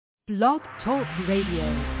Blog Talk Radio.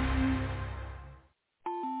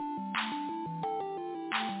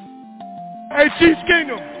 Hey, Chiefs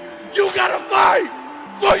Kingdom, you gotta fight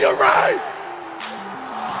for your right.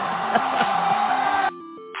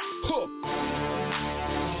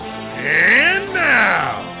 And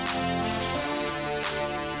now,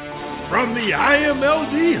 from the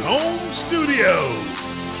IMLD home studios,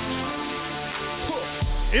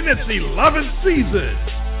 in its 11th season,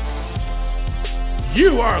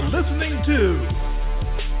 you are listening to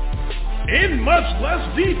In Much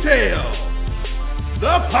Less Detail,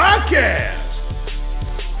 the podcast,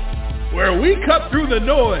 where we cut through the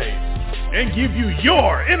noise and give you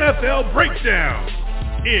your NFL breakdown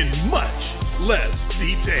in much less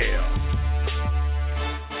detail.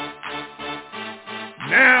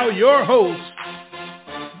 Now your hosts,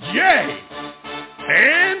 Jay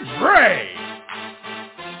and Dre.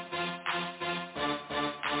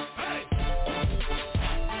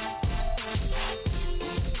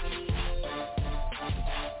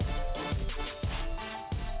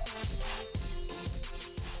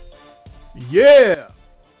 Yeah,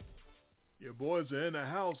 your boys are in the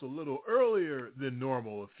house a little earlier than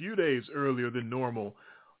normal, a few days earlier than normal.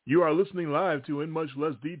 You are listening live to In Much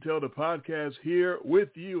Less Detail, the podcast, here with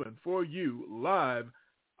you and for you live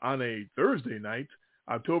on a Thursday night,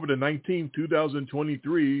 October the 19th,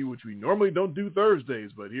 2023, which we normally don't do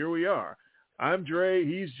Thursdays, but here we are. I'm Dre,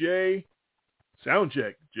 he's Jay. Sound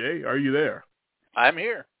check. Jay, are you there? I'm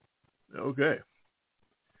here. Okay.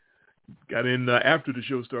 Got in after the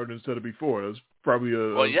show started instead of before. That was probably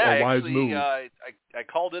a wise move. I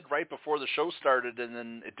called in right before the show started, and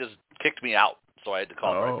then it just kicked me out, so I had to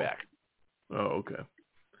call right back. Oh, okay.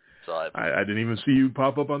 So I didn't even see you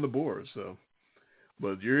pop up on the board. So,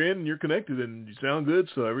 but you're in, you're connected, and you sound good,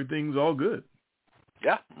 so everything's all good.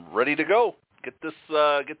 Yeah, I'm ready to go. Get this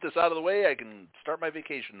out of the way. I can start my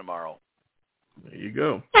vacation tomorrow. There you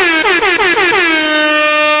go.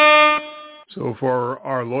 So for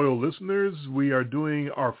our loyal listeners, we are doing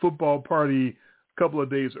our football party a couple of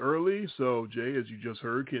days early. So Jay, as you just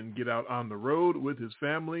heard, can get out on the road with his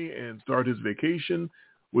family and start his vacation,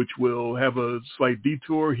 which will have a slight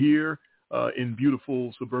detour here in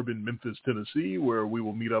beautiful suburban Memphis, Tennessee, where we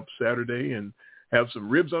will meet up Saturday and have some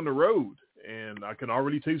ribs on the road. And I can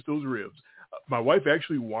already taste those ribs. My wife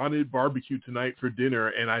actually wanted barbecue tonight for dinner,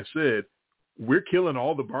 and I said, we're killing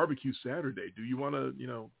all the barbecue Saturday. Do you want to,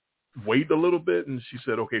 wait a little bit? And she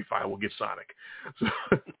said, okay, fine, we'll get Sonic. So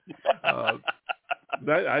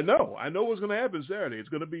I know what's going to happen Saturday. It's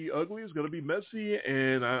going to be ugly. It's going to be messy,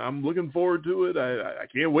 and I'm looking forward to it. I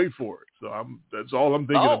can't wait for it. So that's all I'm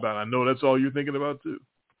thinking about. I know that's all you're thinking about too.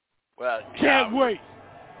 Well, can't wait.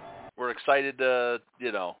 We're excited to,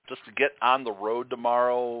 just to get on the road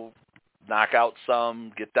tomorrow, knock out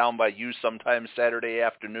some, get down by you sometime Saturday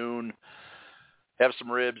afternoon, have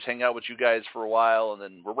some ribs, hang out with you guys for a while, and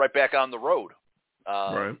then we're right back on the road.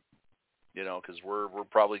 Right. Because we're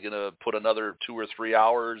probably going to put another 2 or 3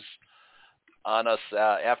 hours on us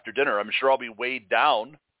after dinner. I'm sure I'll be weighed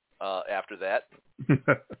down after that.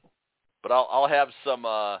 But I'll have some.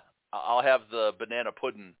 I'll have the banana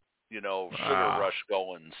pudding, sugar rush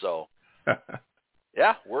going. So,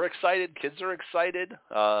 yeah, we're excited. Kids are excited. This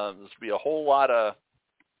will be a whole lot of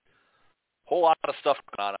stuff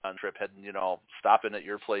going on trip, heading, stopping at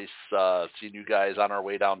your place, seeing you guys on our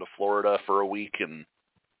way down to Florida for a week, and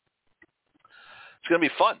it's going to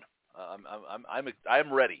be fun.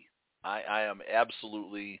 I'm ready. I am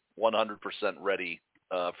absolutely 100% ready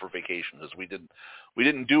for vacation, because we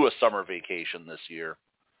didn't do a summer vacation this year,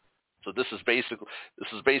 so this is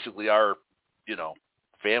basically our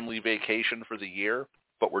family vacation for the year,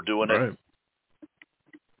 but we're doing it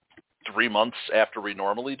 3 months after we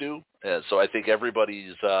normally do. So I think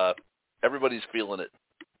everybody's feeling it,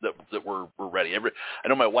 that we're ready. I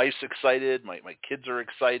know my wife's excited. My kids are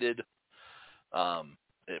excited.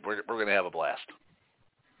 We're going to have a blast.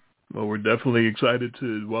 Well, we're definitely excited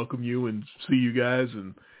to welcome you and see you guys.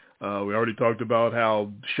 And we already talked about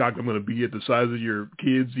how shocked I'm going to be at the size of your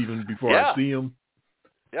kids even before I see them.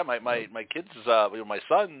 Yeah, my kids, my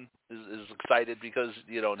son is excited because,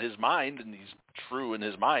 in his mind, and he's true in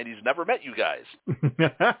his mind, he's never met you guys.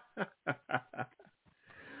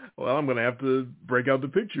 Well, I'm going to have to break out the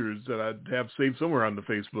pictures that I have saved somewhere on the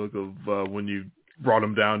Facebook of when you brought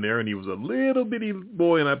him down there, and he was a little bitty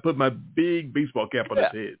boy, and I put my big baseball cap on his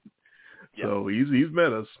head. Yeah. So he's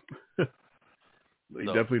met us. He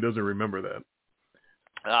definitely doesn't remember that.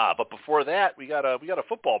 But before that, we got a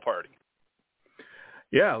football party.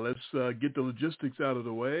 Yeah, let's get the logistics out of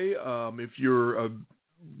the way. If you're a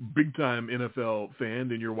big-time NFL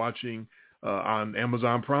fan and you're watching on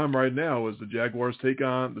Amazon Prime right now as the Jaguars take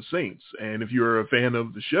on the Saints. And if you're a fan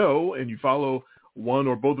of the show and you follow one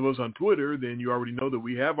or both of us on Twitter, then you already know that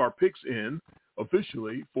we have our picks in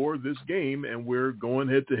officially for this game, and we're going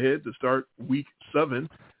head-to-head to start Week 7.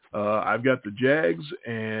 I've got the Jags,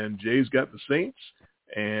 and Jay's got the Saints,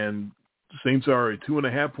 and the Saints are a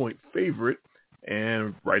 2.5-point favorite.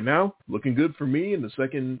 And right now, looking good for me in the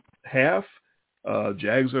second half.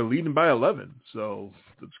 Jags are leading by 11, so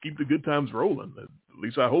let's keep the good times rolling. At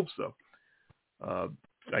least I hope so.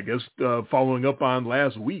 I guess following up on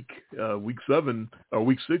last week, Week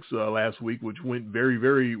 6 last week, which went very,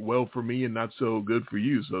 very well for me and not so good for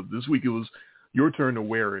you. So this week it was your turn to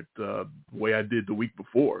wear it the way I did the week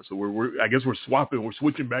before. So I guess we're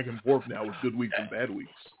switching back and forth now with good weeks and bad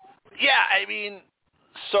weeks. Yeah, I mean,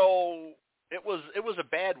 so it was a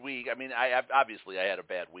bad week. I mean, I obviously had a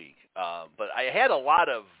bad week, but I had a lot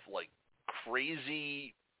of like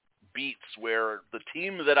crazy beats where the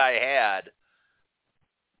team that I had,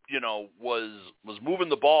 was moving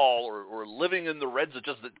the ball or living in the red zone.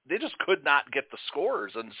 They just could not get the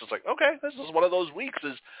scores, and it's just like, okay, this is one of those weeks.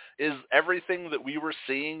 Is everything that we were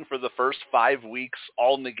seeing for the first 5 weeks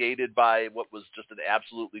all negated by what was just an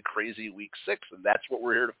absolutely crazy Week 6, and that's what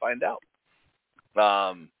we're here to find out.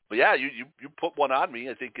 But yeah, you put one on me.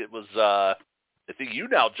 I think it was. I think you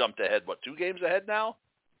now jumped ahead. What, 2 games ahead now?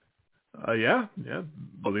 Yeah.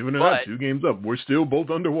 Believe it or not, 2 games up. We're still both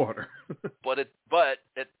underwater. but it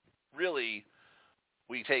really,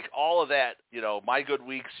 we take all of that, my good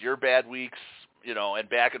weeks, your bad weeks, and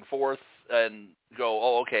back and forth, and go,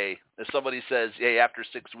 oh, okay. If somebody says, hey, after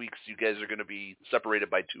 6 weeks, you guys are going to be separated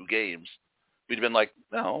by 2 games, we'd have been like,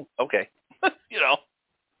 no, okay,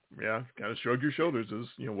 Yeah, kind of shrug your shoulders.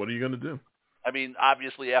 What are you going to do? I mean,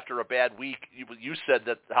 obviously, after a bad week, you said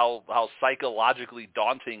that how psychologically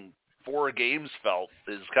daunting 4 games felt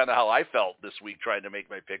is kind of how I felt this week trying to make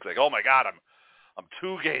my picks. Like, oh my God, I'm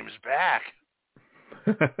 2 games back.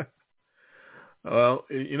 Well,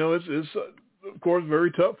 it's of course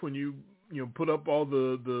very tough when you put up all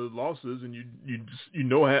the losses and you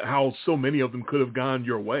know how so many of them could have gone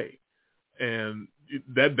your way, and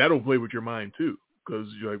that'll play with your mind too, because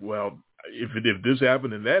you're like, well, if this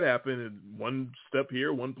happened and that happened, and one step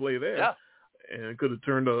here, one play there, yeah, and it could have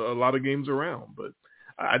turned a lot of games around. But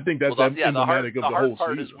I think that's emblematic of the whole season. The hard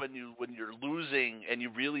part is when you're losing and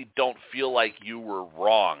you really don't feel like you were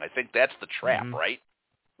wrong. I think that's the trap, mm-hmm. right?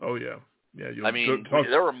 Oh yeah. Yeah, I mean, talk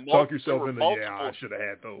yourself into I should have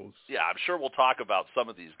had those. Yeah, I'm sure we'll talk about some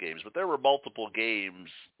of these games, but there were multiple games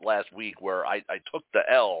last week where I took the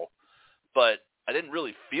L, but I didn't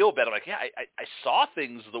really feel bad. I'm like, yeah, I saw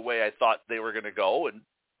things the way I thought they were going to go, and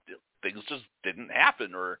things just didn't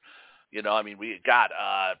happen. Or, I mean, we got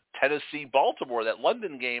Tennessee-Baltimore, that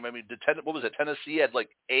London game. I mean, what was it? Tennessee had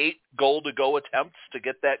like 8 goal-to-go attempts to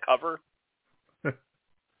get that cover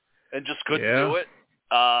and just couldn't do it.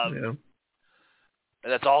 Yeah.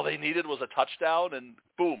 And that's all they needed was a touchdown, and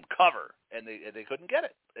boom, cover, and they couldn't get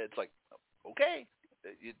it. It's like, okay,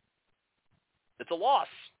 it's a loss.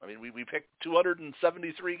 I mean, we picked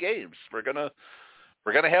 273 games. We're gonna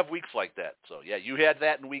have weeks like that. So yeah, you had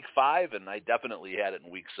that in Week 5, and I definitely had it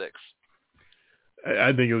in Week 6.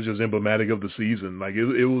 I think it was just emblematic of the season. Like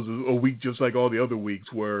it was a week just like all the other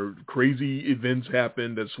weeks where crazy events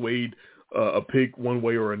happened that swayed a pick one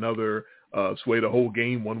way or another. Swayed a whole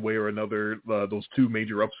game one way or another. Those 2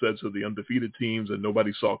 major upsets of the undefeated teams that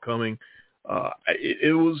nobody saw coming.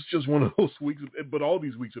 It was just one of those weeks, but all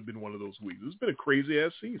these weeks have been one of those weeks. It's been a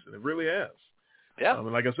crazy-ass season. It really has. Yeah. And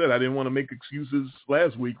like I said, I didn't want to make excuses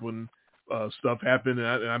last week when stuff happened,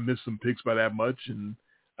 and I missed some picks by that much. And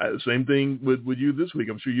same thing with you this week.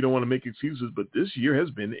 I'm sure you don't want to make excuses, but this year has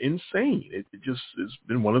been insane. It's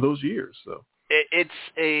been one of those years. So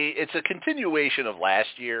it's a continuation of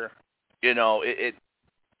last year.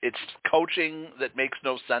 It's coaching that makes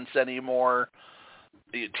no sense anymore.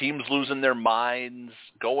 The teams losing their minds,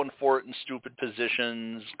 going for it in stupid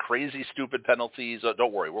positions, crazy stupid penalties.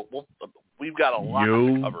 Don't worry, we've got a lot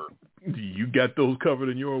to cover. You got those covered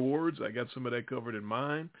in your awards. I got some of that covered in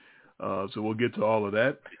mine. So we'll get to all of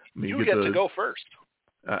that. You get to go first.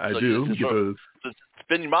 I do. It's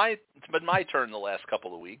been my turn the last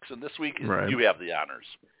couple of weeks, and this week right. You have the honors.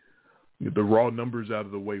 Get the raw numbers out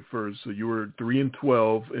of the way first. So you were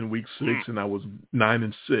 3-12 in Week 6, and I was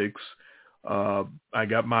 9-6. I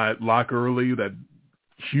got my lock early, that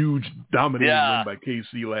huge dominating win by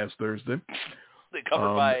KC last Thursday. They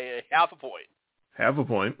covered by half a point. Half a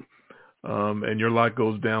point. And your lock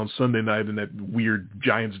goes down Sunday night in that weird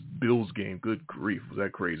Giants-Bills game. Good grief, was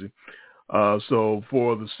that crazy? So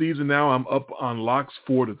for the season now, I'm up on locks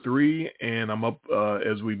 4-3, and I'm up,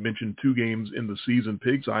 as we mentioned, 2 games in the season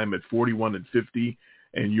picks. I am at 41-50,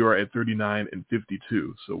 and you're at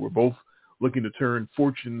 39-52. So we're both looking to turn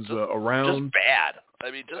fortunes around. Just bad.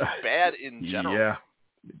 I mean, just bad in general. Yeah,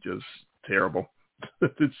 just terrible.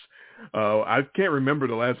 It's I can't remember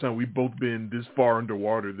the last time we've both been this far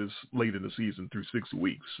underwater this late in the season through 6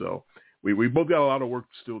 weeks. So we both got a lot of work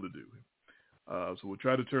still to do. So we'll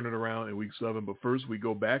try to turn it around in week 7. But first, we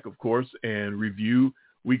go back, of course, and review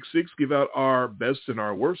week 6, give out our best and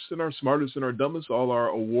our worst and our smartest and our dumbest, all our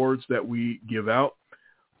awards that we give out.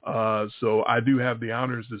 So I do have the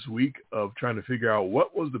honors this week of trying to figure out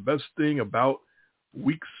what was the best thing about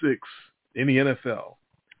week 6 in the NFL.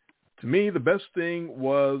 To me, the best thing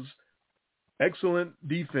was excellent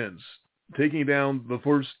defense, taking down the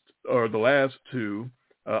first or the last 2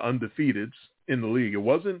 undefeateds in the league. It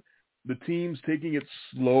wasn't the teams taking it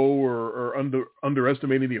slow or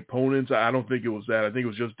underestimating the opponents. I don't think it was that. I think it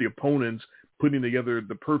was just the opponents putting together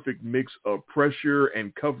the perfect mix of pressure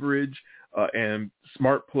and coverage and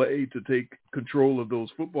smart play to take control of those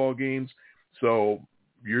football games. So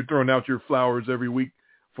you're throwing out your flowers every week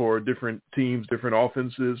for different teams, different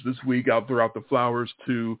offenses. This week I'll throw out the flowers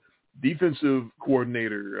to defensive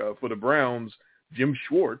coordinator for the Browns, Jim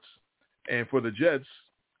Schwartz, and for the Jets,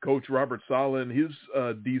 Coach Robert Saleh and his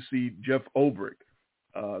DC, Jeff Ulbrich.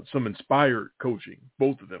 Some inspired coaching,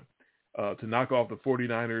 both of them, to knock off the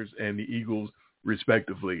 49ers and the Eagles,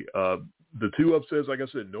 respectively. The 2 upsets, like I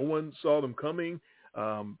said, no one saw them coming.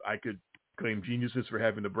 I could claim geniuses for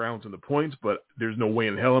having the Browns in the points, but there's no way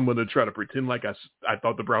in hell I'm going to try to pretend like I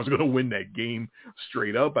thought the Browns were going to win that game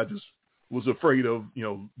straight up. I just was afraid of,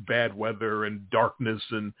 bad weather and darkness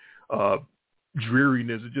and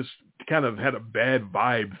dreariness. It just kind of had a bad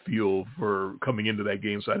vibe feel for coming into that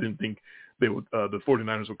game. So I didn't think they would, the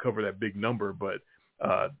 49ers would cover that big number, but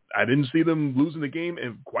I didn't see them losing the game.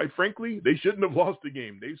 And quite frankly, they shouldn't have lost the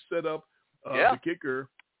game. They set up the kicker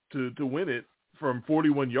to win it from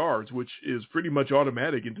 41 yards, which is pretty much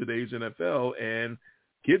automatic in today's NFL. And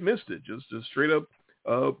kid missed it, just straight up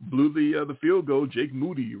blew the field goal. Jake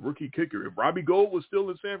Moody, rookie kicker. If Robbie Gould was still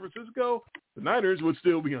in San Francisco, the Niners would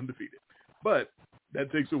still be undefeated. But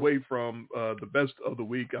that takes away from the best of the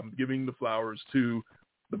week. I'm giving the flowers to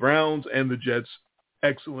the Browns and the Jets'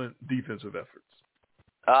 excellent defensive efforts.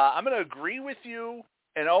 I'm going to agree with you,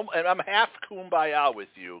 and I'm half kumbaya with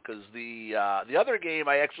you, because the other game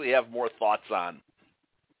I actually have more thoughts on.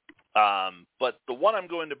 But the one I'm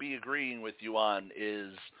going to be agreeing with you on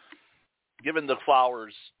is giving the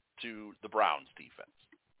flowers to the Browns defense.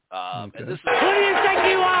 Okay. And this is, Who do you think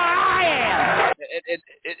you are? I am.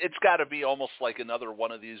 It's got to be almost like another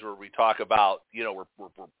one of these where we talk about, we're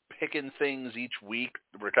picking things each week.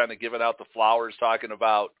 We're kind of giving out the flowers, talking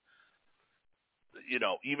about,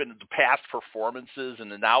 even the past performances,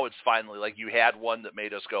 and then now it's finally like you had one that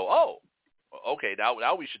made us go, oh, okay,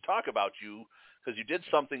 now we should talk about you, because you did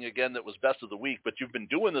something again that was best of the week, but you've been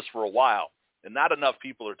doing this for a while, and not enough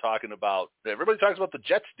people are talking about. Everybody talks about the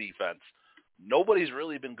Jets defense. Nobody's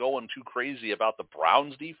really been going too crazy about the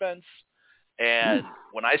Browns defense. And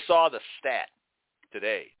when I saw the stat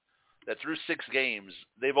today that through 6 games,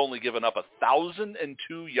 they've only given up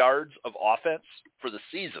 1,002 yards of offense for the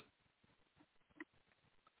season.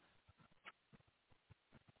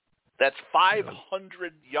 That's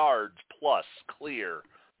 500 yards plus clear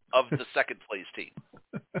of the second place team.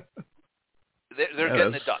 They're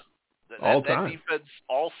getting it done. All that time. defense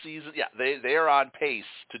all season, they are on pace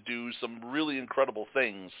to do some really incredible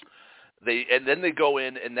things. And then they go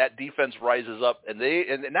in, and that defense rises up, and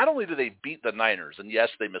not only do they beat the Niners, and yes,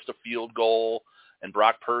 they missed a field goal, and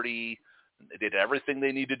Brock Purdy, they did everything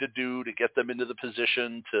they needed to do to get them into the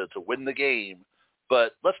position to win the game.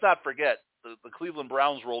 But let's not forget, the Cleveland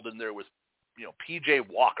Browns rolled in there with, P.J.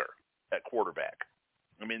 Walker at quarterback.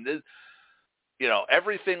 I mean,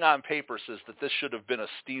 everything on paper says that this should have been a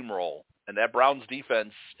steamroll. And that Browns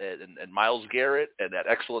defense and Myles Garrett and that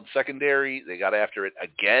excellent secondary, they got after it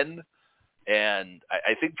again. And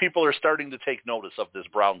I think people are starting to take notice of this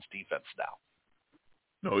Browns defense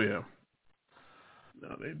now. Oh, yeah.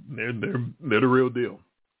 No, they're the real deal.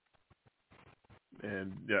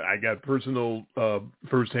 And I got personal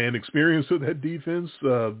firsthand experience with that defense.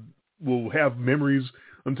 Will have memories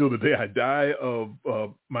until the day I die of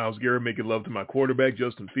Myles Garrett making love to my quarterback,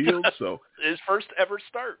 Justin Fields. So his first ever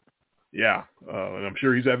start. Yeah, and I'm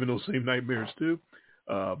sure he's having those same nightmares too.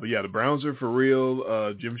 But yeah, the Browns are for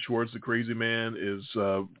real. Jim Schwartz, the crazy man, is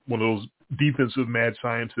one of those defensive mad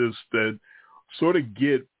scientists that sort of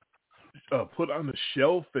get put on the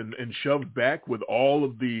shelf and shoved back with all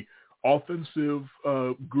of the offensive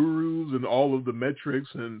gurus and all of the metrics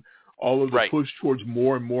and all of the push towards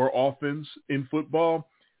more and more offense in football,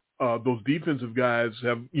 those defensive guys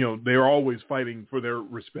have, they're always fighting for their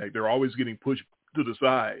respect. They're always getting pushed to the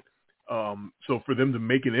side. So for them to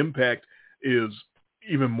make an impact is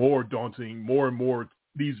even more daunting, more and more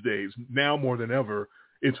these days. Now more than ever,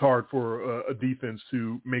 it's hard for a defense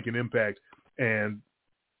to make an impact. And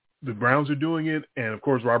the Browns are doing it, and, of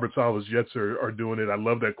course, Robert Saleh's Jets are doing it. I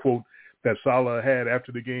love that quote that Saleh had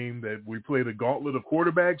after the game, that we played a gauntlet of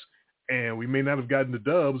quarterbacks, and we may not have gotten the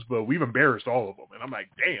dubs, but we've embarrassed all of them. And I'm like,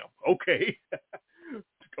 damn, okay.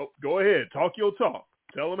 Go ahead. Talk your talk.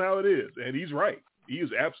 Tell them how it is. And he's right. He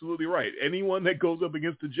is absolutely right. Anyone that goes up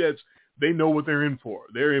against the Jets, they know what they're in for.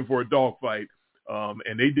 They're in for a dogfight,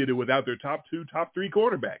 and they did it without their top three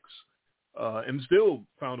quarterbacks. And still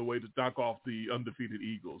found a way to knock off the undefeated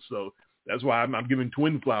Eagles. So that's why I'm giving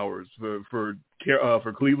twin flowers for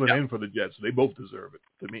Cleveland and for the Jets. They both deserve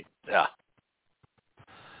it to me. Yeah.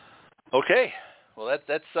 Okay. Well,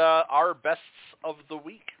 that's our bests of the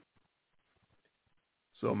week.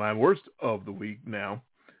 So my worst of the week now.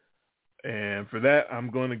 And for that,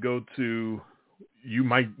 I'm going to go to, you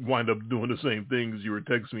might wind up doing the same thing as you were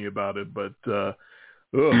texting me about it, but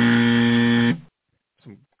some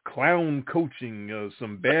clown coaching,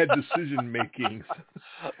 some bad decision making.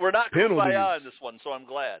 We're not kumbaya on this one, so I'm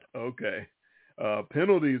glad. Okay.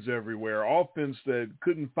 Penalties everywhere. Offense that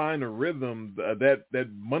couldn't find a rhythm. That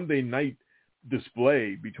Monday night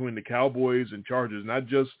display between the Cowboys and Chargers, not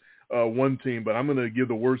just one team, but I'm going to give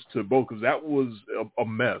the worst to both, because that was a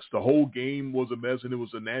mess. The whole game was a mess, and it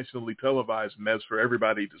was a nationally televised mess for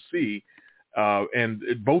everybody to see. And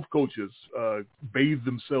both coaches bathed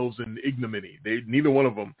themselves in ignominy. Neither one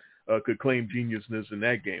of them could claim geniusness in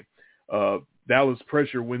that game. Dallas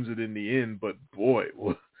pressure wins it in the end, but boy,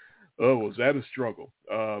 was that a struggle.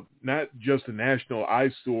 Not just a national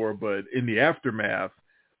eyesore, but in the aftermath,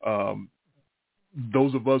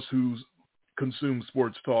 those of us who consume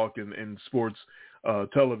sports talk and sports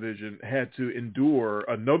television had to endure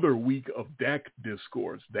another week of Dak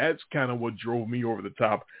discourse. That's kind of what drove me over the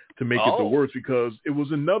top to make it the worst, because it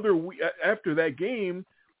was another week after that game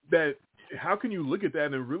that, how can you look at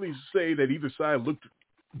that and really say that either side looked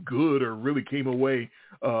good or really came away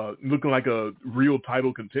looking like a real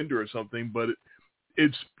title contender or something? But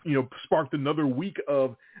it's sparked another week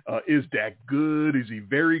of is Dak good? Is he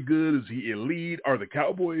very good? Is he elite? Are the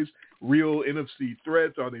Cowboys real NFC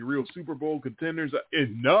threats? Are they real Super Bowl contenders?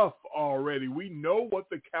 Enough already. We know what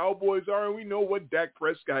the Cowboys are, and we know what Dak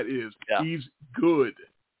Prescott is. Yeah. He's good.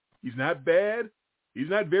 He's not bad. He's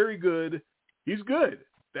not very good. He's good.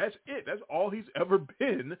 That's it. That's all he's ever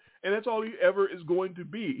been, and that's all he ever is going to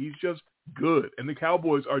be. He's just good, and the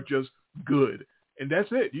Cowboys are just good, and that's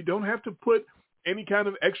it. You don't have to put any kind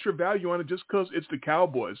of extra value on it just because it's the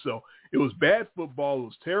Cowboys. So it was bad football. It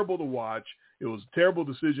was terrible to watch. It was terrible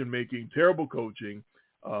decision-making, terrible coaching.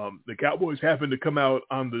 The Cowboys happened to come out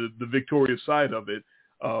on the victorious side of it,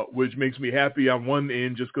 which makes me happy on one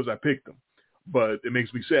end just because I picked them. But it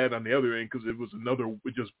makes me sad on the other end because it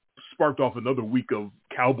just sparked off another week of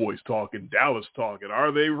Cowboys talk and Dallas talk. And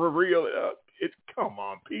are they for real? Come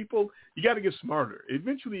on, people. You got to get smarter.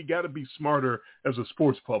 Eventually, you got to be smarter as a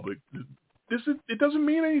sports public. It doesn't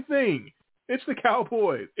mean anything. It's the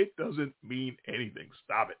Cowboys. It doesn't mean anything.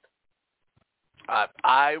 Stop it.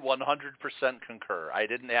 I 100% concur. I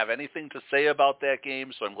didn't have anything to say about that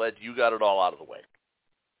game, so I'm glad you got it all out of the way.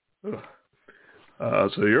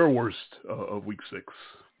 So your worst of Week 6.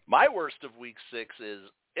 My worst of Week 6 is,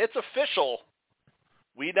 it's official.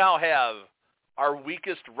 We now have our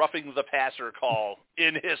weakest roughing the passer call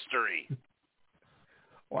in history.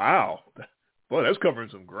 Wow. Boy, that's covering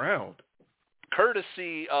some ground.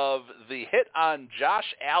 Courtesy of the hit on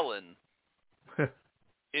Josh Allen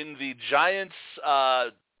in the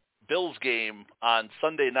Giants-Bills game on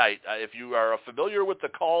Sunday night. If you are familiar with the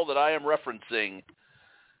call that I am referencing,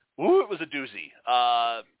 it was a doozy.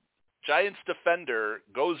 Giants defender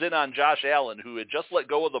goes in on Josh Allen, who had just let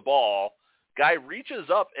go of the ball. Guy reaches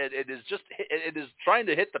up and it is trying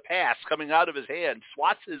to hit the pass coming out of his hand,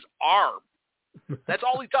 swats his arm. That's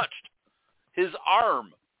all he touched, his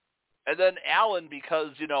arm. And then Allen,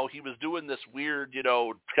 because, he was doing this weird,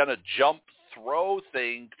 kind of jump throw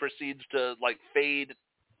thing, proceeds to, fade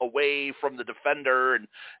away from the defender, and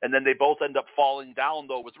then they both end up falling down,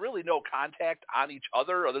 though, with really no contact on each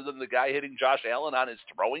other than the guy hitting Josh Allen on his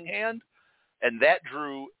throwing hand. And that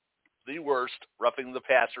drew the worst roughing the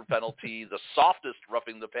passer penalty, the softest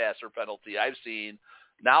roughing the passer penalty I've seen,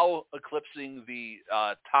 now eclipsing the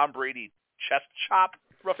Tom Brady chest chop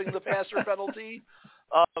roughing the passer penalty.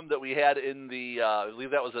 that we had in the, I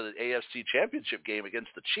believe that was an AFC Championship game against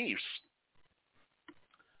the Chiefs.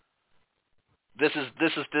 This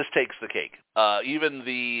takes the cake. Even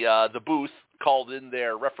the booth called in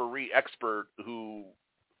their referee expert who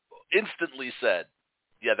instantly said,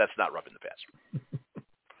 "Yeah, that's not roughing the passer."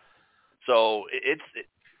 So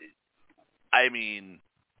I mean,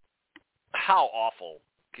 how awful?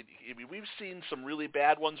 I mean, we've seen some really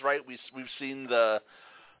bad ones, right? We've seen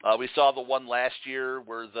we saw the one last year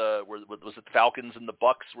where was it the Falcons and the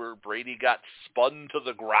Bucks where Brady got spun to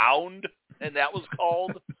the ground and that was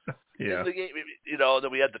called. Yeah. In the game,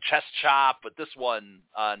 then we had the chest chop, but this one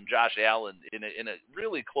on Josh Allen in a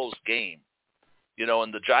really close game,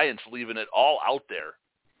 and the Giants leaving it all out there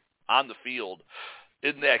on the field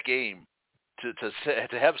in that game to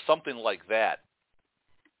have something like that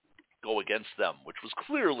go against them, which was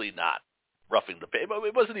clearly not roughing the passer.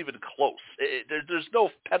 It wasn't even close. There's no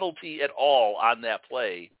penalty at all on that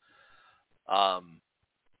play. I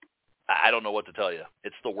don't know what to tell you.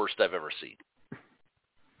 It's the worst I've ever seen.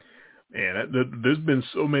 And there's been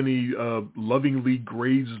so many lovingly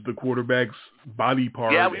grazed the quarterback's body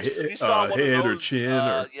part, we saw one head of those, or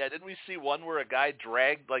chin. Didn't we see one where a guy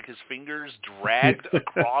dragged, like his fingers dragged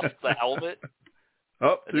across the helmet?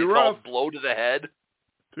 Oh, too rough. Blow to the head.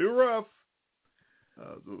 Too rough.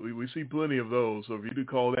 We see plenty of those. So if you do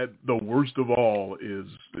call that the worst of all, is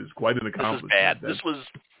quite an accomplishment. This is bad. This was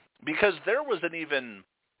because there wasn't even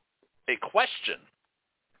a question.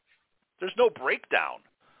 There's no breakdown.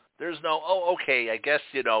 There's no, okay, I guess,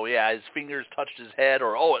 his fingers touched his head,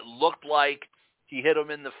 or, it looked like he hit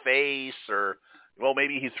him in the face, or,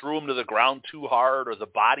 maybe he threw him to the ground too hard, or the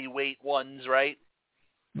body weight ones, right?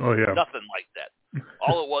 Oh, yeah. Nothing like that.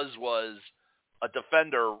 All it was a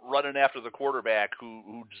defender running after the quarterback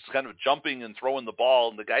who just kind of jumping and throwing the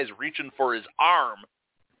ball, and the guy's reaching for his arm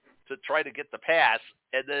to try to get the pass,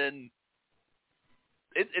 and then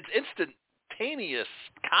it's instantaneous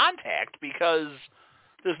contact because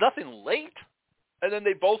there's nothing late, and then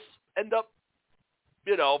they both end up,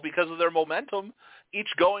 because of their momentum, each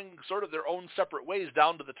going sort of their own separate ways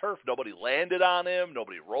down to the turf. Nobody landed on him.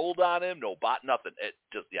 Nobody rolled on him. Nothing. It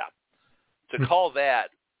just, to call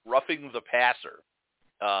that roughing the passer,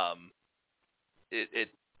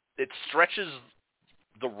 it stretches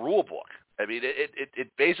the rule book. I mean,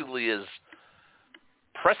 it basically is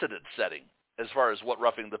precedent setting. As far as what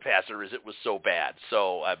roughing the passer is, it was so bad.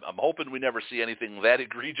 So I'm hoping we never see anything that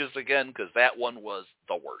egregious again, because that one was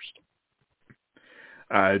the worst.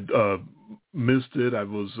 I missed it. I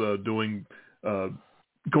was going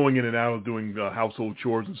in and out of doing household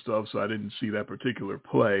chores and stuff, so I didn't see that particular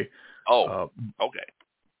play. Oh, okay.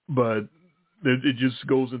 But it just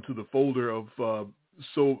goes into the folder of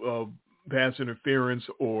pass interference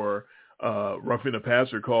or roughing the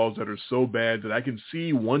passer calls that are so bad that I can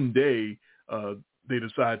see one day they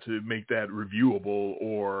decide to make that reviewable,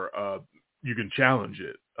 or you can challenge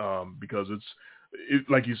it because it's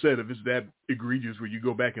like you said, if it's that egregious where you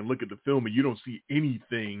go back and look at the film and you don't see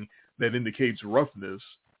anything that indicates roughness,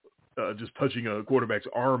 just touching a quarterback's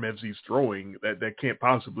arm as he's throwing, that can't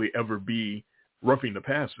possibly ever be roughing the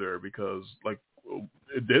passer, because like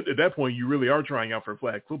at that point you really are trying out for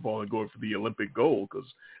flag football and going for the Olympic gold,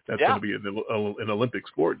 because that's going to be an Olympic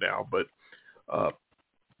sport now. But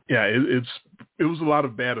it was a lot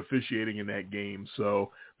of bad officiating in that game,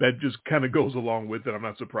 so that just kind of goes along with it. I'm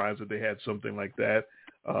not surprised that they had something like that.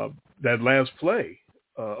 That last play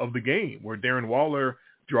of the game where Darren Waller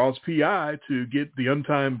draws PI to get the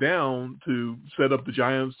untimed down to set up the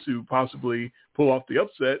Giants to possibly pull off the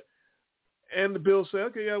upset, and the Bills say,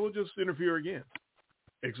 okay, yeah, we'll just interfere again.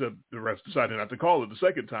 Except the refs decided not to call it the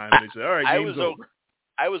second time, and they said, all right, game's over.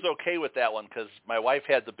 I was okay with that one because my wife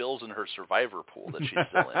had the Bills in her survivor pool that she's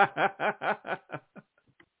still in.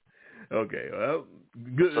 Okay, well,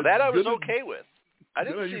 good. So that I was okay with. I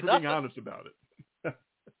didn't see nothing. Being honest about it.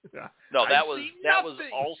 No, that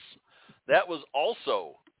was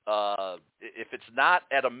also if it's not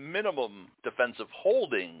at a minimum defensive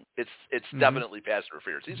holding, it's definitely pass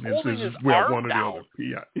interference. He's holding his arm down.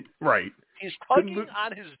 Yeah, right. He's tugging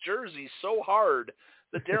on his jersey so hard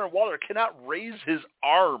that Darren Waller cannot raise his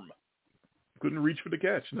arm. Couldn't reach for the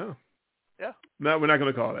catch. No. Yeah. No, we're not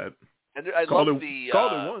going to call that. And I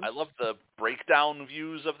love the breakdown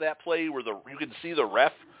views of that play where you can see the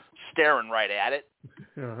ref staring right at it.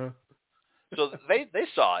 Uh-huh. So they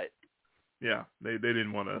saw it. Yeah, they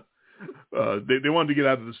didn't want to. They wanted to get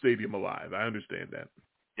out of the stadium alive. I understand that.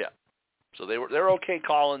 Yeah. So they're okay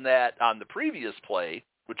calling that on the previous play,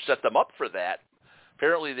 which set them up for that.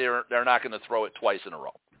 Apparently, they're not going to throw it twice in a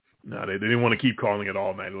row. No, they didn't want to keep calling it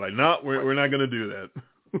all night. Like, no, we're not going to do that.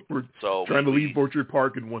 We're so trying to leave Orchard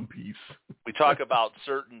Park in one piece. We talk about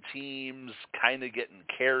certain teams kind of getting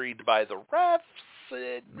carried by the refs.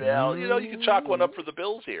 Well, you can chalk one up for the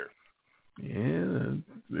Bills here. Yeah,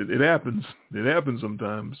 it happens. It happens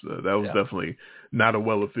sometimes. That was definitely not a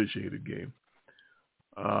well-officiated game.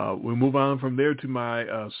 We move on from there to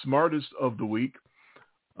my smartest of the week.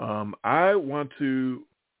 I want to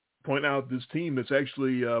point out this team that's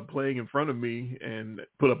actually playing in front of me and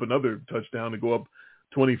put up another touchdown to go up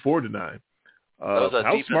 24-9. That was a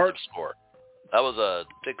defensive score. That was a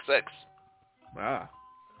 6-6.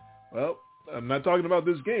 Well, I'm not talking about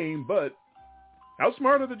this game, but how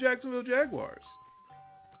smart are the Jacksonville Jaguars?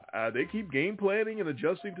 They keep game planning and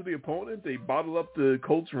adjusting to the opponent. They bottle up the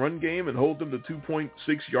Colts run game and hold them to 2.6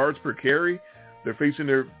 yards per carry. They're facing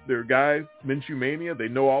their guy, Minshew Mania. They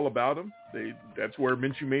know all about him. That's where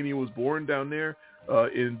Minshew Mania was born, down there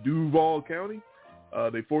in Duval County.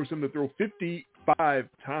 They forced him to throw 55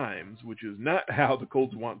 times, which is not how the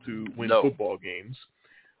Colts want to win football games,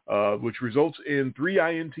 which results in 3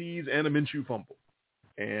 INTs and a Minshew fumble.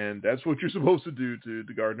 And that's what you're supposed to do to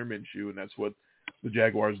Gardner Minshew, and that's what the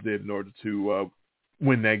Jaguars did in order to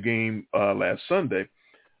win that game last Sunday.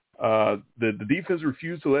 The defense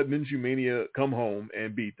refused to let Minshew Mania come home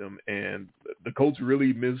and beat them, and the Colts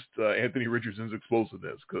really missed Anthony Richardson's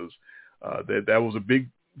explosiveness, because that was a big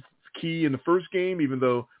key in the first game. Even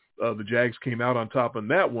though the Jags came out on top on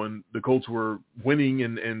that one, the Colts were winning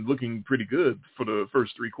and looking pretty good for the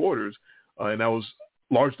first 3 quarters, and that was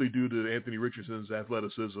largely due to Anthony Richardson's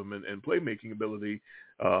athleticism and playmaking ability,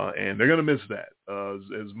 and they're going to miss that.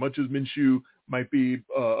 As much as Minshew might be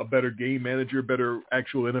a better game manager, better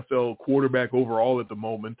actual NFL quarterback overall at the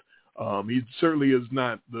moment, he certainly is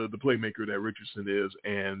not the playmaker that Richardson is,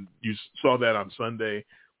 and you saw that on Sunday.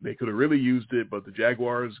 They could have really used it, but the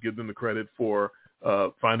Jaguars give them the credit for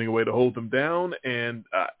finding a way to hold them down, and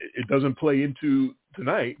it doesn't play into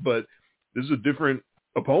tonight, but this is a different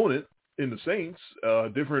opponent in the Saints,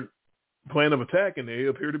 different plan of attack, and they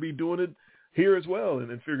appear to be doing it here as well,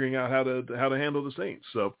 and figuring out how to handle the Saints.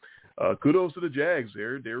 So kudos to the Jags.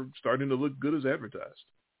 They're starting to look good as advertised.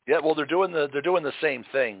 Yeah, well, they're doing the same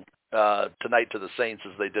thing tonight to the Saints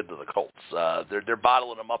as they did to the Colts. They're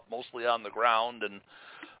bottling them up mostly on the ground and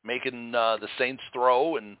making the Saints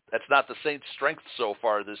throw, and that's not the Saints' strength so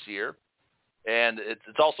far this year. And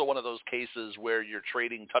it's also one of those cases where you're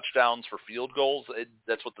trading touchdowns for field goals.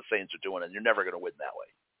 That's what the Saints are doing, and you're never going to win that way.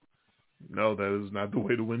 No, that is not the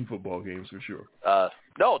way to win football games for sure.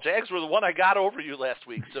 No, Jags were the one I got over you last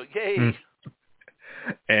week, so yay.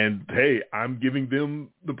 And, hey, I'm giving them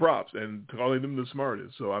the props and calling them the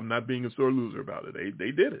smartest, so I'm not being a sore loser about it.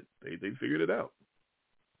 They did it. They figured it out.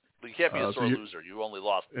 But you can't be a sore loser. You only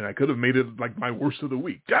lost. And I could have made it like my worst of the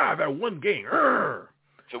week. God, that one game. Urgh.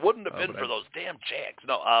 If it wouldn't have been for those damn Jags.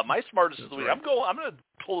 No, my smartest of the week. Right. I'm going to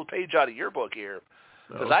pull a page out of your book here,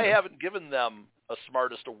 because I haven't given them a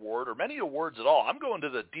smartest award or many awards at all. I'm going to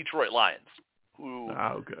the Detroit Lions, who,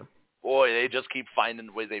 boy, they just keep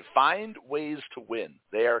finding ways. They find ways to win.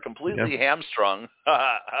 They are completely hamstrung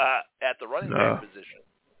at the running back position.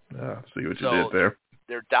 See what you did there.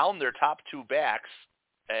 They're down their top 2 backs,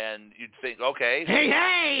 and you'd think, okay.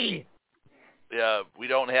 Hey! We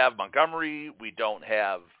don't have Montgomery. We don't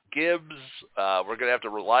have Gibbs. We're going to have to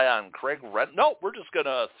rely on Craig Rent. No, we're just going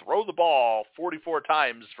to throw the ball 44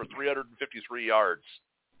 times for 353 yards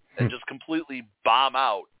and just completely bomb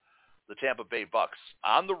out the Tampa Bay Bucks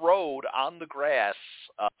on the road, on the grass.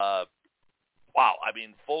 Wow. I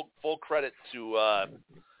mean, full credit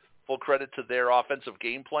to their offensive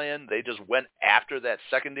game plan. They just went after that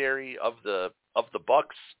secondary of the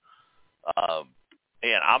Bucks.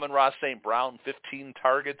 And Amon-Ra St. Brown, 15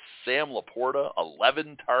 targets. Sam Laporta,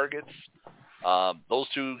 11 targets. Those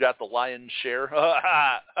 2 got the lion's share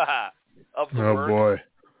of the work. Oh, boy.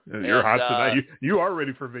 You're hot tonight. You are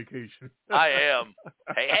ready for vacation. I am.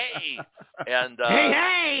 Hey! And,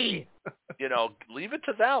 hey! Leave it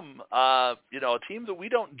to them. A team that we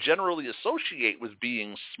don't generally associate with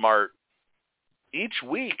being smart each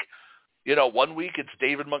week. 1 week it's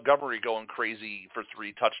David Montgomery going crazy for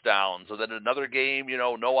 3 touchdowns, and then another game,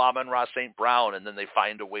 no Amon-Ra St. Brown, and then they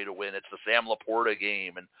find a way to win. It's the Sam Laporta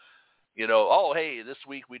game, and hey, this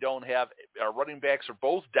week we don't have our running backs are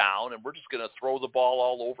both down, and we're just going to throw the ball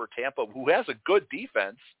all over Tampa, who has a good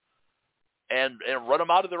defense, and run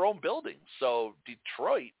them out of their own building. So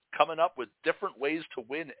Detroit coming up with different ways to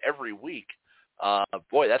win every week.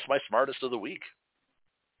 Boy, that's my smartest of the week.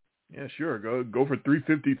 Yeah, sure. Go for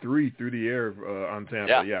 353 through the air on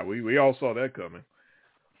Tampa. Yeah, we all saw that coming.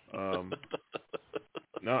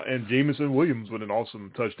 No, and Jameson Williams with an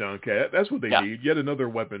awesome touchdown catch. That's what they need. Yet another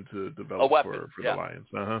weapon to develop for the Lions.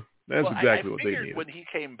 That's exactly what they needed. When he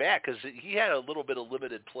came back, because he had a little bit of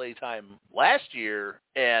limited play time last year,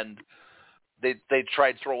 and they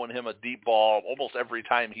tried throwing him a deep ball almost every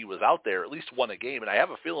time he was out there, at least won a game. And I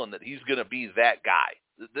have a feeling that he's going to be that guy.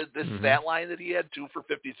 This stat line that he had, 2 for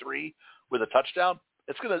 53 with a touchdown,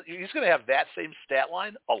 he's going to have that same stat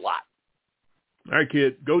line a lot. All right,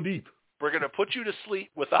 kid, go deep. We're going to put you to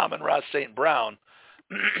sleep with Amon-Ra St. Brown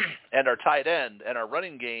and our tight end and our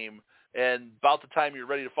running game, and about the time you're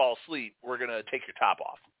ready to fall asleep, we're going to take your top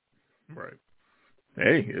off. Right.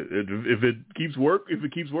 Hey, if it keeps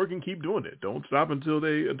working, keep doing it. Don't stop until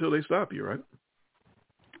they stop you, right?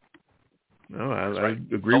 No, I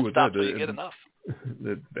agree with that. Don't stop till you get enough.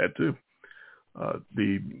 That too.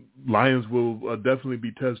 The Lions will definitely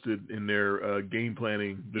be tested in their game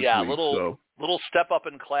planning this week. Little step up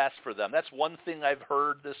in class for them. That's one thing I've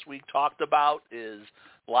heard this week talked about is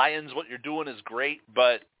Lions, what you're doing is great,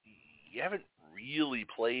 but you haven't really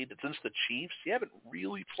played. Since the Chiefs, you haven't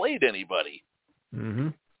really played anybody. Mm-hmm.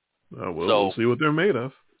 We'll see what they're made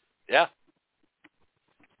of. Yeah.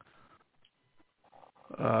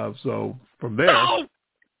 So from there...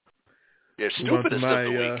 You're stupidest of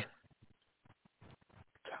the week.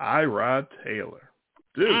 Tyrod Taylor.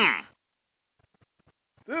 Dude.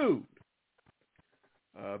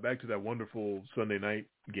 Back to that wonderful Sunday night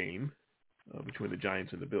game between the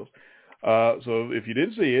Giants and the Bills. So if you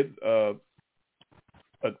didn't see it,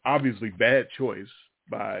 an obviously bad choice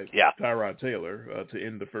by Tyrod Taylor to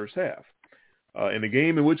end the first half. In a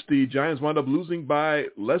game in which the Giants wound up losing by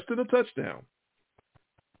less than a touchdown.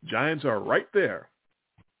 Giants are right there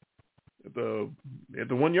at the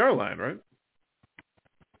 1 yard line, right?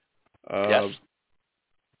 Yes.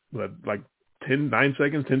 But like 10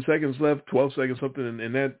 seconds left, 12 seconds, something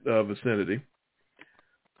in that vicinity.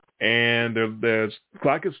 And their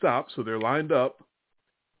clock is stopped, so they're lined up.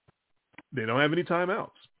 They don't have any timeouts.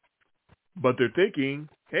 But they're thinking,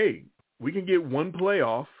 hey, we can get one play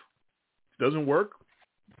off. Doesn't work.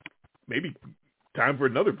 Maybe time for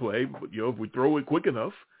another play. But, if we throw it quick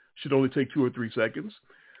enough, should only take 2 or 3 seconds.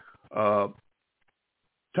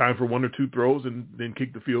 Time for 1 or 2 throws and then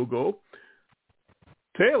kick the field goal.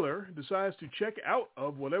 Taylor decides to check out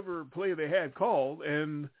of whatever play they had called,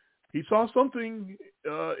 and he saw something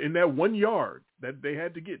in that 1 yard that they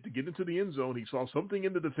had to get into the end zone. He saw something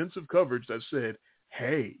in the defensive coverage that said,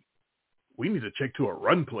 hey, we need to check to a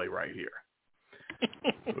run play right here.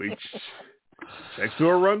 So he checks to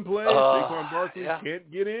a run play. Saquon Barkley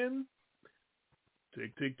can't get in.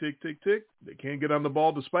 Tick, tick, tick, tick, tick. They can't get on the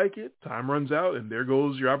ball to spike it. Time runs out, and there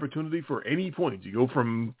goes your opportunity for any points. You go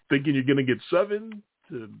from thinking you're going to get 7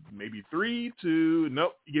 to maybe 3 to,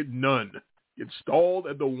 nope, you get none. Get stalled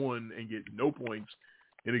at the 1 and get no points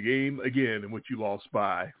in a game, again, in which you lost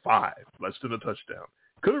by 5, less than a touchdown.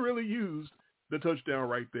 Could have really used the touchdown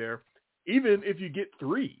right there, even if you get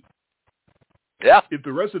 3. Yeah. If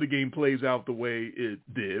the rest of the game plays out the way it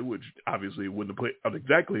did, which obviously it wouldn't have played out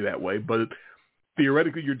exactly that way, but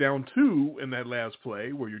theoretically you're down 2 in that last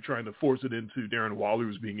play where you're trying to force it into Darren Waller,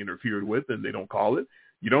 who's being interfered with, and they don't call it.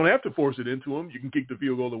 You don't have to force it into him. You can kick the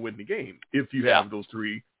field goal to win the game if you have those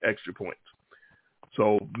 3 extra points.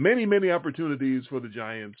 So many, many opportunities for the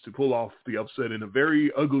Giants to pull off the upset in a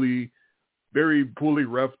very ugly, very poorly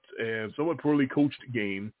reffed and somewhat poorly coached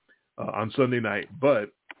game on Sunday night.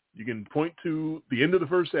 But you can point to the end of the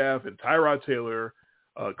first half and Tyrod Taylor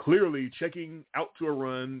clearly checking out to a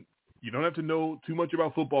run. You don't have to know too much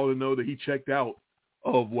about football to know that he checked out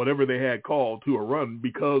of whatever they had called to a run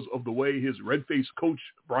because of the way his red-faced coach,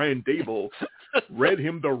 Brian Dable, read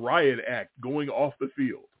him the riot act going off the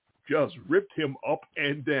field. Just ripped him up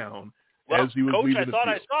and down as he was leaving the field. Coach,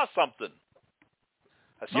 I saw something.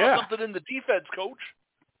 I saw something in the defense, Coach.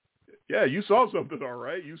 Yeah, you saw something, all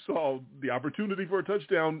right. You saw the opportunity for a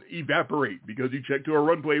touchdown evaporate because you checked to a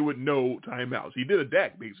run play with no timeouts. He did a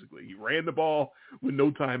Dak, basically. He ran the ball with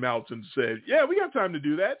no timeouts and said, yeah, we got time to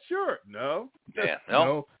do that. Sure. No. Yeah,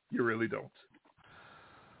 no, you really don't.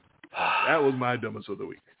 That was my dumbest of the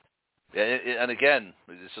week. Yeah, and again,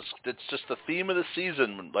 it's just the theme of the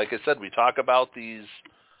season. Like I said, we talk about these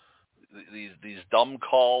dumb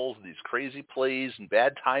calls, these crazy plays, and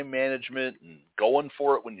bad time management, and going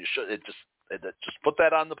for it when you should. Just put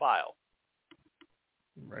that on the pile.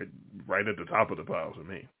 Right at the top of the pile for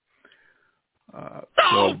me.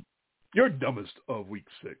 So you're dumbest of week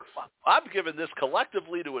 6. I'm giving this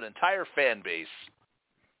collectively to an entire fan base.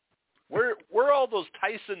 We're all those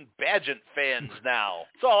Tyson Bagent fans now.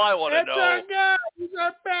 That's all I want to know. That's our guy. He's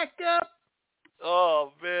our backup.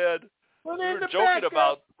 Oh man. We were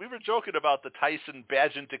we were joking about the Tyson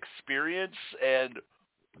Bagent experience, and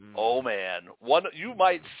oh man, you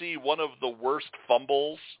might see one of the worst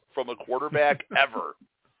fumbles from a quarterback ever.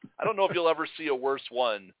 I don't know if you'll ever see a worse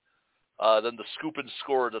one than the scoop and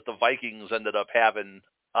score that the Vikings ended up having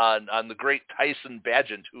on the great Tyson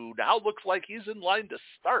Bagent, who now looks like he's in line to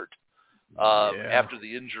start after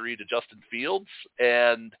the injury to Justin Fields.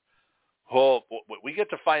 And we get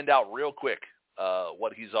to find out real quick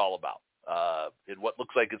what he's all about in what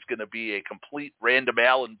looks like it's going to be a complete random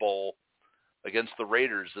Allen Bowl against the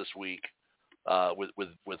Raiders this week with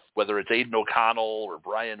whether it's Aiden O'Connell or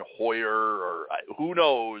Brian Hoyer or who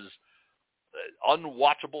knows.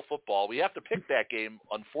 Unwatchable football. We have to pick that game,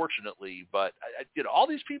 unfortunately, but all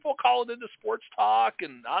these people calling into sports talk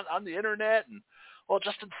and on the internet and, well,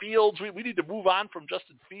 Justin Fields, we need to move on from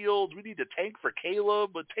Justin Fields. We need to tank for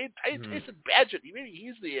Caleb, but Tyson Bagent, maybe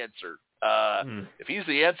he's the answer. If he's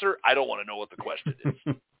the answer, I don't want to know what the question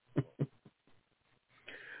is.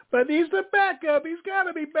 But he's the backup. He's got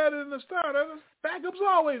to be better than the starter. The backup's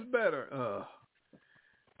always better.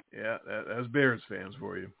 Yeah, that's Bears fans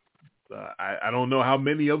for you. I don't know how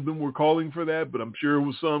many of them were calling for that, but I'm sure it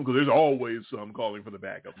was some, because there's always some calling for the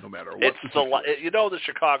backup, no matter what. The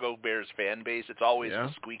Chicago Bears fan base, it's always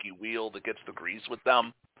the squeaky wheel that gets the grease with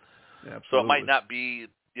them. Absolutely. So it might not be,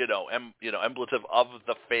 emulative of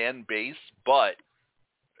the fan base, but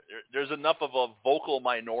there's enough of a vocal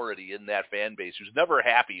minority in that fan base who's never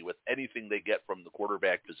happy with anything they get from the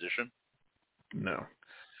quarterback position. No.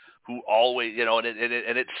 Who always, and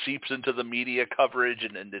it seeps into the media coverage,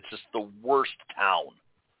 and it's just the worst town,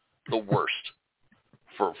 the worst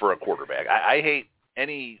for a quarterback. I hate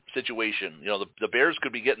any situation. The Bears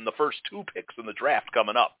could be getting the first 2 picks in the draft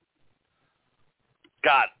coming up.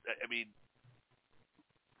 God, I mean,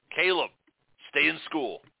 Caleb, stay in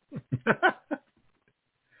school.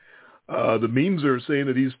 The memes are saying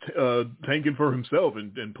that he's tanking for himself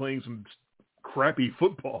and playing some crappy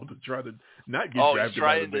football to try to not get drafted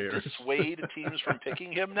by the Bears. He's trying to dissuade teams from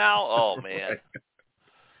picking him now? Oh, man.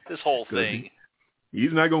 This whole thing.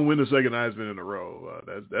 He's not going to win the second Heisman in a row.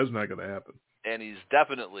 That's not going to happen. And he's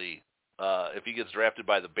definitely, if he gets drafted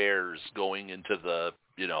by the Bears, going into the,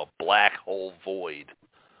 black hole void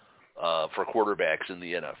for quarterbacks in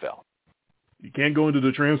the NFL. You can't go into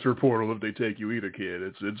the transfer portal if they take you either, kid.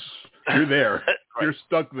 It's you're there. Right. You're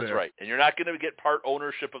stuck there. That's right. And you're not going to get part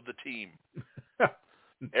ownership of the team.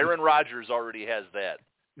 Aaron Rodgers already has that.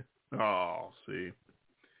 Oh, see.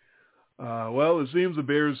 Well, it seems the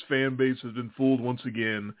Bears fan base has been fooled once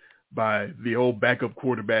again by the old backup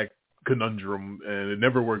quarterback conundrum, and it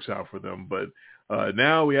never works out for them. But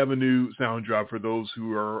now we have a new sound drop for those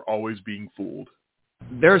who are always being fooled.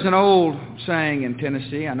 There's an old saying in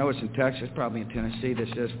Tennessee, I know it's in Texas, probably in Tennessee, that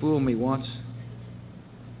says, "Fool me once,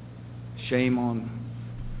 shame on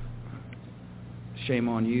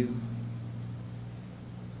you."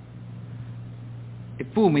 If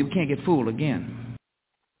fool me, we can't get fooled again.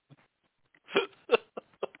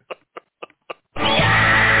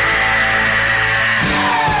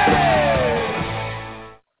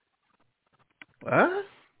 What?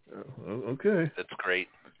 Okay. That's great.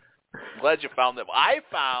 I'm glad you found that. I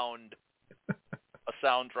found a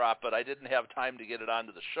sound drop, but I didn't have time to get it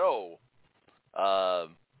onto the show.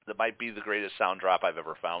 That might be the greatest sound drop I've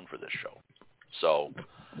ever found for this show. So,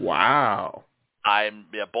 wow.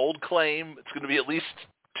 Bold claim. It's going to be at least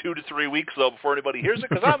 2 to 3 weeks, though, before anybody hears it,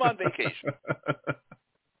 because I'm on vacation.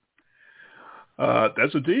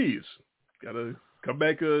 That's a tease. Got to come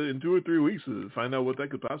back in 2 or 3 weeks to find out what that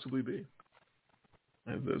could possibly be.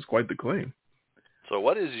 That's quite the claim. So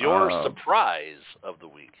what is your surprise of the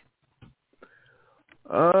week?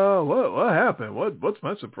 What happened? What's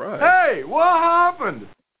my surprise? Hey, what happened?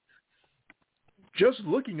 Just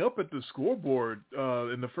looking up at the scoreboard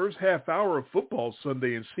in the first half hour of football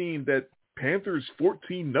Sunday and seeing that Panthers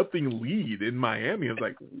 14-0 lead in Miami, I was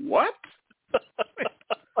like, what?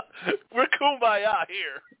 We're kumbaya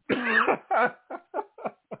here.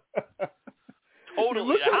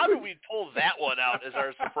 Totally. How do we pull that one out as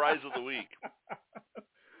our surprise of the week?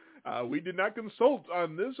 We did not consult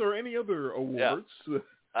on this or any other awards. Yeah.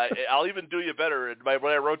 I'll even do you better.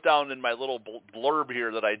 What I wrote down in my little blurb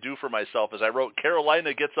here that I do for myself is I wrote,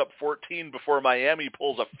 Carolina gets up 14 before Miami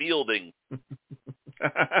pulls a fielding.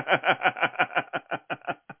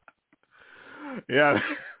 Yeah.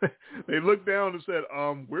 They looked down and said,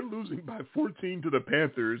 we're losing by 14 to the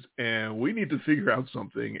Panthers, and we need to figure out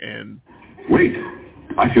something. And wait,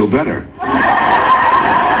 I feel better.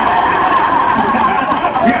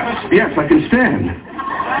 Yes, I can stand.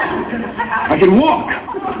 I can walk.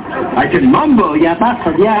 I can mumble.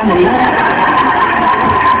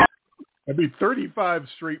 That'd be 35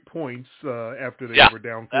 straight points after they were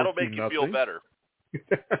down 14-0. That'll make you feel better.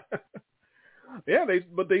 Yeah,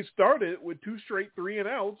 they started with 2 straight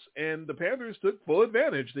 3-and-outs, and the Panthers took full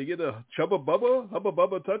advantage. They get a Hubba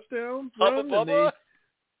Bubba touchdown run, Hubba Bubba.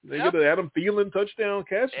 and they get an Adam Thielen touchdown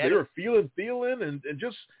catch. They were feeling, and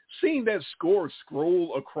just seeing that score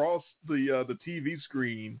scroll across the TV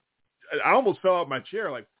screen, I almost fell out of my chair.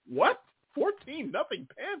 Like, what? 14-0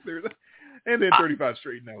 Panthers, and then 35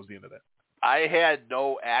 straight, and that was the end of that. I had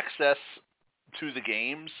no access to the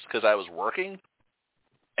games because I was working.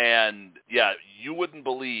 And, yeah, you wouldn't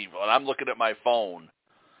believe when I'm looking at my phone,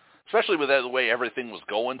 especially with the way everything was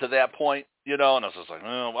going to that point, and I was just like,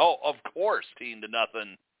 oh, well, of course, 10-0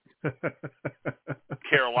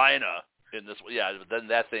 Carolina in this. Yeah, but then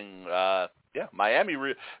that thing, Miami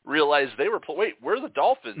realized they were, wait, we're the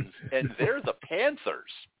Dolphins, and they're the Panthers.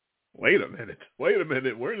 Wait a minute,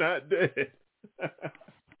 we're not dead.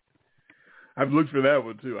 I've looked for that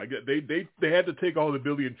one too. I get they had to take all the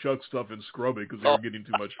Billy and Chuck stuff and scrub it because they were getting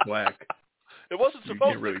too much flack. It wasn't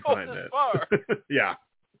supposed really to go find this that. far. Yeah.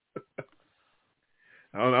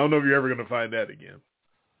 I don't know if you're ever going to find that again.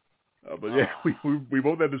 But yeah, we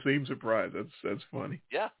both had the same surprise. That's funny.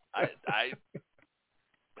 Yeah, I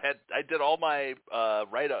did all my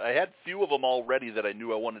write-up. I had a few of them already that I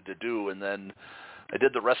knew I wanted to do, and then I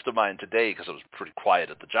did the rest of mine today because it was pretty quiet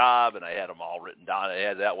at the job, and I had them all written down. I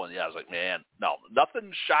had that one. Yeah, I was like, man, no,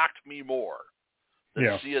 nothing shocked me more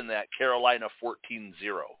than seeing that Carolina 14-0.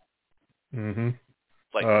 Mm-hmm.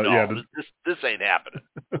 Like, no, this ain't happening.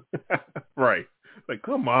 Right. Like,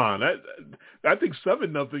 come on. I think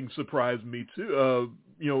 7-0 surprised me too.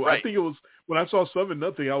 Right. I think it was when I saw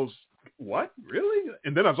 7-0, I was, what? Really?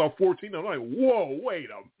 And then I saw 14. I'm like, whoa, wait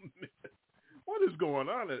a minute. What is going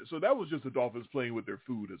on? So that was just the Dolphins playing with their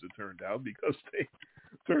food, as it turned out, because they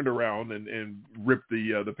turned around and ripped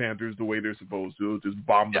the Panthers the way they're supposed to, just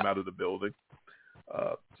bombed them out of the building.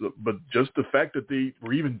 But just the fact that they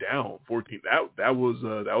were even down 14, that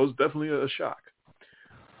was definitely a shock.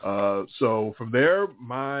 So from there,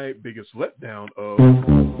 my biggest letdown of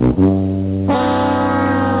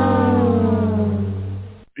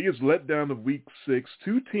week 6,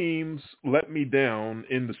 2 teams let me down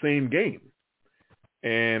in the same game.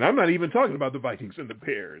 And I'm not even talking about the Vikings and the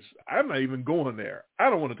Bears. I'm not even going there. I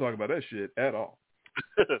don't want to talk about that shit at all.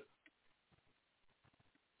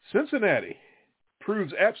 Cincinnati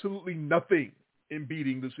proves absolutely nothing in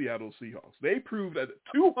beating the Seattle Seahawks. They proved that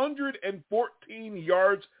 214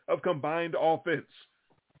 yards of combined offense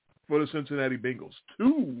for the Cincinnati Bengals.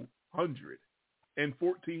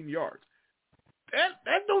 214 yards.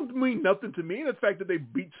 That don't mean nothing to me. The fact that they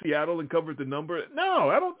beat Seattle and covered the number, no,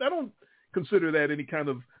 I don't consider that any kind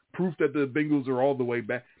of proof that the Bengals are all the way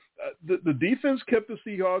back. The defense kept the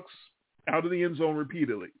Seahawks out of the end zone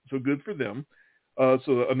repeatedly, so good for them.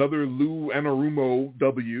 So another Lou Anarumo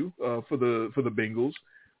W for the Bengals.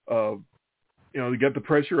 They got the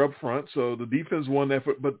pressure up front, so the defense won that.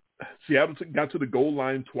 But Seattle got to the goal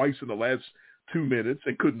line twice in the last 2 minutes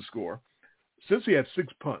and couldn't score. Since he had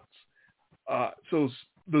 6 punts. So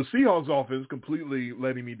the Seahawks offense completely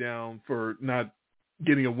letting me down for not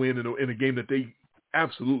getting a win in a game that they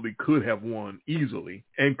absolutely could have won easily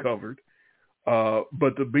and covered.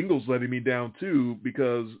 But the Bengals letting me down too,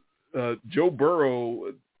 because Joe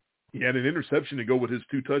Burrow, he had an interception to go with his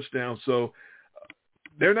 2 touchdowns. So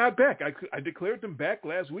they're not back. I declared them back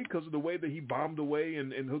last week because of the way that he bombed away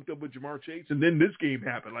and hooked up with Jamar Chase. And then this game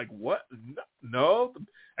happened. Like, what? No,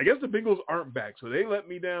 I guess the Bengals aren't back. So they let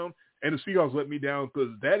me down, and the Seahawks let me down,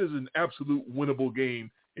 because that is an absolute winnable game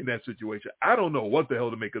in that situation. I don't know what the hell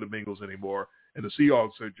to make of the Bengals anymore. And the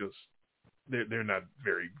Seahawks are just, they're not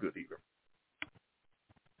very good either.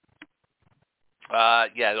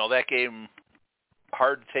 That game,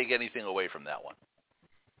 hard to take anything away from that one.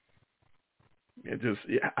 It just,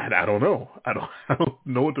 I don't know. I don't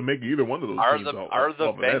know what to make of either one of those teams. Are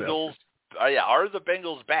the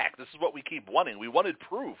Bengals back? This is what we keep wanting. We wanted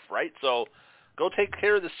proof, right? So go take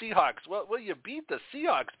care of the Seahawks. Well, you beat the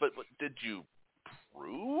Seahawks, but did you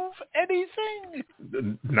prove anything?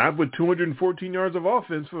 Not with 214 yards of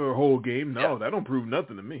offense for a whole game. No, that don't prove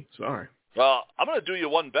nothing to me. Sorry. Well, I'm going to do you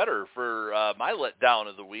one better for my letdown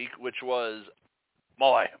of the week, which was,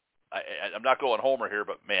 I'm not going homer here,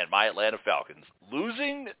 but man, my Atlanta Falcons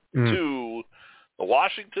losing to the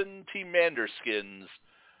Washington Manderskins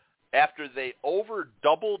after they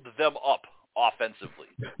over-doubled them up offensively.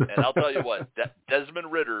 And I'll tell you what,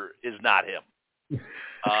 Desmond Ridder is not him.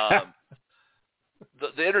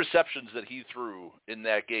 The interceptions that he threw in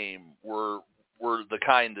that game were the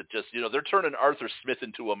kind that just, they're turning Arthur Smith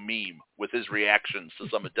into a meme with his reactions to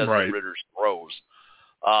some of Desmond Ridder's throws.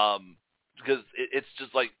 because it's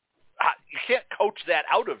just like you can't coach that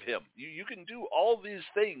out of him. You can do all these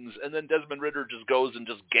things, and then Desmond Ridder just goes and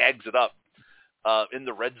just gags it up in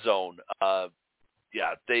the red zone.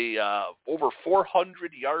 They over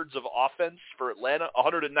 400 yards of offense for Atlanta,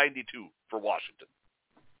 192 for Washington.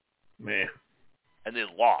 Man. And they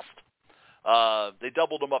lost. They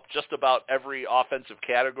doubled them up just about every offensive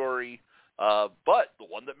category. But the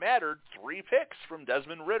one that mattered, 3 picks from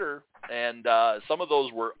Desmond Ridder, and some of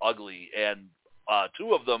those were ugly, and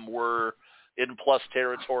 2 of them were in plus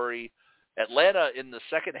territory. Atlanta in the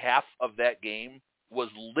second half of that game was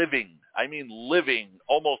living,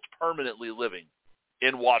 almost permanently living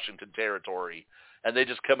in Washington territory, and they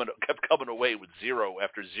just kept coming away with 0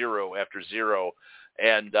 after 0 after 0.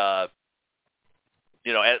 And,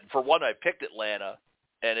 for one, I picked Atlanta,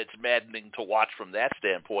 and it's maddening to watch from that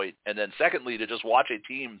standpoint. And then secondly, to just watch a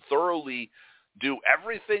team thoroughly do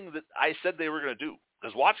everything that I said they were going to do.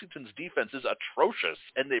 Because Washington's defense is atrocious,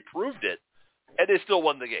 and they proved it, and they still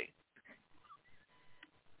won the game.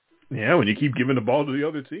 Yeah, when you keep giving the ball to the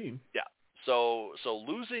other team. Yeah. So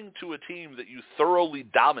losing to a team that you thoroughly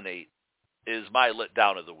dominate is my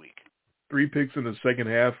letdown of the week. 3 picks in the second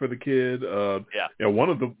half for the kid. One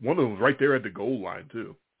of them was right there at the goal line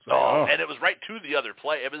too. So, and it was right to the other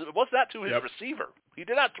play. It was not to his receiver. He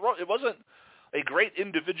did not throw. It wasn't a great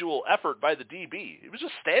individual effort by the DB. He was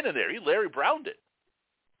just standing there. He Larry Browned it.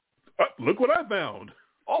 Look what I found.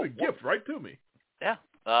 Oh, a gift right to me. Yeah.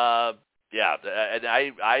 And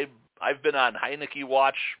I've been on Heineke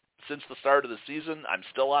watch since the start of the season. I'm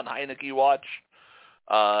still on Heineke watch.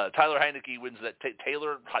 Tyler Heineke wins that.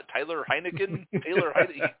 Taylor Heineken.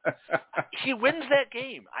 He wins that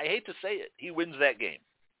game. I hate to say it. He wins that game.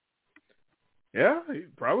 Yeah, he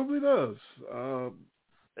probably does.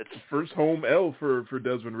 It's the first home L for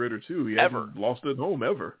Desmond Ridder too. He hasn't lost at home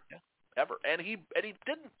ever. Yeah, ever. And he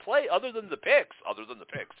didn't play other than the picks.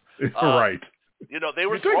 Right. They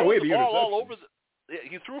were throwing the ball all over.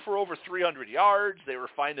 He threw for over 300 yards. They were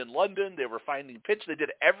finding London. They were finding pitch. They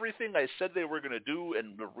did everything I said they were going to do,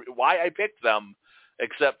 and why I picked them,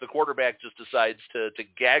 except the quarterback just decides to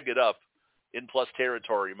gag it up in plus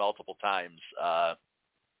territory multiple times.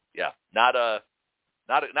 Not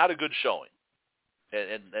a good showing.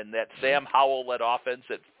 And that Sam Howell-led offense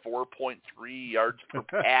at 4.3 yards per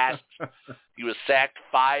pass. He was sacked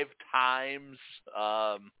 5 times.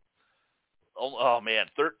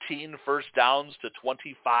 13 first downs to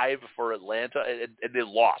 25 for Atlanta, and they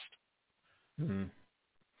lost. Mm-hmm.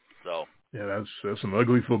 So yeah, that's some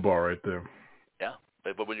ugly football right there. Yeah,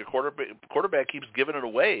 but when your quarterback keeps giving it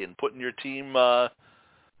away and putting your team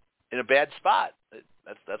in a bad spot,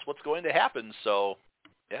 that's what's going to happen. So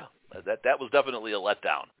yeah, that was definitely a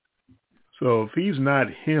letdown. So if he's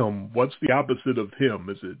not him, what's the opposite of him?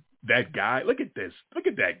 Is it that guy? Look at this. Look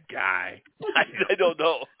at that guy. I don't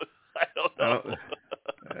know. I don't know.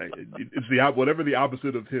 It's whatever the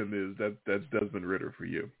opposite of him is. That's Desmond Ridder for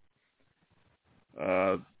you.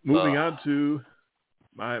 Moving on to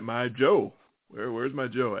my Joe. Where's my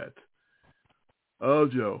Joe at? Oh,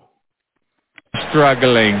 Joe.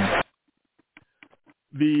 Struggling.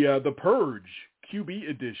 The Purge QB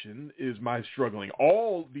edition is my struggling.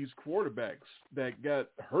 All these quarterbacks that got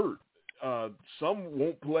hurt, some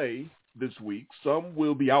won't play this week. Some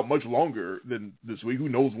will be out much longer than this week. Who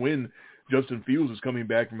knows when Justin Fields is coming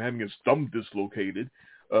back from having his thumb dislocated?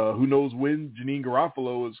 Who knows when Janine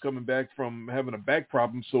Garofalo is coming back from having a back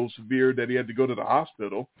problem so severe that he had to go to the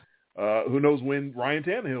hospital? Who knows when Ryan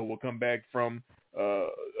Tannehill will come back from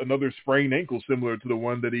another sprained ankle similar to the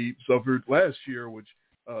one that he suffered last year, which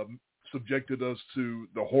subjected us to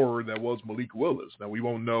the horror that was Malik Willis. Now, we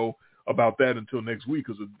won't know about that until next week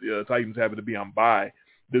because the Titans happen to be on bye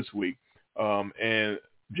this week. And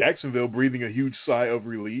Jacksonville breathing a huge sigh of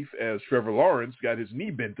relief as Trevor Lawrence got his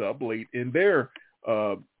knee bent up late in their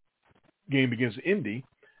game against Indy.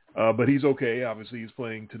 But he's okay. Obviously, he's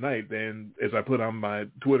playing tonight. And as I put on my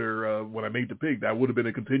Twitter when I made the pick, that would have been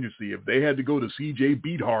a contingency. If they had to go to C.J.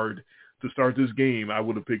 Beathard to start this game, I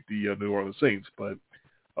would have picked the New Orleans Saints. But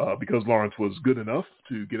because Lawrence was good enough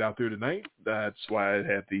to get out there tonight, that's why I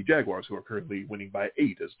had the Jaguars, who are currently winning by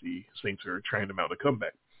 8 as the Saints are trying to mount a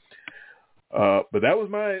comeback. But that was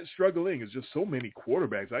my struggling. It's just so many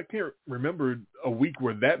quarterbacks. I can't remember a week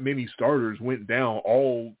where that many starters went down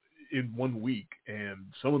all in 1 week, and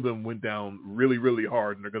some of them went down really, really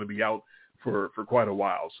hard, and they're going to be out for quite a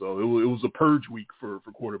while. So it was a purge week for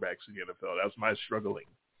quarterbacks in the NFL. That's my struggling.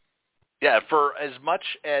 Yeah, for as much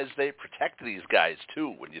as they protect these guys,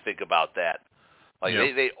 too, when you think about that. Like,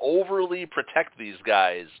 yep. they overly protect these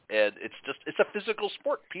guys, and it's a physical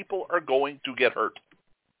sport. People are going to get hurt.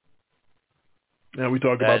 Now we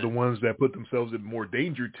talked about the ones that put themselves in more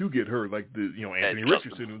danger to get hurt, like Anthony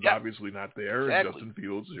Richardson, who's obviously not there, and Justin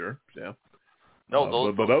Fields, sure, yeah.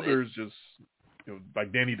 No, but others just,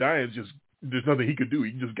 like Danny Dimes, just there's nothing he could do.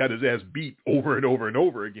 He just got his ass beat over and over and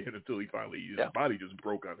over again until his body just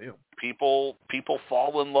broke on him. People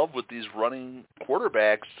fall in love with these running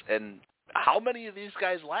quarterbacks, and how many of these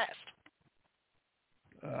guys last?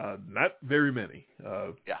 Not very many.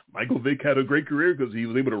 Michael Vick had a great career because he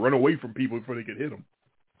was able to run away from people before they could hit him.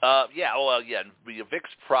 And Vick's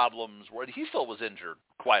problems were he still was injured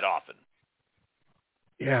quite often.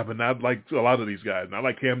 Yeah, but not like a lot of these guys. Not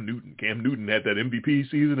like Cam Newton. Cam Newton had that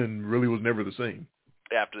MVP season and really was never the same.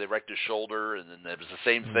 After they wrecked his shoulder, and then it was the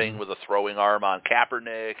same thing with a throwing arm on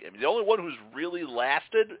Kaepernick. I mean, the only one who's really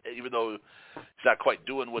lasted, even though he's not quite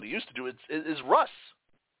doing what he used to do, is Russ.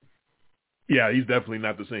 Yeah, he's definitely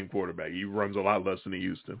not the same quarterback. He runs a lot less than he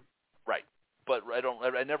used to. Right, but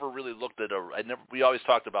I never really looked at we always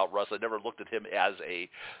talked about Russ. I never looked at him as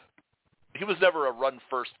he was never a run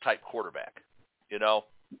first type quarterback.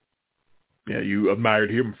 Yeah, you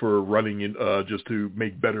admired him for running in just to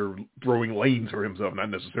make better throwing lanes for himself, not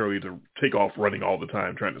necessarily to take off running all the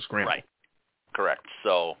time trying to scramble. Right, correct.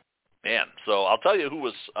 So I'll tell you who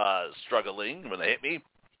was struggling when they hit me.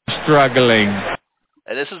 Struggling.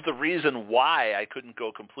 And this is the reason why I couldn't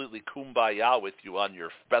go completely kumbaya with you on your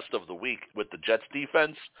best of the week with the Jets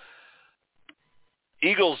defense.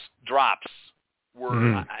 Eagles drops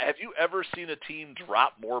were. Have you ever seen a team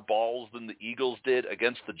drop more balls than the Eagles did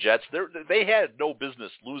against the Jets? They had no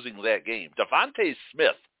business losing that game. Devontae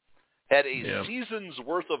Smith had a season's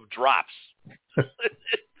worth of drops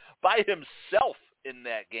by himself in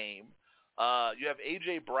that game. You have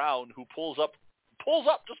A.J. Brown who pulls up,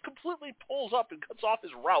 just completely pulls up and cuts off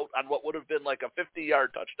his route on what would have been like a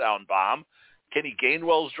 50-yard touchdown bomb. Kenny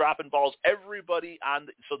Gainwell's dropping balls. Everybody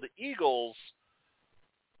so the Eagles,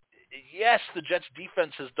 yes, the Jets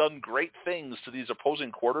defense has done great things to these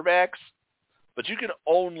opposing quarterbacks, but you can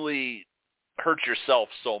only hurt yourself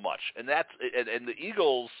so much. And and the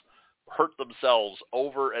Eagles hurt themselves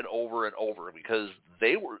over and over and over because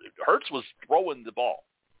Hurts was throwing the ball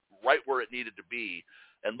right where it needed to be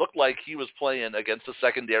and looked like he was playing against a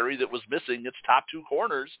secondary that was missing its top two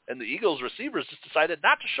corners, and the Eagles receivers just decided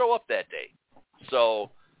not to show up that day.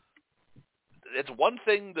 So it's one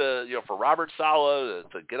thing for Robert Saleh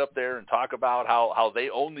to get up there and talk about how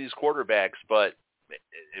they own these quarterbacks, but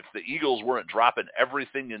if the Eagles weren't dropping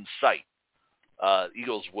everything in sight,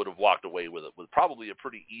 Eagles would have walked away with probably a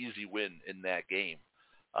pretty easy win in that game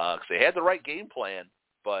because they had the right game plan.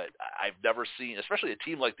 But I've never seen, especially a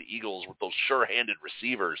team like the Eagles with those sure-handed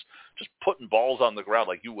receivers, just putting balls on the ground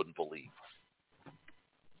like you wouldn't believe.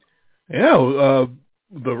 Yeah,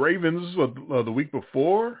 the Ravens the week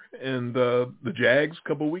before, and the Jags a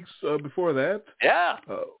couple of weeks before that. Yeah,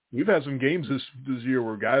 we've had some games this year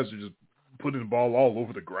where guys are just putting the ball all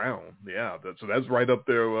over the ground. Yeah, that's right up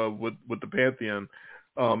there with the Pantheon.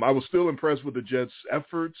 I was still impressed with the Jets'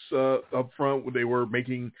 efforts up front when they were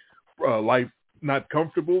making life not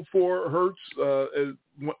comfortable for Hurts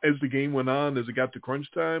as the game went on, as it got to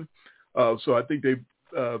crunch time. So I think they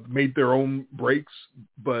made their own breaks,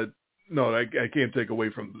 but no, I can't take away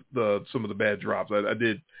from some of the bad drops. I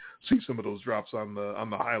did see some of those drops on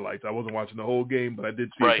the highlights. I wasn't watching the whole game, but I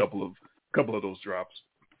did see a couple of those drops.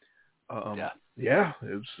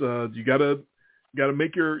 It's you gotta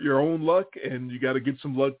make your own luck, and you gotta get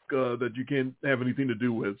some luck that you can't have anything to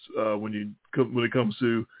do with when it comes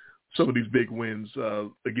to some of these big wins.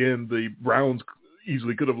 Again, the Browns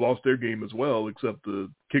easily could have lost their game as well, except the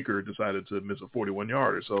kicker decided to miss a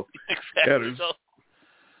 41-yarder. So, exactly.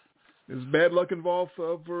 There's bad luck involved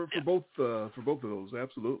for both of those.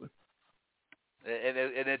 Absolutely. And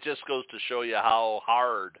it just goes to show you how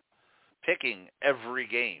hard picking every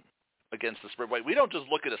game against the spread. We don't just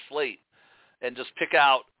look at a slate and just pick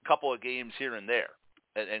out a couple of games here and there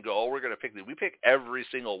and go, we're going to pick these. We pick every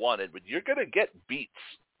single one, but you're going to get beats.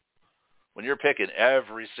 When you're picking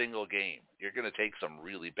every single game, you're going to take some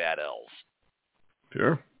really bad L's.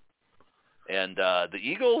 Sure. And the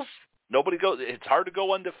Eagles, it's hard to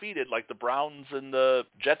go undefeated like the Browns and the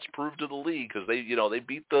Jets proved to the league because they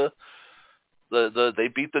beat they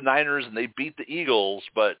beat the Niners and they beat the Eagles.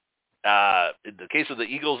 But in the case of the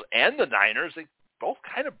Eagles and the Niners, they both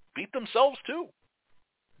kind of beat themselves too.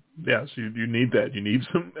 Yes, you need that. You need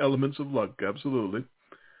some elements of luck. Absolutely.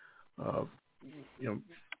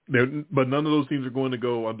 But none of those teams are going to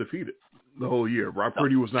go undefeated the whole year. Rob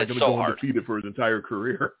Purdy was not going to go undefeated for his entire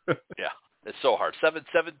career. Yeah, it's so hard.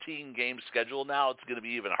 17 game schedule now. It's going to be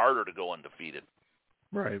even harder to go undefeated.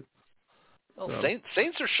 Right. Well, So.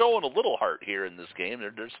 Saints are showing a little heart here in this game.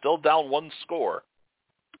 They're still down 1 score.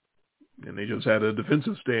 And they just had a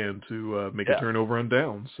defensive stand to make a turnover on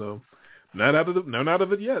downs. So not out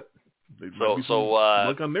of it yet. There might be some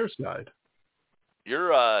luck on their side.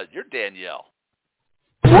 You're Danielle.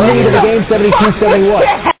 Lead of the game,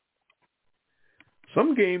 72-71.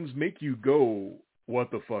 Some games make you go,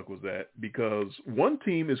 what the fuck was that? Because one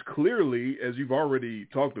team is clearly, as you've already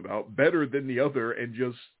talked about, better than the other and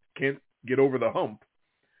just can't get over the hump.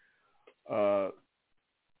 The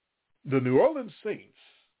New Orleans Saints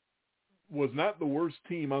was not the worst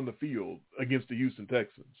team on the field against the Houston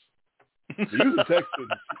Texans. The Houston Texans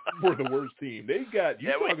were the worst team. They got,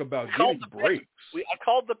 talk about getting breaks. I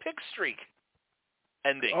called the pick streak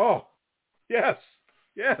ending. Oh, yes,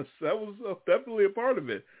 that was definitely a part of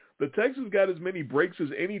it. The Texans got as many breaks as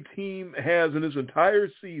any team has in this entire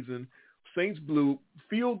season. Saints blew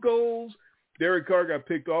field goals. Derek Carr got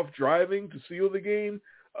picked off driving to seal the game.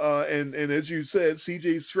 And as you said,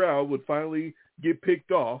 C.J. Stroud would finally get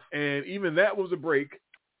picked off, and even that was a break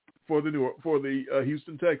for the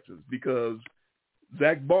Houston Texans because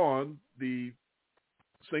Zach Bond, the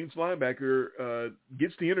Saints linebacker,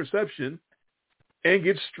 gets the interception and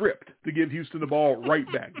gets stripped to give Houston the ball right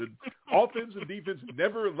back. The offense and defense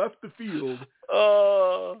never left the field.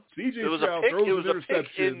 C.J. Stroud throws an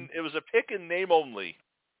interception. It was a pick in name only.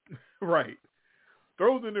 Right.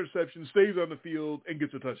 Throws an interception, stays on the field, and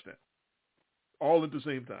gets a touchdown. All at the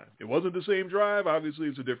same time. It wasn't the same drive. Obviously,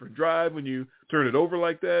 it's a different drive when you turn it over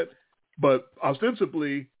like that. But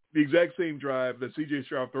ostensibly, the exact same drive that C.J.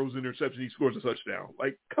 Stroud throws an interception, he scores a touchdown.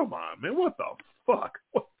 Like, come on, man. What the fuck?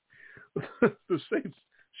 The Saints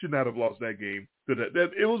should not have lost that game.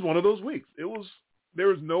 It was one of those weeks. There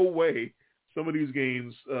was no way some of these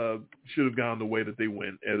games should have gone the way that they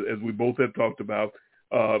went, as we both have talked about.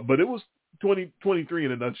 But it was 2023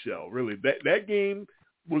 in a nutshell, really. That game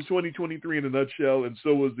was 2023 in a nutshell, and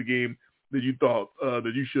so was the game that you thought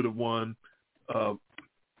that you should have won.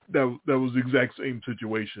 That was the exact same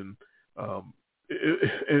situation.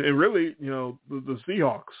 And really, the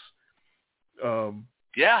Seahawks.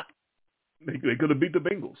 They could have beat the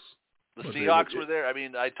Bengals. The Seahawks were there. I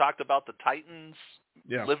mean, I talked about the Titans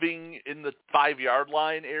living in the 5-yard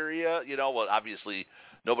line area. Well, obviously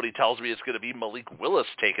nobody tells me it's going to be Malik Willis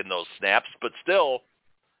taking those snaps, but still,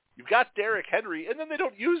 you've got Derrick Henry, and then they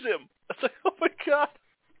don't use him. It's like, oh my God.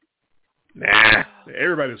 Nah,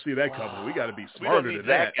 everybody will see that coming. We got to be smarter than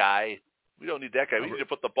that. We don't need that guy. We need to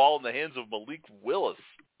put the ball in the hands of Malik Willis.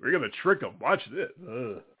 We're going to trick him. Watch this.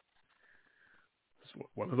 It's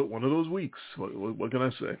one of those weeks. What can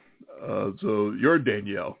I say? So you're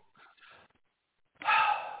Danielle.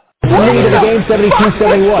 Lead of the game,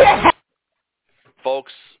 72-71.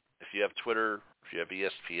 Folks, if you have Twitter, if you have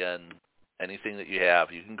ESPN, anything that you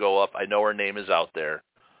have, you can go up. I know her name is out there.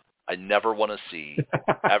 I never want to see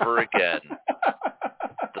ever again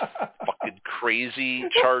the fucking crazy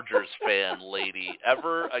Chargers fan lady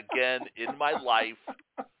ever again in my life.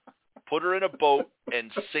 Put her in a boat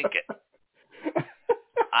and sink it.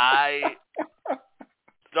 I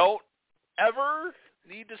don't ever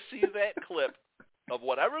need to see that clip of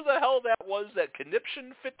whatever the hell that was, that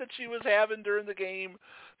conniption fit that she was having during the game.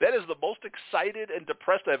 That is the most excited and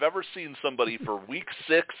depressed I've ever seen somebody for Week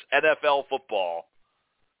 6 NFL football.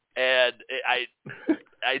 And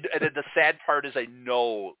and the sad part is I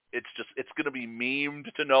know it's going to be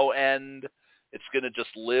memed to no end. It's going to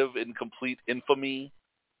just live in complete infamy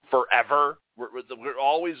forever. We're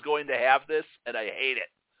always going to have this, and I hate it.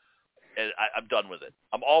 And I'm done with it.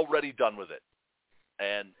 I'm already done with it.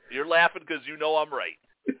 And you're laughing because you know I'm right.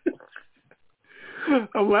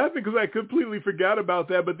 I'm laughing because I completely forgot about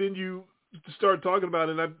that, but then you start talking about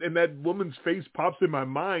it, and that woman's face pops in my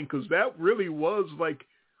mind because that really was like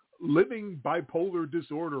living bipolar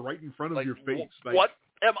disorder right in front of your face. Like, what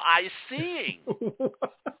am I seeing?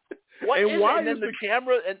 What and is why it? And then the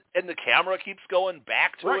camera and the camera keeps going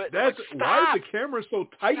back to it. That's like, why is the camera so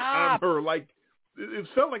tight on Stop. her? Like it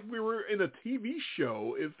felt like we were in a TV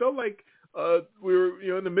show. It felt like we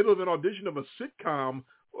were in the middle of an audition of a sitcom.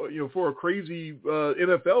 For a crazy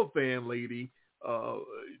NFL fan lady,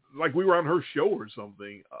 like we were on her show or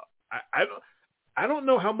something. I don't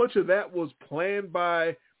know how much of that was planned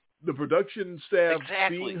by the production staff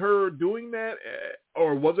seeing her doing that,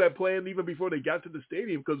 or was that planned even before they got to the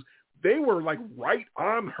stadium? Because they were like right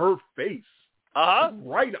on her face,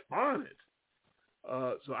 right on it.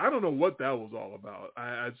 So I don't know what that was all about.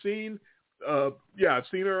 I've seen her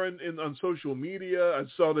on social media. I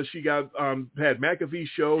saw that she got Pat McAfee's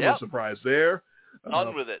show. Yep. No surprise there.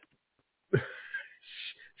 On with it.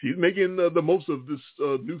 She's making the most of this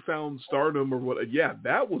newfound stardom or what. Yeah,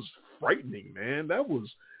 that was frightening, man. That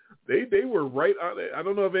was they were right on it. I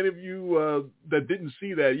don't know if any of you that didn't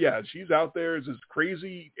see that. Yeah, she's out there as this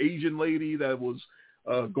crazy Asian lady that was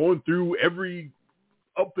going through every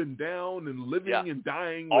up and down and living and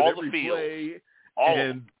dying with all every the fields. play, All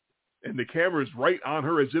and the camera is right on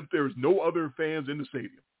her as if there's no other fans in the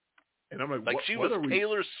stadium. And I'm like she what was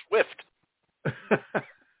Taylor Swift.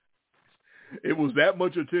 It was that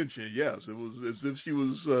much attention. Yes, it was as if she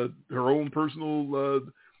was her own personal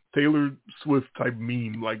Taylor Swift type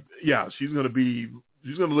meme. Like, yeah, she's gonna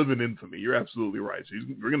live in infamy. You're absolutely right.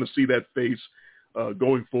 We're gonna see that face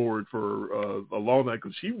going forward for a long night,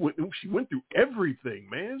 because she went through everything,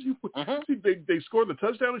 man. They scored the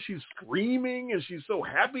touchdown and she's screaming and she's so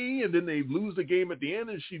happy, and then they lose the game at the end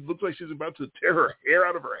and she looks like she's about to tear her hair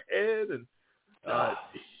out of her head. And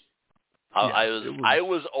I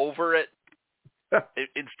was over it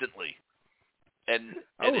instantly,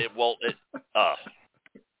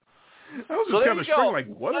 I was just kind of struck, like,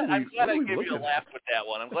 what are we? I'm glad I gave you a laugh with that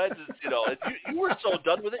one. I'm glad you were so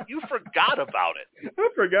done with it, you forgot about it. I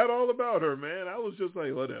forgot all about her, man. I was just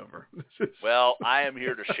like, whatever. Well, I am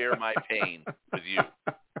here to share my pain with you.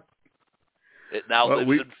 It now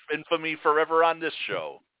lives in infamy forever on this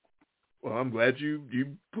show. Well, I'm glad you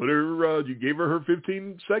put her, you gave her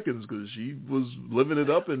 15 seconds, because she was living it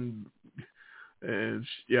up, and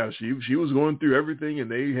she was going through everything, and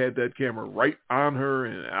they had that camera right on her,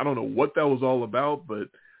 and I don't know what that was all about, but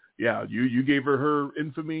yeah, you gave her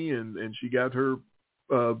infamy, and she got her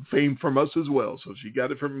fame from us as well. So she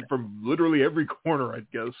got it from literally every corner, I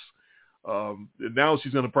guess. And now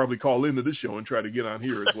she's going to probably call into this show and try to get on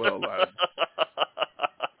here as well.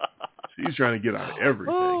 She's trying to get on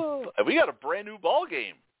everything. And we got a brand new ball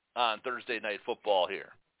game on Thursday Night Football here.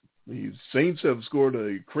 The Saints have scored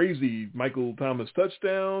a crazy Michael Thomas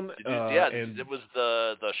touchdown. And it was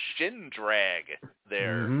the shin drag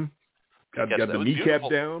there. Mm-hmm. Got the kneecap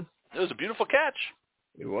down. It was a beautiful catch.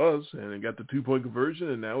 It was, and it got the 2-point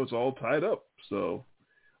conversion, and now it's all tied up. So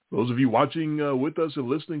those of you watching with us and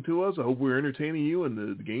listening to us, I hope we're entertaining you, and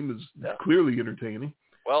the game is clearly entertaining.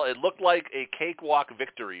 Well, it looked like a cakewalk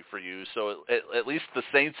victory for you, so at least the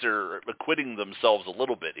Saints are acquitting themselves a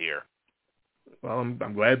little bit here. Well,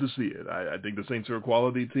 I'm glad to see it. I think the Saints are a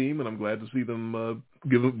quality team, and I'm glad to see them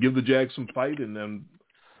give the Jags some fight, and I'm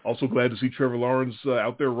also glad to see Trevor Lawrence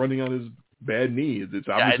out there running on his bad knee. It's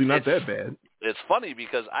obviously not that bad. It's funny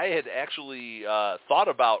because I had actually thought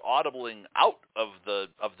about audibling out of the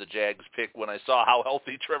Jags pick when I saw how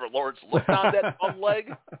healthy Trevor Lawrence looked on that bum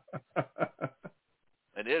leg.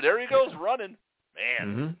 And there he goes running.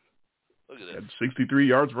 Man, look at this. 63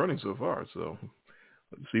 yards running so far, so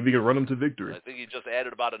let's see if he can run him to victory. I think he just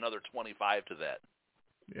added about another 25 to that.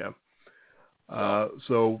 Yeah.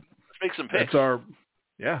 So let's make some picks.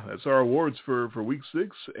 That's our awards for Week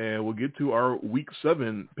 6, and we'll get to our Week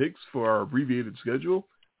 7 picks for our abbreviated schedule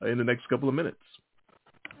in the next couple of minutes.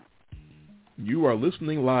 You are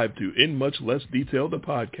listening live to In Much Less Detail, the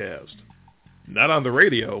podcast. Not on the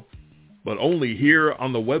radio, but only here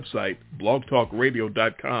on the website,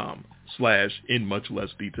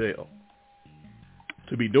 blogtalkradio.com/InMuchLessDetail.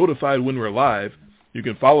 To be notified when we're live, you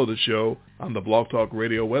can follow the show on the Blog Talk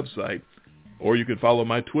Radio website, or you can follow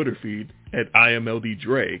my Twitter feed at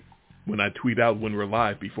IMLDDre when I tweet out when we're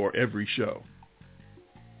live before every show.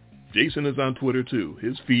 Jason is on Twitter too.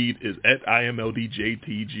 His feed is at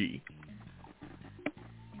IMLDJTG.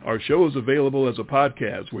 Our show is available as a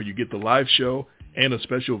podcast where you get the live show and a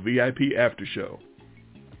special VIP after show.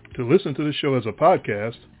 To listen to the show as a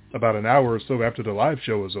podcast, about an hour or so after the live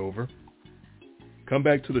show is over, come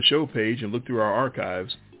back to the show page and look through our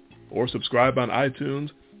archives, or subscribe on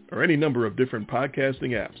iTunes or any number of different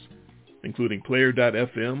podcasting apps, including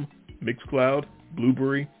Player.fm, Mixcloud,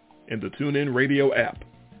 Blueberry, and the TuneIn Radio app.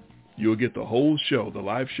 You'll get the whole show, the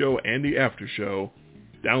live show and the after show,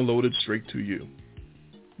 downloaded straight to you.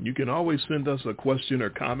 You can always send us a question or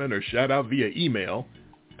comment or shout out via email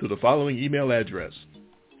to the following email address,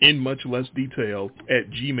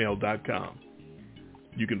 inmuchlessdetail@gmail.com.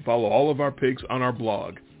 You can follow all of our picks on our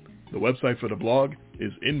blog. The website for the blog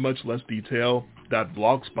is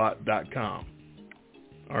inmuchlessdetail.blogspot.com.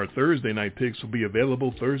 Our Thursday night picks will be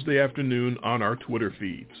available Thursday afternoon on our Twitter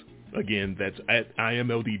feeds. Again, that's at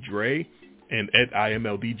IMLDDre and at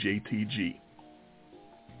IMLDJTG.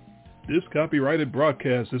 This copyrighted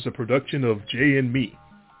broadcast is a production of Jay and me,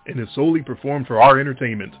 and is solely performed for our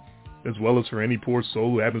entertainment, as well as for any poor soul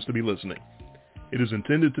who happens to be listening. It is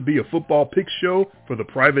intended to be a football pick show for the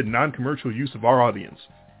private, non-commercial use of our audience.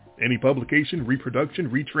 Any publication, reproduction,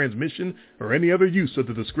 retransmission, or any other use of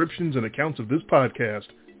the descriptions and accounts of this podcast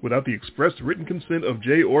without the express written consent of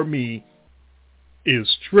Jay or me is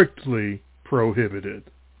strictly prohibited.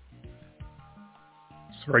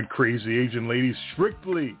 That's right, crazy Asian lady,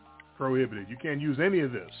 strictly prohibited. You can't use any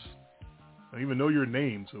of this. I don't even know your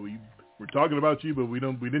name, so we're talking about you, but we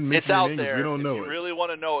didn't mention It's your out name there. because we don't know If it. you really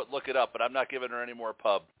want to know it, look it up, but I'm not giving her any more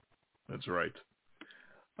pub. That's right.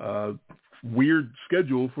 Weird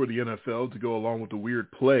schedule for the NFL to go along with the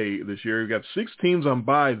weird play this year. We've got 6 teams on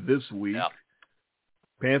bye this week. Yeah.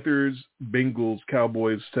 Panthers, Bengals,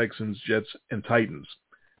 Cowboys, Texans, Jets, and Titans.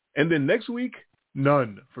 And then next week,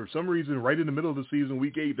 none. For some reason, right in the middle of the season,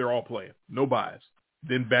 week 8, they're all playing. No buys.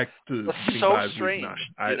 Then back to That's getting so buys strange. week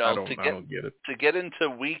 9. I don't get it. To get into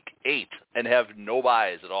week 8 and have no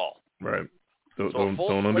buys at all. Right. Don't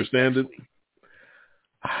slate understand it. next week.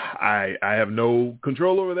 I have no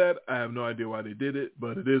control over that. I have no idea why they did it,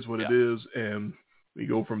 but it is what it is, and we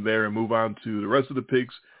go from there and move on to the rest of the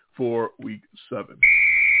picks for week 7.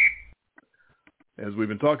 As we've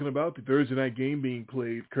been talking about, the Thursday night game being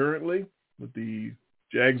played currently with the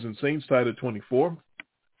Jags and Saints tied at 24.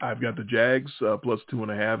 I've got the Jags plus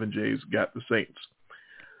 2.5, and Jay's got the Saints.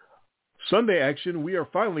 Sunday action, we are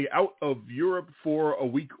finally out of Europe for a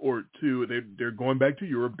week or two. They're going back to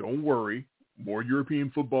Europe. Don't worry. More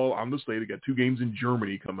European football on the slate. They got 2 games in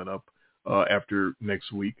Germany coming up after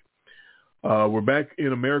next week. We're back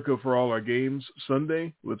in America for all our games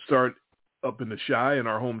Sunday. Let's start up in the Chi in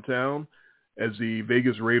our hometown as the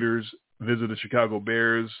Vegas Raiders visit the Chicago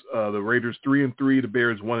Bears. The Raiders 3-3, the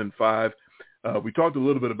Bears 1-5. We talked a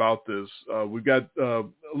little bit about this. We've got a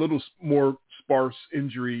little more sparse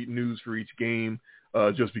injury news for each game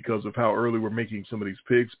just because of how early we're making some of these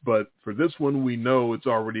picks. But for this one, we know it's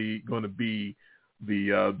already going to be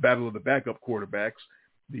the battle of the backup quarterbacks.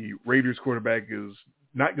 The Raiders quarterback is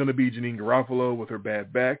not going to be Janine Garofalo with her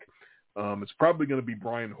bad back. It's probably going to be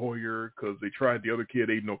Brian Hoyer because they tried the other kid,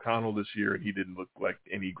 Aiden O'Connell, this year, and he didn't look like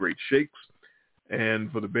any great shakes.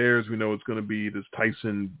 And for the Bears, we know it's going to be this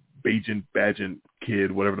Tyson Bagent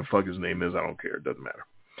kid, whatever the fuck his name is. I don't care. It doesn't matter.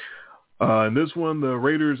 In this one, the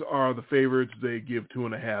Raiders are the favorites. They give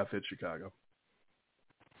 2.5 at Chicago.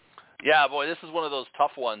 Yeah, boy, this is one of those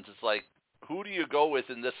tough ones. It's like, who do you go with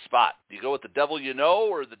in this spot? Do you go with the devil you know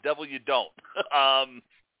or the devil you don't? I'm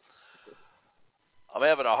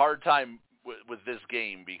having a hard time with this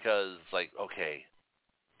game because, like, okay,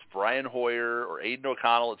 it's Brian Hoyer or Aiden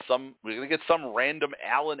O'Connell. We're going to get some random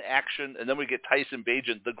Allen action, and then we get Tyson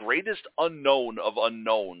Bagent, the greatest unknown of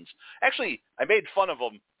unknowns. Actually, I made fun of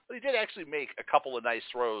him. But he did actually make a couple of nice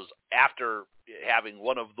throws after having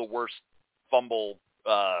one of the worst fumbles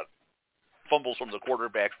from the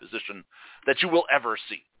quarterback position that you will ever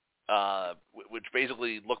see, which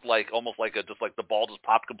basically looked like almost like the ball just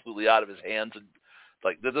popped completely out of his hands, and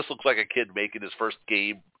like this looks like a kid making his first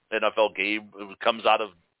NFL game. It comes out of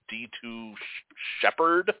D2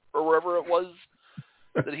 Shepherd or wherever it was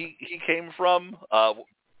that he came from.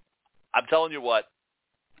 I'm telling you what.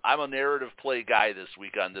 I'm a narrative play guy this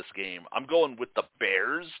week on this game. I'm going with the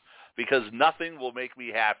Bears because nothing will make me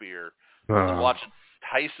happier than watching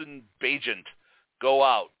Tyson Bagent go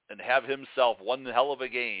out and have himself one hell of a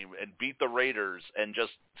game and beat the Raiders and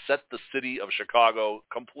just set the city of Chicago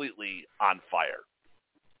completely on fire.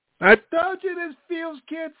 I told you this Fields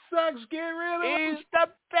kid sucks. Get rid of him. He's the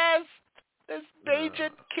best. This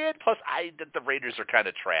Bagent kid. Plus, the Raiders are kind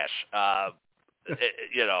of trash.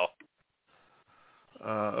 You know.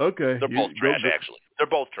 Okay. They're both trash, actually. They're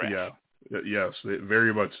both trash. Yeah. Yes,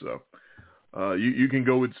 very much so. You can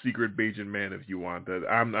go with Secret Bagent Man if you want. That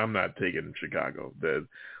I'm not taking Chicago.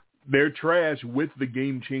 They're trash with the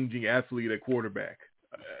game-changing athlete at quarterback,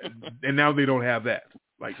 and now they don't have that.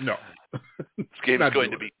 Like, no. This game is going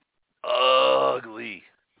to be ugly.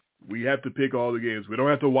 We have to pick all the games. We don't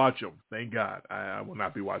have to watch them. Thank God. I will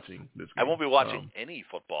not be watching this game. I won't be watching any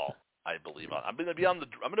football. I believe I'm going to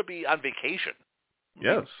be on vacation.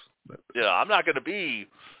 Yes. Yeah, I'm not going to be.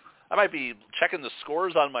 I might be checking the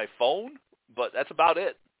scores on my phone, but that's about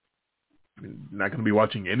it. Not going to be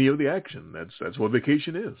watching any of the action. That's what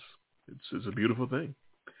vacation is. It's a beautiful thing.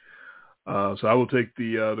 So I will take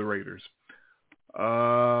the Raiders.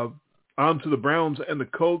 On to the Browns and the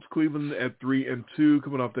Colts. Cleveland at 3-2,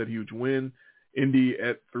 coming off that huge win. Indy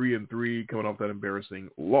at 3-3, coming off that embarrassing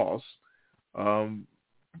loss.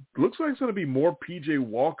 Looks like it's going to be more P.J.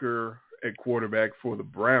 Walker at quarterback for the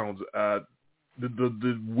Browns.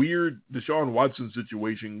 The weird Deshaun Watson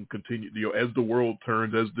situation continues. As the world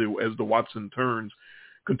turns, as the Watson turns,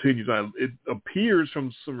 continues on. It appears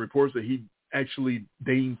from some reports that he actually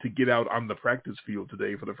deigned to get out on the practice field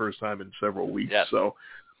today for the first time in several weeks. Yes. So,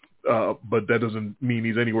 but that doesn't mean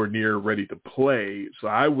he's anywhere near ready to play. So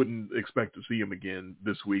I wouldn't expect to see him again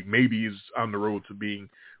this week. Maybe he's on the road to being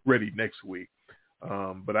ready next week.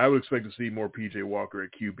 But I would expect to see more P.J. Walker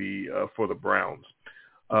at QB for the Browns.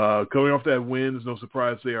 Coming off that win, it's no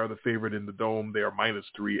surprise they are the favorite in the Dome. They are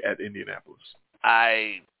 -3 at Indianapolis.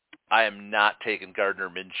 I am not taking Gardner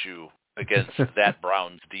Minshew against that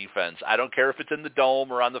Browns defense. I don't care if it's in the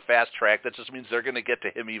Dome or on the fast track. That just means they're going to get to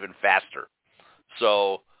him even faster.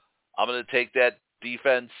 So I'm going to take that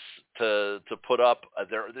defense to put up.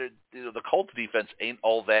 The Colts defense ain't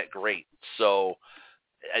all that great. So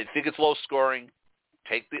I think it's low scoring.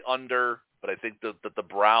 Take the under, but I think that the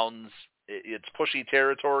Browns, it's pushy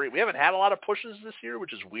territory. We haven't had a lot of pushes this year,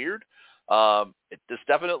 which is weird. This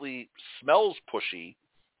definitely smells pushy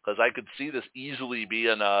because I could see this easily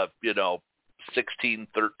being a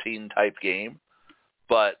 16-13 type game.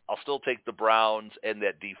 But I'll still take the Browns and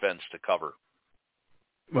that defense to cover.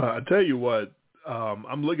 Well, I tell you what,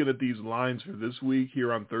 I'm looking at these lines for this week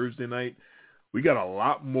here on Thursday night. We got a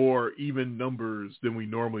lot more even numbers than we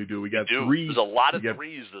normally do. We got three. There's a lot of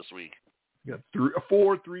threes this week. We got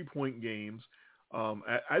 4 3-point games.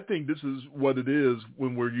 I think this is what it is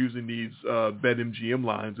when we're using these BetMGM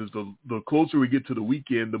lines. Is the closer we get to the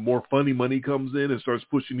weekend, the more funny money comes in and starts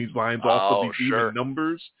pushing these lines off of these even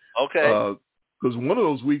numbers. Okay. Because one of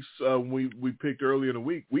those weeks we picked early in the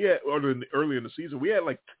week, early in the season, we had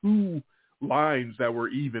like 2 lines that were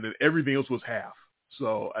even and everything else was half.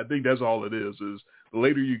 So I think that's all it is the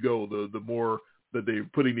later you go, the more that they're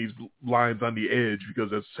putting these lines on the edge because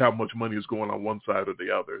that's how much money is going on one side or the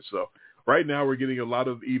other. So right now we're getting a lot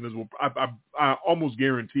of evens. I almost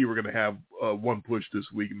guarantee we're going to have one push this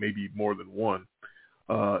week, maybe more than one.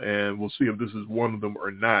 And we'll see if this is one of them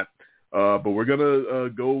or not. But we're going to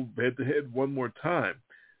go head-to-head one more time.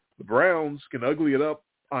 The Browns can ugly it up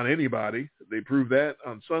on anybody. They proved that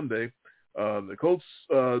on Sunday. The Colts,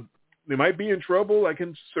 they might be in trouble. I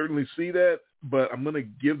can certainly see that. But I'm going to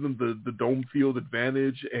give them the dome field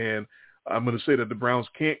advantage, and I'm going to say that the Browns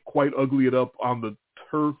can't quite ugly it up on the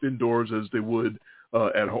turf indoors as they would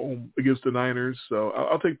at home against the Niners. So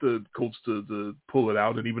I'll take the Colts to pull it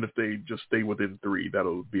out, and even if they just stay within 3,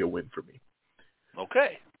 that'll be a win for me.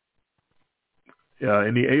 Okay.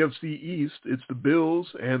 In the AFC East, it's the Bills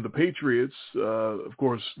and the Patriots. Of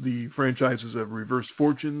course, the franchises have reversed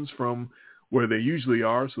fortunes from where they usually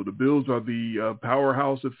are. So the Bills are the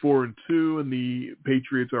powerhouse at 4-2, and the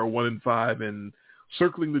Patriots are 1-5 and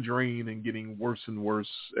circling the drain and getting worse and worse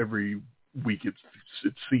every week. It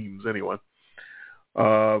seems anyway.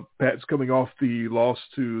 Pat's coming off the loss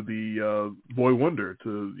to the Boy Wonder.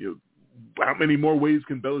 How many more ways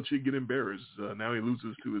can Belichick get embarrassed? Now he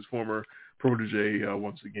loses to his former protege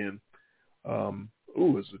once again.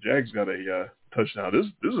 As the Jags got a touchdown.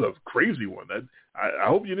 This is a crazy one. I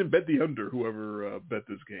hope you didn't bet the under, whoever bet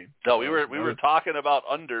this game. No, we were talking about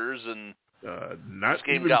unders, and not this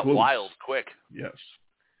game even got close. wild quick. Yes.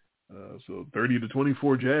 So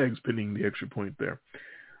 30-24 Jags pinning the extra point there.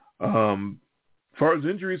 As far as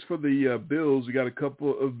injuries for the Bills, we got a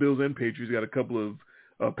couple of Bills and Patriots. Got a couple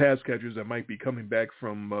of pass catchers that might be coming back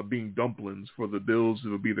from being dumplings. For the Bills, it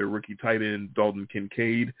would be their rookie tight end, Dalton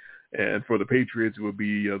Kincaid. And for the Patriots, it would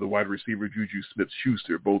be the wide receiver, Juju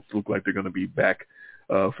Smith-Schuster. Both look like they're going to be back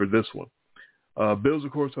for this one. Bills,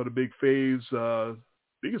 of course, are the big faves.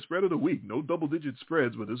 Biggest spread of the week. No double-digit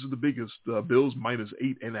spreads, but this is the biggest. Bills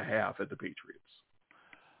 -8.5 at the Patriots.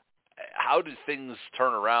 How do things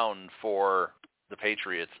turn around for the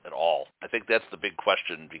Patriots at all? I think that's the big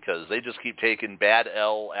question, because they just keep taking bad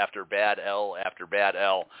L after bad L after bad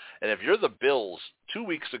L. And if you're the Bills, 2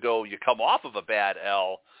 weeks ago you come off of a bad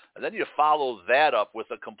L, and then you follow that up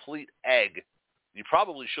with a complete egg. You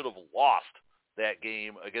probably should have lost that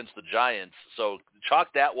game against the Giants. So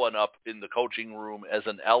chalk that one up in the coaching room as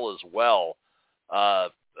an L as well. I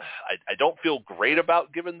don't feel great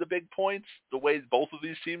about giving the big points the way both of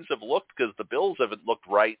these teams have looked, because the Bills haven't looked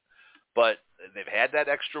right. But they've had that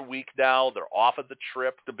extra week now. They're off of the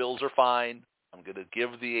trip. The Bills are fine. I'm going to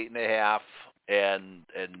give the 8.5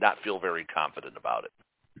 and not feel very confident about it.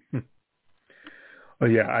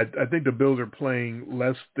 Yeah, I think the Bills are playing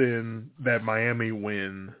less than that Miami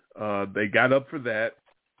win. They got up for that,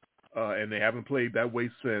 and they haven't played that way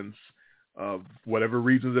since. Whatever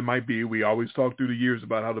reasons it might be, we always talk through the years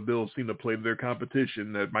about how the Bills seem to play to their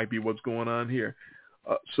competition. That might be what's going on here.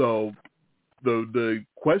 So the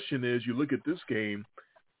question is, you look at this game,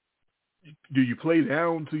 do you play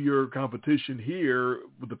down to your competition here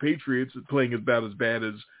with the Patriots playing about as bad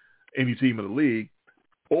as any team in the league?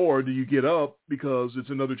 Or do you get up because it's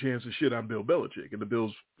another chance to shit on Bill Belichick? And the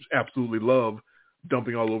Bills absolutely love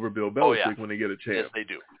dumping all over Bill Belichick when they get a chance. Yes, they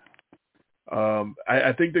do.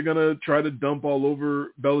 I think they're going to try to dump all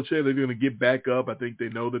over Belichick. They're going to get back up. I think they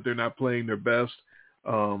know that they're not playing their best.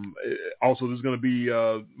 Also, there's going to be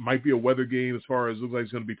might be a weather game as far as it looks like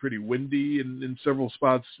it's going to be pretty windy in several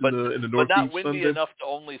spots in the Northeast. But not windy Sunday. enough to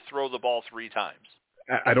only throw the ball 3 times.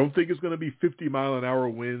 I don't think it's going to be 50-mile-an-hour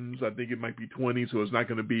winds. I think it might be 20, so it's not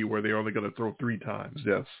going to be where they're only going to throw 3 times.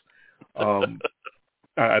 Yes.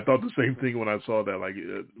 I thought the same thing when I saw that, like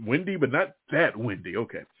windy, but not that windy.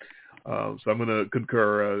 Okay. So I'm going to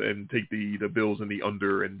concur and take the Bills in the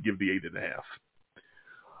under and give the 8.5.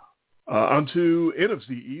 On to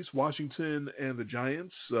NFC East, Washington and the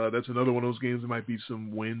Giants. That's another one of those games that might be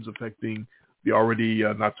some winds affecting the already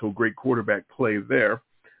not so great quarterback play there.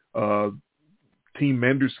 Team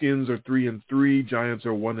Manderskins are 3-3. Giants are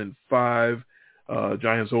 1-5.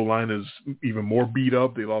 Giants O-line is even more beat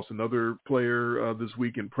up. They lost another player this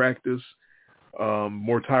week in practice.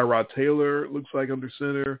 More Tyrod Taylor looks like under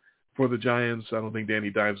center for the Giants. I don't think Danny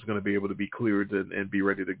Dimes is going to be able to be cleared and be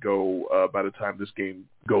ready to go by the time this game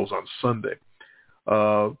goes on Sunday.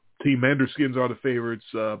 Team Manderskins are the favorites.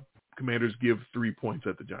 Commanders give 3 points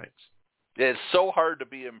at the Giants. It's so hard to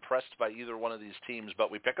be impressed by either one of these teams, but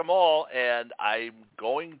we pick them all, and I'm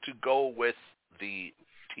going to go with the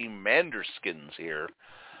Team Manderskins here,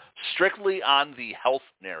 strictly on the health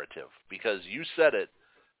narrative, because you said it,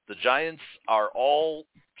 the Giants are all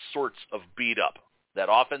sorts of beat up. That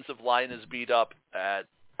offensive line is beat up.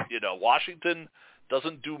 Washington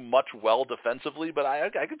doesn't do much well defensively, but I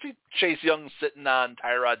could see Chase Young sitting on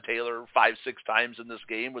Tyrod Taylor 5-6 times in this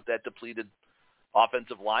game with that depleted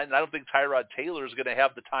offensive line. And I don't think Tyrod Taylor is going to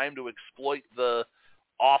have the time to exploit the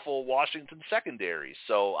awful Washington secondary.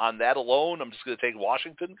 So on that alone, I'm just going to take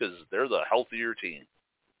Washington because they're the healthier team.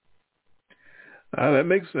 That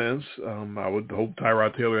makes sense. I would hope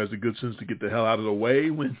Tyrod Taylor has the good sense to get the hell out of the way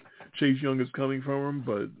when Chase Young is coming from him.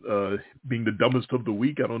 But being the dumbest of the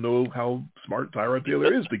week, I don't know how smart Tyrod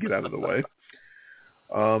Taylor is to get out of the way.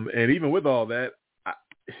 And even with all that,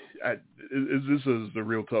 this is the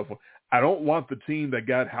real tough one. I don't want the team that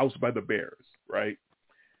got housed by the Bears, right?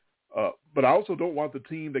 But I also don't want the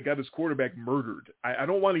team that got his quarterback murdered. I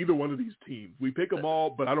don't want either one of these teams. We pick them all,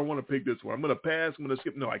 but I don't want to pick this one. I'm going to pass. I'm going to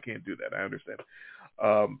skip. No, I can't do that. I understand.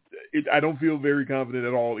 I don't feel very confident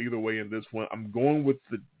at all either way in this one. I'm going with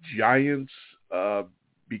the Giants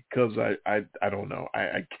because I don't know.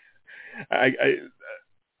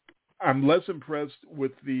 I'm less impressed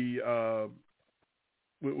with the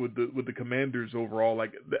with the Commanders overall.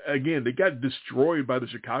 Like again, they got destroyed by the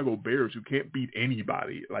Chicago Bears, who can't beat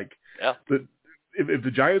anybody. Like if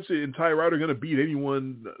the Giants and Tyrod are going to beat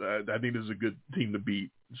anyone, I think this is a good team to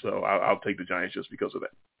beat. So I'll take the Giants just because of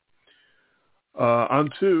that. On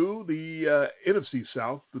to the NFC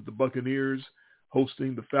South with the Buccaneers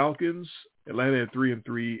hosting the Falcons. Atlanta at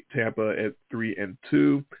 3-3, Tampa at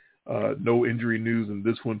 3-2. No injury news in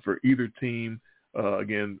this one for either team.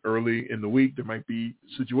 Again, early in the week, there might be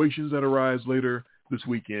situations that arise later this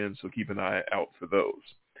weekend, so keep an eye out for those.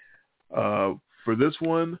 For this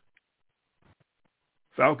one,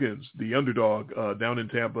 Falcons, the underdog, down in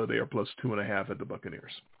Tampa, they are plus 2.5 at the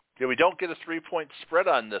Buccaneers. Yeah, we don't get a 3-point spread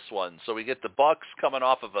on this one, so we get the Bucs coming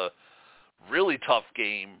off of a really tough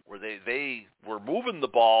game where they were moving the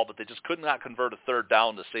ball, but they just could not convert a third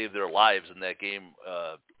down to save their lives in that game.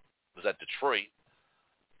 Was at Detroit.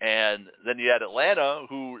 And then you had Atlanta,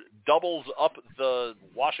 who doubles up the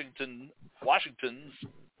Washington's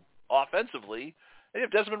offensively, and you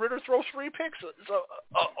have Desmond Ridder throw 3 picks. So,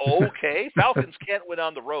 okay, Falcons can't win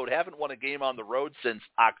on the road. Haven't won a game on the road since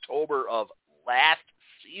October of last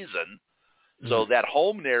season. So that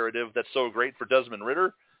home narrative that's so great for Desmond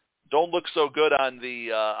Ridder don't look so good on the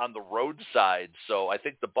road side. So I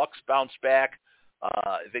think the Bucs bounce back.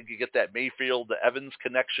 I think you get that Mayfield to Evans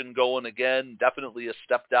connection going again. Definitely a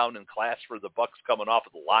step down in class for the Bucs coming off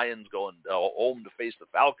of the Lions going home to face the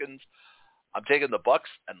Falcons. I'm taking the Bucs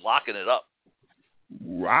and locking it up.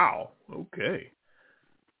 Wow. Okay.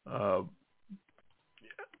 I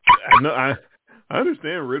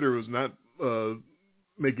understand Ridder was not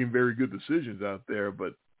making very good decisions out there,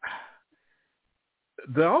 but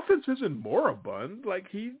the offense isn't moribund. Like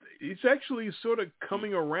he's actually sort of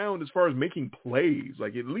coming around as far as making plays.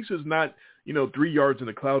 Like at least it's not 3 yards in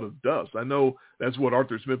a cloud of dust. I know that's what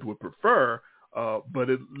Arthur Smith would prefer, but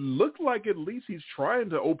it looked like at least he's trying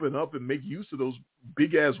to open up and make use of those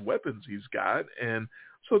big ass weapons he's got. And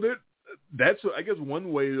so that's I guess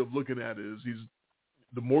one way of looking at it is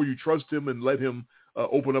the more you trust him and let him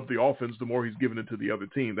open up the offense, the more he's giving it to the other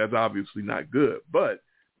team. That's obviously not good, but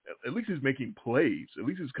at least he's making plays. At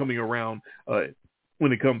least he's coming around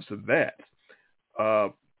when it comes to that.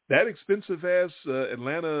 That expensive-ass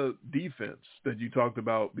Atlanta defense that you talked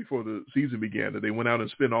about before the season began, that they went out and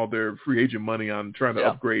spent all their free agent money on trying to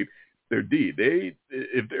upgrade, their D.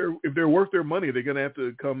 If they're worth their money, they're going to have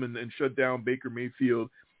to come and shut down Baker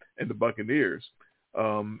Mayfield and the Buccaneers.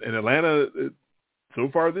 And Atlanta, so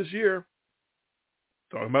far this year,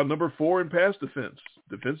 talking about number 4 in pass defense,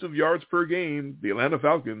 defensive yards per game, the Atlanta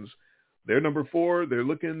Falcons, they're number 4. They're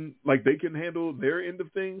looking like they can handle their end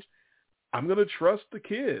of things. I'm going to trust the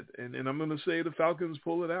kid, and I'm going to say the Falcons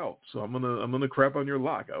pull it out. So I'm going to crap on your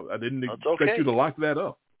lock. I didn't expect you to lock that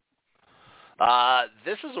up.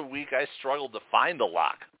 This is a week I struggled to find a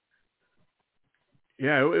lock.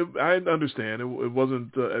 Yeah, I understand. It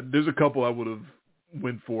wasn't. There's a couple I would have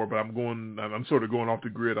went for, but I'm sort of going off the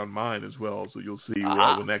grid on mine as well. So you'll see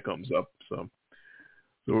when that comes up. So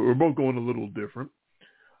we're both going a little different.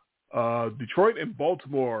 Detroit and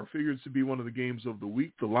Baltimore figures to be one of the games of the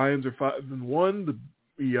week. The Lions are 5-1.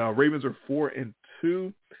 The Ravens are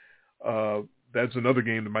 4-2. That's another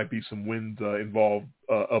game. There might be some wins involved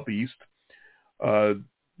up east.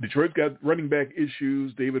 Detroit got running back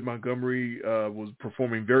issues. David Montgomery was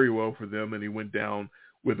performing very well for them, and he went down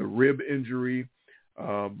with a rib injury.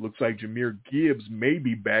 Looks like Jahmyr Gibbs may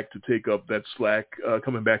be back to take up that slack,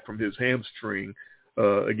 coming back from his hamstring.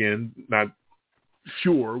 Again, not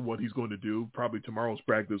sure what he's going to do. Probably tomorrow's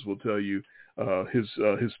practice will tell you his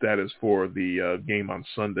status for the game on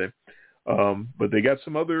Sunday. But they got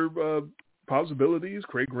some other possibilities.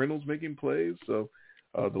 Craig Reynolds making plays. So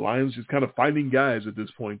the Lions just kind of finding guys at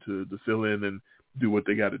this point to fill in and do what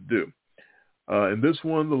they got to do. In this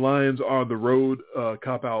one, the Lions are the road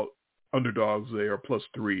cop-out underdogs. They are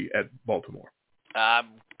 +3 at Baltimore.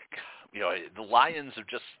 The Lions have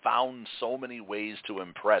just found so many ways to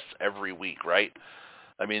impress every week, right?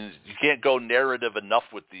 I mean, you can't go narrative enough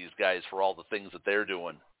with these guys for all the things that they're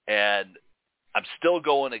doing. And I'm still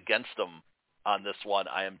going against them on this one.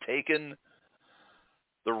 I am taking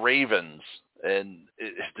the Ravens, and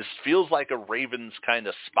this feels like a Ravens kind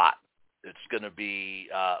of spot. It's going to be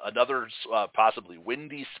another possibly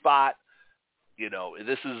windy spot.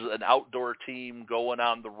 This is an outdoor team going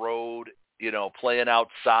on the road, playing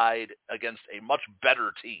outside against a much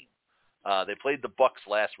better team. They played the Bucs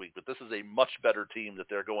last week, but this is a much better team that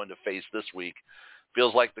they're going to face this week.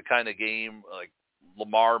 Feels like the kind of game like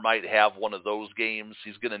Lamar might have one of those games.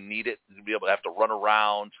 He's going to need it. He's going to be able to have to run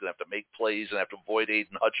around. He's going to have to make plays and have to avoid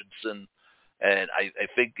Aiden Hutchinson. And I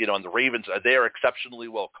think, and the Ravens, they are exceptionally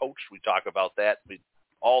well coached. We talk about that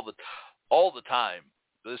all the time.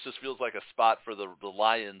 This just feels like a spot for the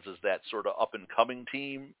Lions as that sort of up-and-coming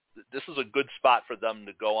team. This is a good spot for them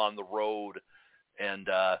to go on the road and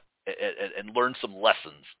learn some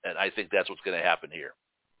lessons, and I think that's what's going to happen here.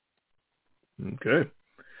 Okay.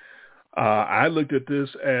 I looked at this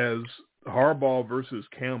as Harbaugh versus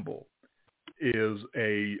Campbell is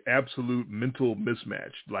a absolute mental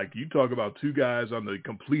mismatch. Like, you talk about two guys on the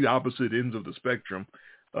complete opposite ends of the spectrum,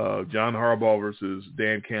 John Harbaugh versus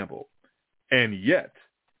Dan Campbell. And yet,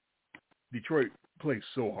 Detroit plays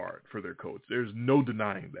so hard for their coach. There's no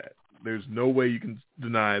denying that. There's no way you can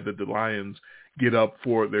deny that the Lions get up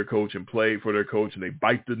for their coach and play for their coach, and they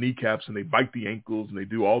bite the kneecaps and they bite the ankles and they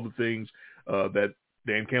do all the things that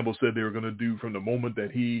Dan Campbell said they were going to do from the moment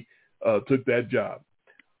that he took that job.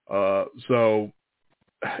 So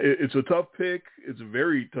it's a tough pick. It's a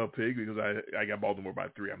very tough pick because I got Baltimore by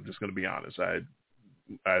 3. I'm just going to be honest. I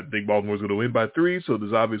think Baltimore's going to win by 3, so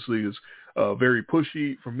this obviously is very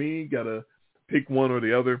pushy for me. Got to pick one or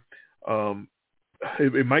the other.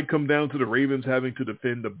 It might come down to the Ravens having to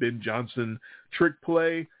defend a Ben Johnson trick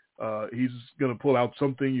play. He's going to pull out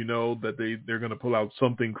something, that they're going to pull out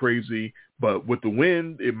something crazy. But with the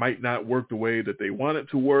wind, it might not work the way that they want it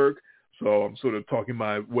to work. So I'm sort of talking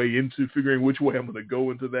my way into figuring which way I'm going to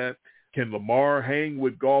go into that. Can Lamar hang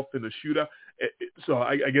with Goff in the shootout? So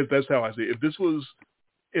I guess that's how I see it. If this was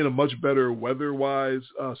in a much better weather-wise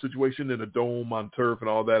situation in a dome on turf and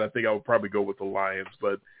all that, I think I would probably go with the Lions.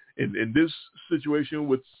 But in this situation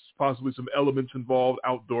with possibly some elements involved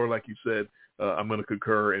outdoor, like you said, I'm going to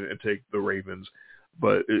concur and take the Ravens.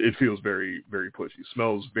 But it feels very, very pushy.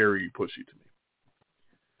 Smells very pushy to me.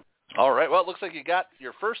 All right. Well, it looks like you got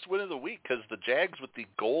your first win of the week because the Jags with the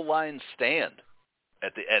goal line stand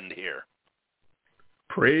at the end here.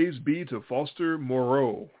 Praise be to Foster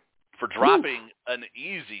Moreau for dropping an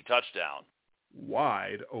easy touchdown.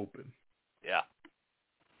 Wide open. Yeah.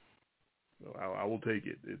 So I will take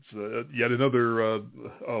it. It's yet another.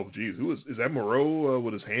 Who is that? Moreau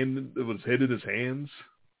with his head in his hands.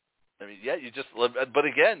 I mean, yeah, you just. But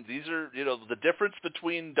again, these are the difference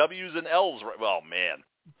between W's and L's. Right? Well, man.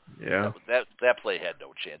 Yeah. That play had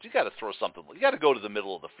no chance. You got to throw something. You got to go to the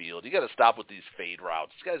middle of the field. You got to stop with these fade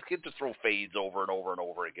routes. You guys can't just throw fades over and over and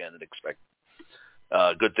over again and expect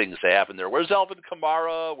good things to happen there. Where's Alvin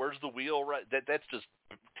Kamara? Where's the wheel? Right, that's just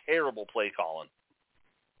terrible play calling.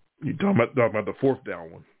 You're talking about the fourth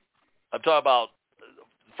down one. I'm talking about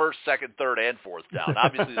first, second, third, and fourth down.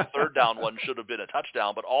 Obviously, the third down one should have been a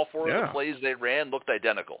touchdown, but all four of the plays they ran looked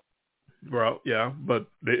identical. Well, yeah, but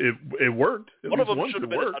it worked. One of them should have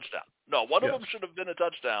been a touchdown. No, one of them should have been a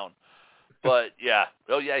touchdown. But yeah,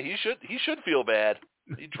 he should feel bad.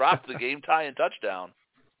 He dropped the game tying touchdown.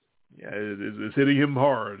 Yeah, it's hitting him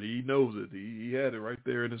hard. He knows it. He had it right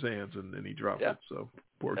there in his hands, and he dropped it. So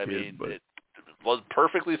poor kid. But it was a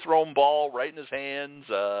perfectly thrown ball right in his hands.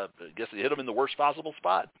 I guess it hit him in the worst possible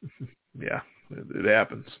spot. Yeah, it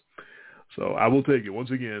happens. So I will take it.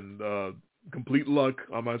 Once again, complete luck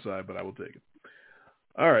on my side, but I will take it.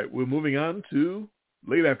 All right, we're moving on to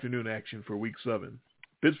late afternoon action for Week 7.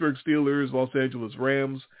 Pittsburgh Steelers, Los Angeles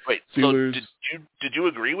Rams. Wait, Steelers. So did you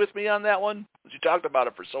agree with me on that one? You talked about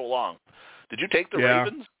it for so long. Did you take the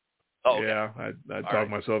Ravens? Oh, okay. Yeah, I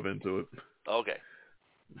talked myself into it. Okay.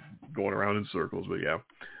 Going around in circles, but yeah.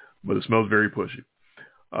 But it smells very pushy.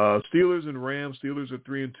 Steelers and Rams. Steelers are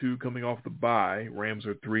 3-2 coming off the bye. Rams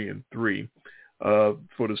are 3-3.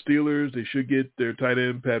 For the Steelers, they should get their tight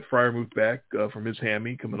end Pat Freiermuth back from his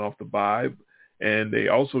hammy coming off the bye. And they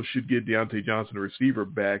also should get Deontay Johnson, the receiver,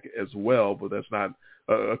 back as well, but that's not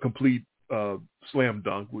a complete slam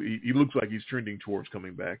dunk. He looks like he's trending towards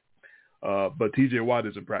coming back. But T.J. Watt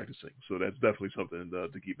isn't practicing, so that's definitely something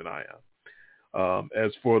to keep an eye on.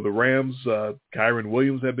 As for the Rams, Kyron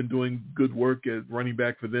Williams have been doing good work at running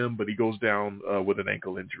back for them, but he goes down with an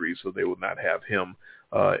ankle injury, so they will not have him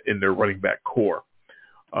in their running back core.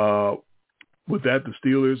 With that, the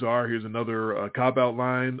Steelers here's another cop-out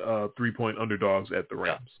line, 3-point underdogs at the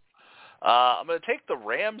Rams. I'm going to take the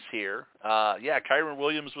Rams here. Kyron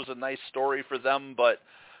Williams was a nice story for them, but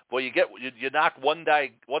you knock one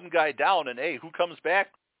guy down, and hey, who comes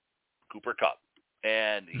back? Cooper Kupp.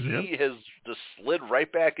 And he has just slid right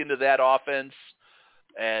back into that offense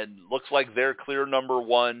and looks like they're clear number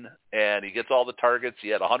one, and he gets all the targets. He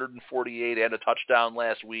had 148 and a touchdown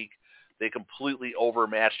last week. They completely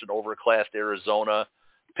overmatched and overclassed Arizona.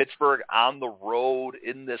 Pittsburgh on the road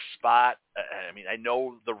in this spot. I mean, I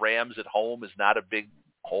know the Rams at home is not a big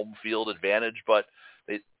home field advantage, but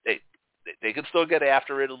they can still get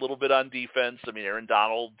after it a little bit on defense. I mean, Aaron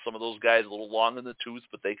Donald, some of those guys a little long in the tooth,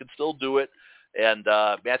 but they can still do it. And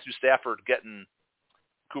Matthew Stafford getting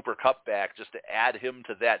Cooper Kupp back just to add him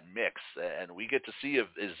to that mix. And we get to see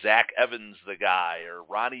is Zach Evans the guy, or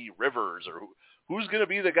Ronnie Rivers, or who's going to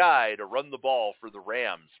be the guy to run the ball for the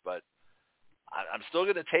Rams. But I'm still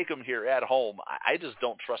going to take them here at home. I just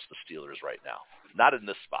don't trust the Steelers right now. Not in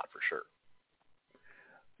this spot for sure.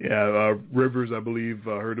 Yeah, Rivers, I believe,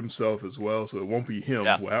 hurt himself as well, so it won't be him.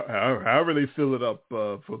 Yeah. However they fill it up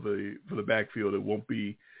for the backfield, it won't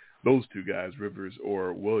be those two guys, Rivers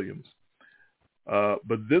or Williams.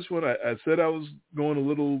 But this one, I said I was going a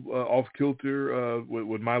little off kilter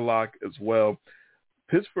with my lock as well.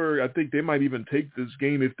 Pittsburgh, I think they might even take this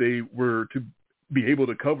game if they were to be able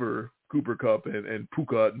to cover Cooper Kupp and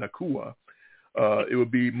Puka Nacua. It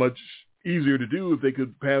would be much easier to do if they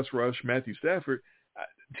could pass rush Matthew Stafford.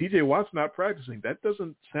 T.J. Watt's not practicing. That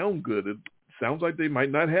doesn't sound good. It sounds like they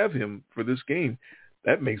might not have him for this game.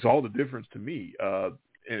 That makes all the difference to me.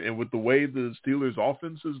 And with the way the Steelers'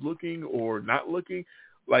 offense is looking or not looking,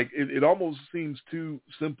 like it almost seems too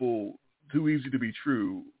simple, too easy to be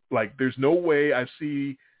true. Like there's no way I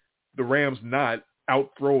see the Rams not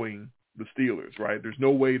out-throwing the Steelers, right? There's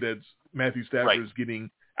no way that Matthew Stafford is getting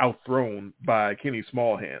out-thrown by Kenny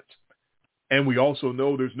Smallhands. And we also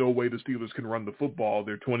know there's no way the Steelers can run the football.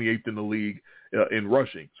 They're 28th in the league in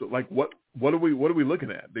rushing. So, like, what are we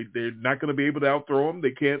looking at? They're not going to be able to out-throw them.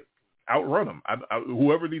 They can't outrun them.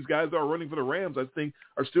 Whoever these guys are running for the Rams, I think,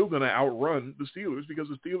 are still going to outrun the Steelers because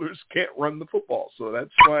the Steelers can't run the football. So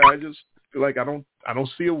that's why I just feel like I don't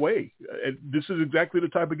see a way. And this is exactly the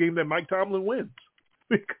type of game that Mike Tomlin wins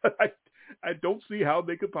because I don't see how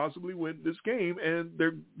they could possibly win this game, and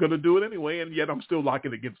they're going to do it anyway, and yet I'm still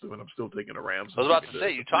locking against them, and I'm still taking the Rams. I was about to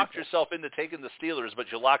say, you talked yourself into taking the Steelers, but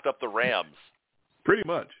you locked up the Rams. Pretty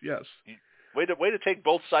much, yes. Way to take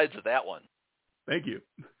both sides of that one. Thank you.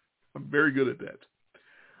 I'm very good at that.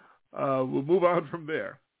 We'll move on from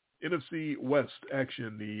there. NFC West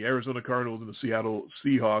action, the Arizona Cardinals and the Seattle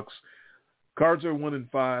Seahawks. Cards are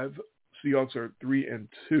 1-5. Seahawks are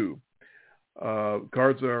 3-2.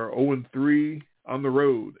 Cards are 0-3 on the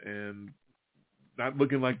road and not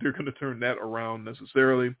looking like they're going to turn that around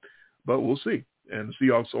necessarily, but we'll see. And the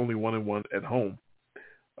Seahawks only 1-1 at home.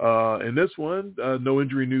 In this one, no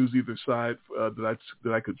injury news either side that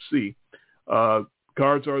I could see.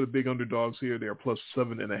 Cards are the big underdogs here. They are plus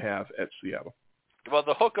 7.5 at Seattle. Well,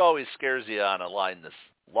 the hook always scares you on a line this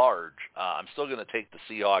large. I'm still going to take the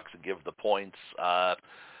Seahawks and give the points.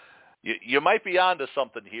 You might be onto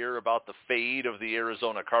something here about the fade of the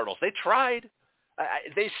Arizona Cardinals. They tried.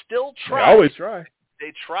 They still tried. They always try.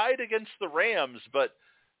 They tried against the Rams, but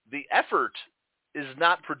the effort is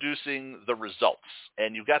not producing the results.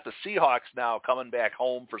 And you've got the Seahawks now coming back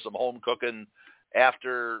home for some home cooking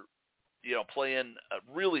after, playing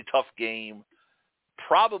a really tough game.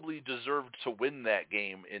 Probably deserved to win that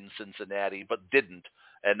game in Cincinnati, but didn't.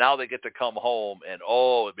 And now they get to come home and,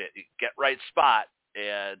 get right spot.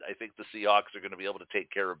 And I think the Seahawks are going to be able to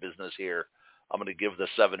take care of business here. I'm going to give the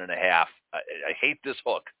 7.5. I hate this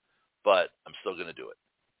hook, but I'm still going to do it.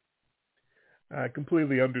 I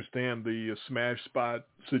completely understand the smash spot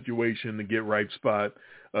situation, the get right spot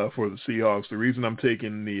for the Seahawks. The reason I'm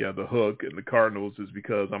taking the hook and the Cardinals is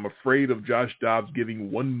because I'm afraid of Josh Dobbs giving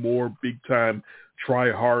one more big-time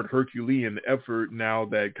try-hard Herculean effort now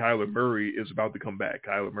that Kyler Murray is about to come back.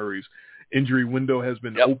 Kyler Murray's injury window has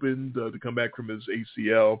been opened to come back from his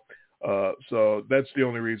ACL. So that's the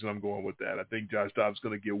only reason I'm going with that. I think Josh Dobbs is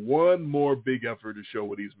going to get one more big effort to show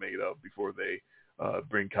what he's made of before they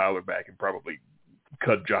bring Kyler back and probably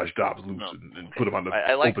cut Josh Dobbs loose and put him on the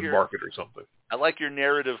open market or something. I like your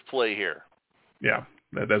narrative play here. Yeah,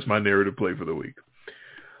 that's my narrative play for the week.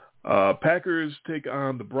 Packers take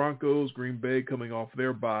on the Broncos. Green Bay coming off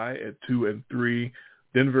their bye at 2-3.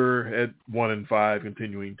 Denver at 1-5,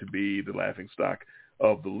 continuing to be the laughingstock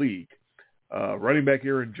of the league. Running back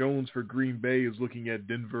Aaron Jones for Green Bay is looking at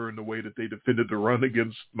Denver in the way that they defended the run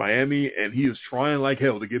against Miami, and he is trying like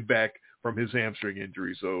hell to get back from his hamstring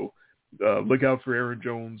injury. So look out for Aaron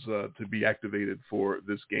Jones to be activated for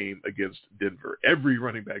this game against Denver. Every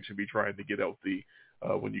running back should be trying to get healthy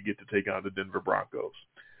when you get to take on the Denver Broncos.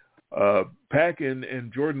 Pack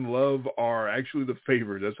and Jordan Love are actually the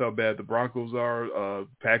favorites. That's how bad the Broncos are.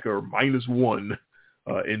 Pack are -1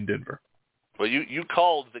 in Denver. Well, you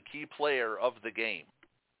called the key player of the game,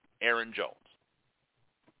 Aaron Jones.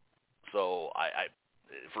 So I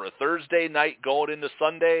for a Thursday night going into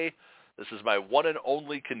Sunday, this is my one and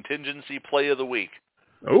only contingency play of the week.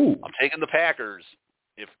 Oh, I'm taking the Packers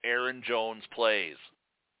if Aaron Jones plays.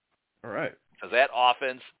 All right. Because that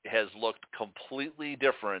offense has looked completely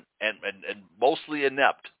different and mostly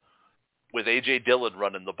inept with A.J. Dillon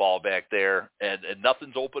running the ball back there, and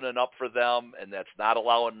nothing's opening up for them, and that's not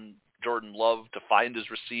allowing Jordan Love to find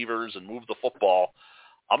his receivers and move the football.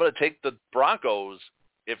 I'm going to take the Broncos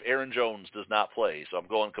if Aaron Jones does not play. So I'm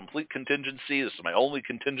going complete contingency. This is my only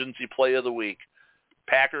contingency play of the week.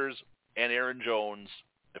 Packers and Aaron Jones.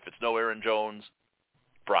 If it's no Aaron Jones,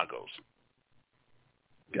 Broncos.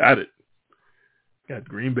 Got it. Got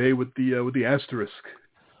Green Bay with the asterisk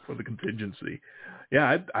for the contingency.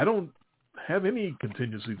 Yeah, I don't have any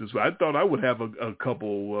contingency this way. I thought I would have a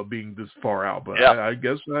couple being this far out, but yeah. I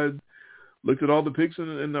guess I looked at all the picks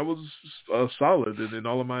and I was solid in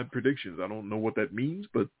all of my predictions. I don't know what that means,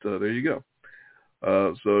 but there you go.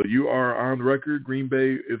 So you are on the record, Green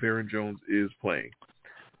Bay, if Aaron Jones is playing.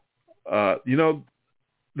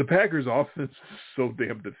 The Packers' offense is so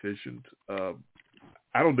damn deficient.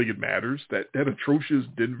 I don't think it matters. That atrocious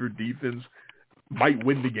Denver defense might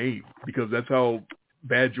win the game because that's how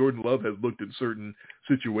bad Jordan Love has looked in certain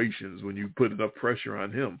situations when you put enough pressure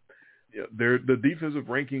on him. Yeah, the defensive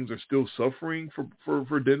rankings are still suffering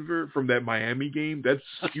for Denver from that Miami game. That's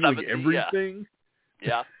skewing 70, everything.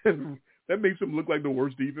 Yeah. That makes them look like the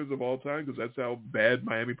worst defense of all time because that's how bad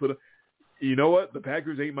Miami put up. You know what? The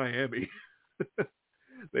Packers ain't Miami.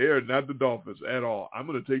 They are not the Dolphins at all. I'm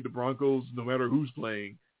going to take the Broncos no matter who's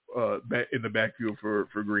playing in the backfield for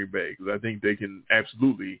Green Bay because I think they can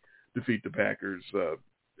absolutely defeat the Packers.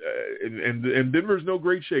 And Denver's no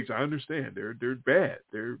great shakes. I understand. They're bad.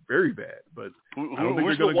 They're very bad. But I don't think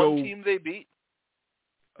who's they're going to go. One team they beat?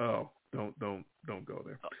 Oh, don't go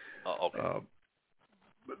there. Oh, okay.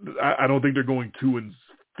 I don't think they're going 2-15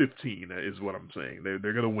 is what I'm saying. They're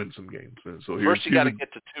going to win some games. And so first, you got to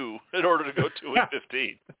get to 2 in order to go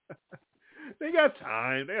 2-15. They got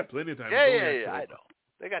time. They have plenty of time. Yeah. I know.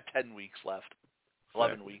 They got 10 weeks left.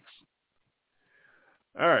 11 weeks.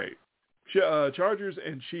 All right. Chargers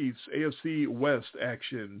and Chiefs, AFC West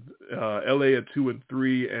action. LA at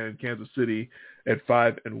 2-3 and Kansas City at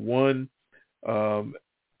 5-1.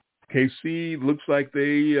 KC looks like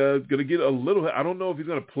they going to get a little. I don't know if he's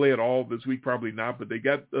going to play at all this week. Probably not. But they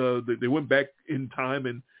got they went back in time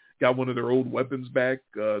and got one of their old weapons back,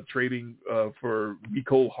 trading for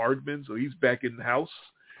Mecole Hardman. So he's back in the house.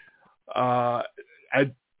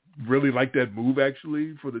 really like that move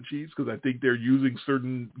actually for the Chiefs because I think they're using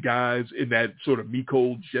certain guys in that sort of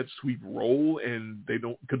Mecole jet sweep role, and they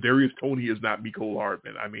don't. Kadarius Toney is not Mecole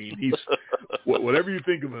Hardman. I mean, he's whatever you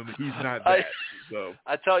think of him, he's not that. So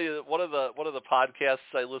I tell you, one of the podcasts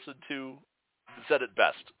I listened to said it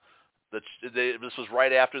best. This was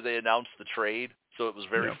right after they announced the trade, so it was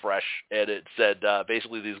very fresh, and it said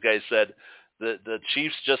basically these guys said the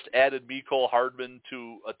Chiefs just added Mecole Hardman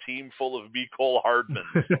to a team full of Mecole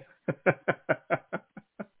Hardmans.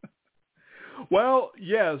 Well,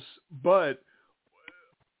 yes, but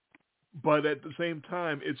at the same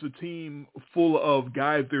time, it's a team full of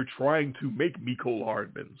guys they're trying to make Mecole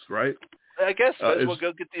Hardmans, right? I guess we'll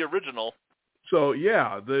go get the original. So,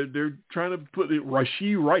 yeah, they're trying to put it.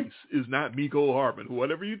 Rashee Rice is not Mecole Hardman.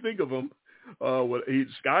 Whatever you think of him,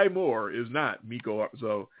 Sky Moore is not Mecole Hardman.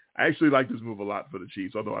 So I actually like this move a lot for the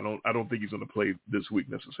Chiefs, although I don't think he's going to play this week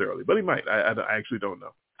necessarily. But he might. I actually don't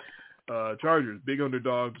know. Chargers, big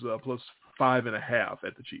underdogs, plus 5.5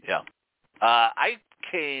 at the Chiefs. Yeah. I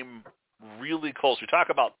came really close. We talk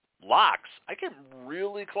about locks. I came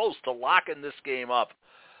really close to locking this game up.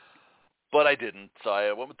 But I didn't, so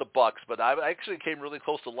I went with the Bucks. But I actually came really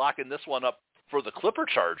close to locking this one up for the Clipper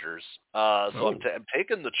Chargers. I'm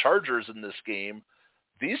taking the Chargers in this game.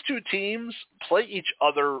 These two teams play each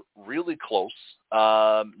other really close.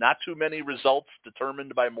 Not too many results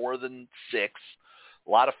determined by more than 6. A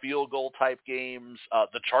lot of field goal type games.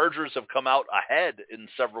 The Chargers have come out ahead in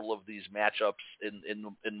several of these matchups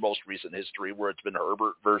in most recent history, where it's been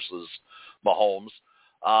Herbert versus Mahomes.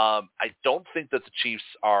 I don't think that the Chiefs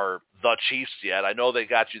are the Chiefs yet. I know they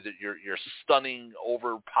got you that your stunning,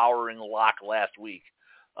 overpowering lock last week.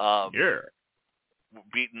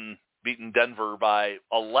 Beating Denver by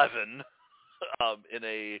 11 in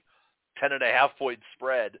a 10.5-point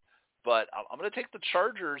spread. But I'm going to take the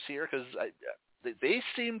Chargers here because they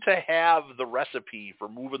seem to have the recipe for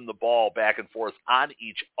moving the ball back and forth on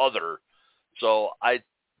each other. So I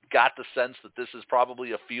got the sense that this is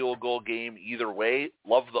probably a field goal game either way.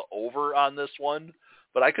 Love the over on this one,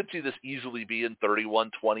 but I could see this easily being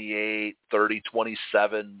 31-28,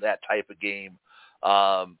 30-27, that type of game.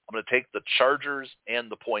 I'm going to take the Chargers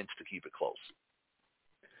and the points to keep it close.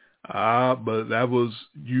 But that was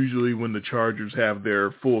usually when the Chargers have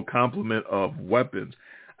their full complement of weapons.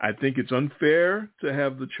 I think it's unfair to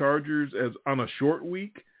have the Chargers as on a short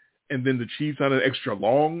week and then the Chiefs on an extra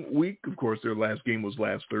long week. Of course, their last game was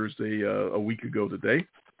last Thursday, a week ago today.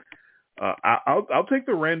 I'll take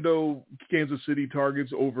the rando Kansas City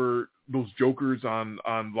targets over those jokers on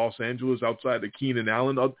Los Angeles outside of Keenan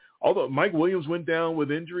Allen. Although Mike Williams went down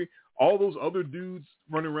with injury, all those other dudes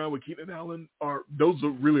running around with Keenan Allen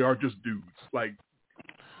really are just dudes. Like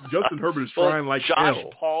Justin Herbert is trying like Josh hell.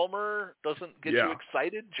 Palmer doesn't get you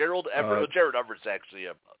excited. Jared Everett's actually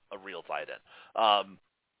a real tight end.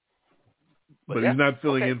 But he's not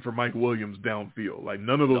filling in for Mike Williams downfield. Like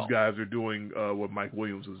none of those guys are doing what Mike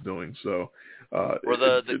Williams is doing. So, or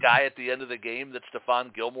the guy at the end of the game that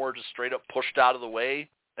Stephon Gilmore just straight up pushed out of the way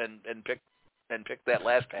and picked that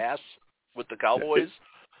last pass with the Cowboys.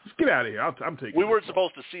 Just get out of here. I'm taking. We weren't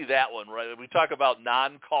supposed to see that one, right? We talk about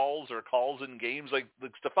non-calls or calls in games. Like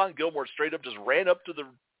Stephon Gilmore straight up just ran up to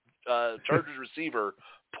the Chargers receiver,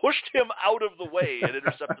 pushed him out of the way, and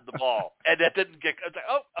intercepted the ball. And that didn't get.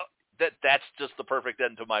 I was like, that's just the perfect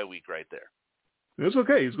end to my week right there. It's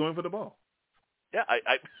okay. He's going for the ball. Yeah,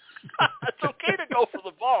 it's okay to go for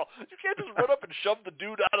the ball. You can't just run up and shove the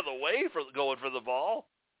dude out of the way for going for the ball.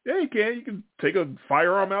 Yeah, you can. You can take a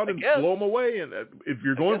firearm out and blow him away. And if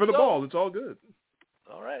you're going for the ball, it's all good.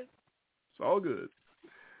 All right. It's all good.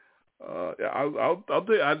 I'll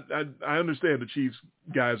I understand the Chiefs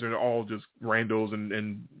guys are all just randos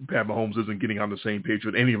and Pat Mahomes isn't getting on the same page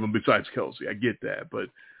with any of them besides Kelsey. I get that. But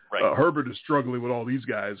Herbert is struggling with all these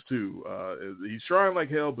guys too. He's trying like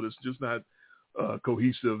hell, but it's just not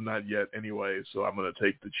cohesive, not yet anyway. So I'm going to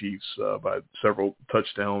take the Chiefs by several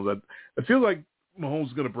touchdowns. I feel like Mahomes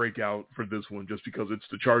is going to break out for this one just because it's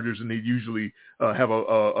the Chargers and they usually have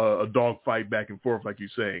a dog fight back and forth, like you're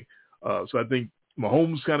saying. So I think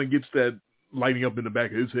Mahomes kind of gets that lighting up in the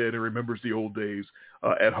back of his head and remembers the old days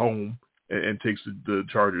at home and takes the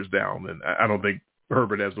Chargers down. And I don't think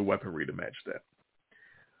Herbert has the weaponry to match that.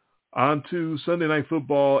 On to Sunday Night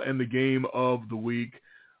Football and the game of the week.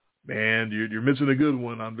 Man, you're missing a good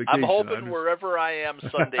one on vacation. I'm hoping wherever I am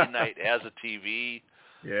Sunday night has a TV.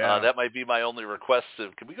 Yeah, that might be my only request.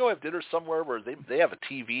 Can we go have dinner somewhere where they have a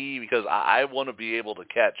TV? Because I want to be able to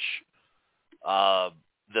catch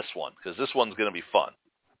this one because this one's going to be fun.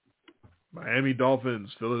 Miami Dolphins,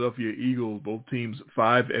 Philadelphia Eagles, both teams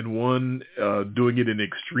 5-1, doing it in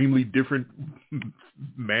extremely different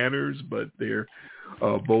manners, but they're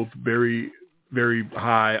both very, very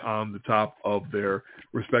high on the top of their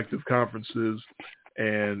respective conferences,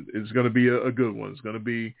 and it's going to be a good one. It's going to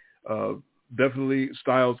be definitely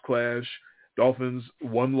styles clash. Dolphins,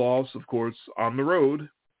 1 loss, of course, on the road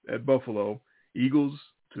at Buffalo. Eagles,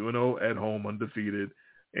 2-0 at home, undefeated,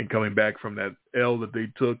 and coming back from that L that they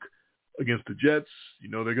took against the Jets. You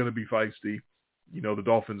know they're going to be feisty. You know the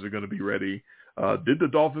Dolphins are going to be ready. Did the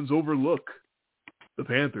Dolphins overlook the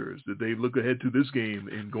Panthers? Did they look ahead to this game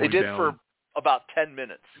and going down? They did for about 10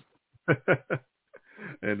 minutes.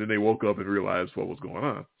 And then they woke up and realized what was going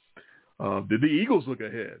on. Did the Eagles look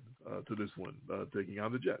ahead to this one, taking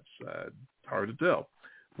on the Jets? Hard to tell.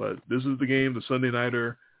 But this is the game, the Sunday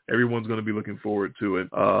nighter. Everyone's going to be looking forward to it.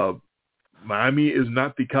 Miami is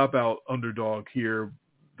not the cop-out underdog here.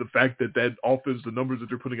 The fact that offense, the numbers that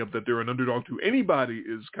they're putting up, that they're an underdog to anybody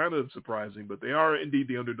is kind of surprising, but they are indeed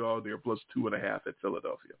the underdog. They are plus 2.5 at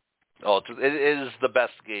Philadelphia. Oh, it is the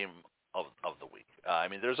best game of the week. I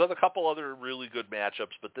mean, there's a couple other really good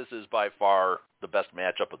matchups, but this is by far the best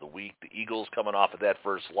matchup of the week. The Eagles coming off of that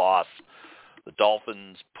first loss. The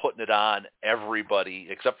Dolphins putting it on everybody,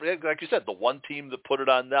 except for, like you said, the one team that put it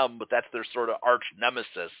on them, but that's their sort of arch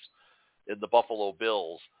nemesis in the Buffalo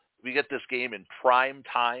Bills. We get this game in prime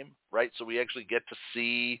time, right? So we actually get to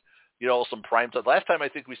see, some prime time. Last time I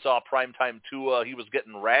think we saw prime time Tua, he was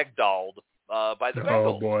getting ragdolled by the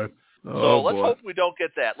Bengals. Oh, boy. Let's hope we don't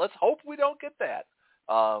get that. Let's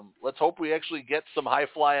hope we actually get some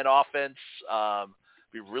high-flying offense.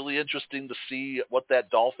 Be really interesting to see what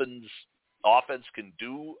that Dolphins offense can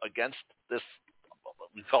do against this,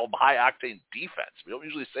 we call them high-octane defense. We don't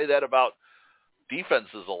usually say that about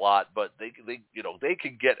defenses a lot, but they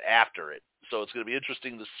can get after it. So it's going to be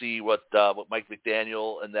interesting to see what Mike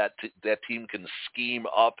McDaniel and that team can scheme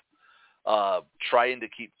up, trying to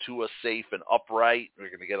keep Tua safe and upright. We're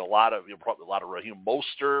going to get probably a lot of Raheem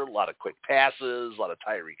Mostert, a lot of quick passes, a lot of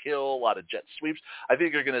Tyreek Hill, a lot of jet sweeps. I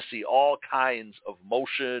think you're going to see all kinds of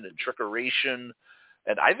motion and trickeration.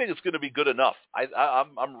 And I think it's going to be good enough.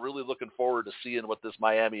 I'm really looking forward to seeing what this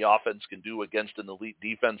Miami offense can do against an elite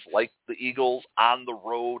defense like the Eagles on the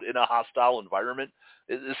road in a hostile environment.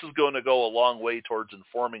 This is going to go a long way towards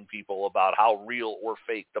informing people about how real or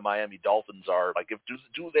fake the Miami Dolphins are. Like,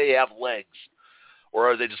 do they have legs, or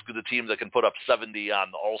are they just the team that can put up 70 on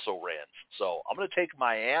the also-rans? So I'm going to take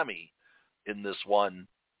Miami in this one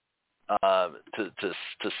to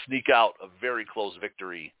sneak out a very close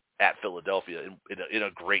victory at Philadelphia in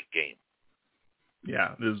a great game.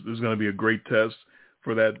 Yeah, there's going to be a great test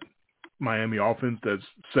for that Miami offense that's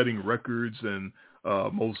setting records and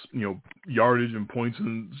most yardage and points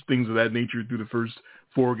and things of that nature through the first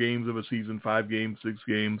 4 games of a season, 5 games, 6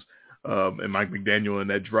 games, and Mike McDaniel and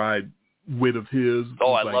that dry wit of his.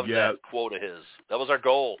 Oh, I love that quote of his. That was our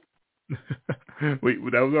goal. That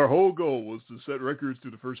was our whole goal, was to set records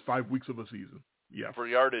through the first 5 weeks of a season. Yeah, for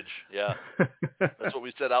yardage. Yeah, that's what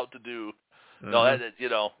we set out to do. No, I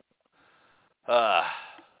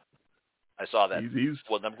saw that.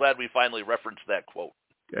 Well, I'm glad we finally referenced that quote.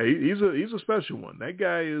 Yeah, he's a special one. That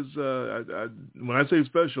guy is. When I say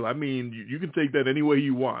special, I mean you can take that any way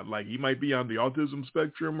you want. Like, he might be on the autism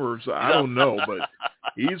spectrum, or so, I don't know, but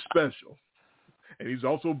he's special, and he's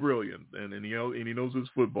also brilliant, and he knows his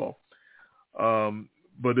football.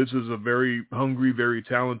 But this is a very hungry, very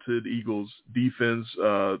talented Eagles defense.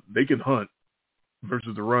 They can hunt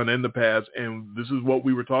versus the run and the pass, and this is what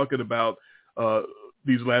we were talking about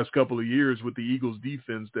these last couple of years with the Eagles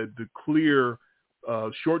defense, that the clear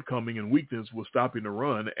shortcoming and weakness was stopping the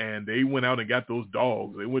run, and they went out and got those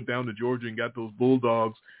dogs. They went down to Georgia and got those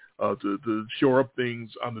Bulldogs to shore up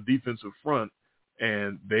things on the defensive front,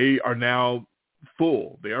 and they are now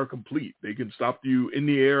full. They are complete. They can stop you in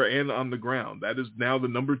the air and on the ground. That is now the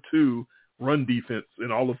number 2 run defense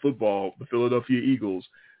in all of football, the Philadelphia Eagles,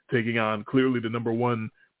 taking on clearly the number 1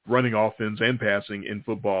 running offense and passing in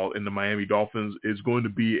football in the Miami Dolphins. Is going to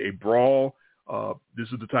be a brawl. This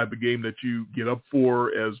is the type of game that you get up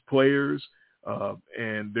for as players,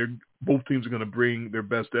 and both teams are going to bring their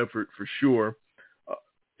best effort for sure.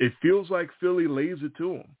 It feels like Philly lays it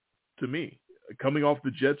to them, to me. Coming off the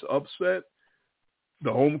Jets upset,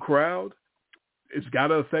 the home crowd, it's got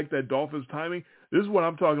to affect that Dolphins timing. This is what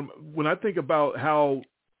I'm talking about. When I think about how,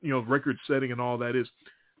 record setting and all that is,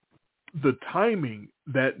 the timing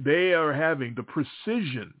that they are having, the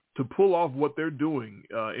precision to pull off what they're doing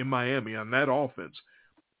in Miami on that offense,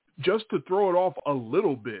 just to throw it off a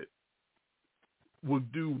little bit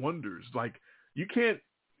would do wonders. Like, you can't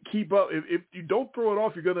keep up. If you don't throw it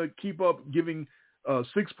off, you're going to keep up giving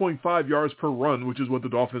 6.5 yards per run, which is what the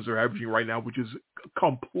Dolphins are averaging right now, which is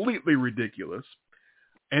completely ridiculous.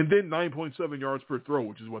 And then 9.7 yards per throw,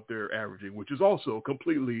 which is what they're averaging, which is also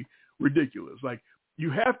completely ridiculous. Like, you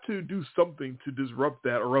have to do something to disrupt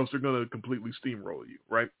that, or else they're going to completely steamroll you,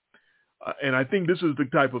 right? And I think this is the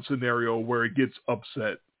type of scenario where it gets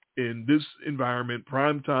upset in this environment,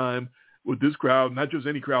 prime time, with this crowd, not just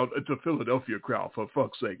any crowd. It's a Philadelphia crowd, for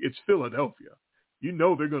fuck's sake. It's Philadelphia. You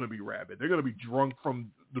know they're going to be rabid. They're going to be drunk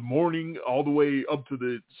from the morning all the way up to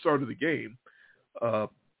the start of the game.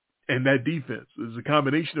 And that defense is a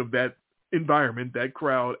combination of that environment, that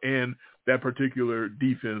crowd, and that particular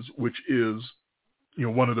defense, which is,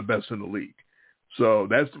 one of the best in the league. So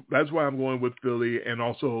that's why I'm going with Philly, and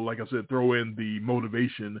also, like I said, throw in the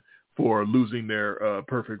motivation for losing their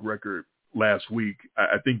perfect record last week.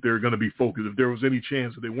 I think they're going to be focused. If there was any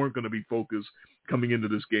chance that they weren't going to be focused coming into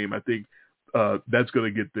this game, I think that's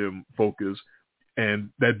going to get them focused. And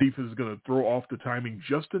that defense is going to throw off the timing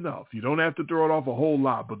just enough. You don't have to throw it off a whole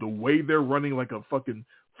lot, but the way they're running like a fucking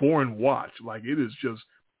foreign watch, like it is just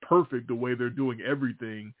perfect the way they're doing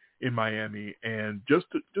everything in Miami, and just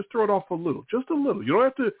throw it off just a little. You don't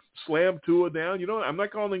have to slam Tua down. I'm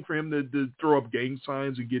not calling for him to throw up gang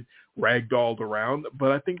signs and get ragdolled around,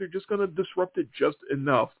 but I think they're just going to disrupt it just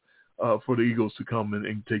enough for the Eagles to come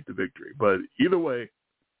and take the victory. But either way,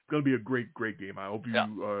 it's going to be a great, great game. I hope you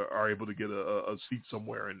are able to get a seat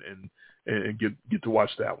somewhere and get to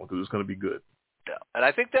watch that one, because it's going to be good. Yeah, and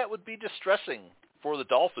I think that would be distressing for the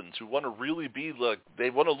Dolphins, who want to really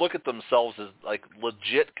they want to look at themselves as like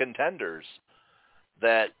legit contenders,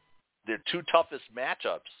 that their two toughest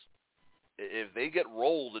matchups, if they get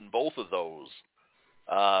rolled in both of those,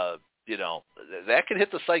 that can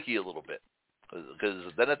hit the psyche a little bit.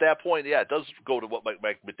 Because then at that point, it does go to what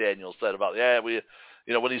Mike McDaniel said about,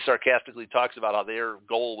 when he sarcastically talks about how their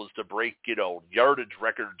goal was to break, yardage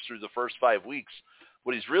records through the first 5 weeks.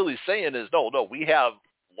 What he's really saying is, no, we have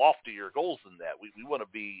loftier goals than that. We want to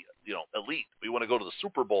be, elite. We want to go to the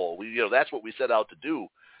Super Bowl. That's what we set out to do.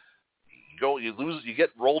 You lose, you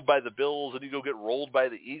get rolled by the Bills, and you go get rolled by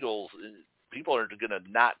the Eagles. People are going to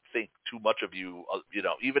not think too much of you,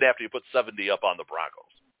 even after you put 70 up on the Broncos.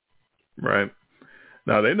 Right.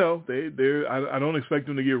 Now they know I don't expect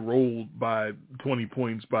them to get rolled by 20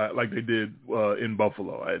 points like they did in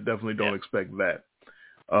Buffalo. I definitely don't expect that.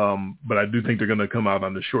 But I do think they're going to come out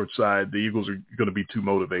on the short side. The Eagles are going to be too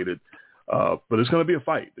motivated. But it's going to be a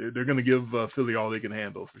fight. They're going to give Philly all they can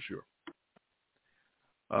handle for sure.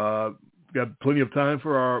 Got plenty of time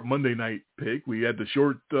for our Monday night pick. We had the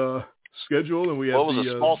short schedule, and we had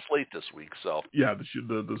a small slate this week. So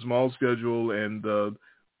the small schedule, and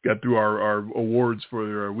got through our awards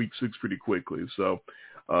for week 6 pretty quickly. So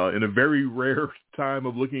in a very rare time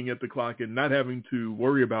of looking at the clock and not having to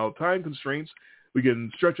worry about time constraints, we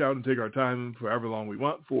can stretch out and take our time for however long we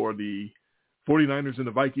want for the 49ers and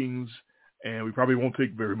the Vikings, and we probably won't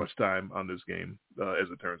take very much time on this game, as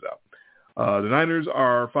it turns out. The Niners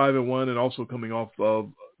are 5-1 and also coming off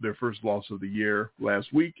of their first loss of the year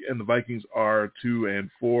last week, and the Vikings are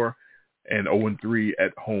 2-4 and 0-3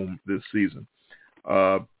 at home this season.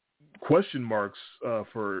 Question marks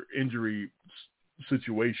for injury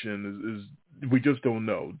situation is we just don't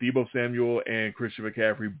know. Deebo Samuel and Christian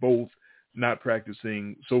McCaffrey both not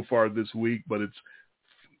practicing so far this week, but it's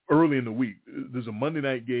early in the week. There's a Monday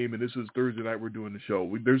night game, and this is Thursday night we're doing the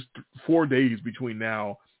show. There's 4 days between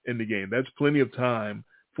now and the game. That's plenty of time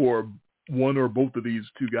for one or both of these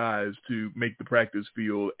two guys to make the practice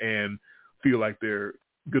field and feel like they're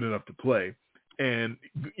good enough to play. And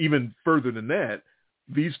even further than that,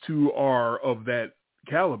 these two are of that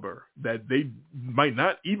caliber that they might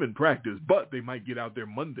not even practice, but they might get out there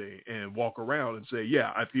Monday and walk around and say,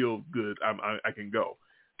 yeah, I feel good. I can go.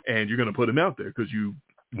 And you're going to put them out there because you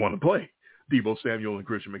want to play Deebo Samuel and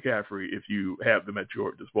Christian McCaffrey if you have them at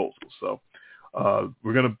your disposal. So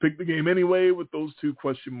we're going to pick the game anyway with those 2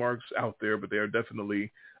 question marks out there, but they are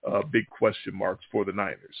definitely big question marks for the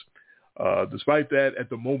Niners. Despite that, at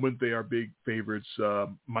the moment, they are big favorites,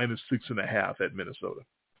 -6.5 at Minnesota.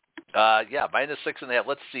 -6.5.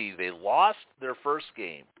 Let's see. They lost their first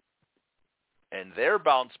game, and their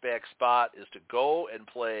bounce back spot is to go and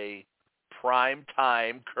play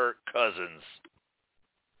primetime Kirk Cousins.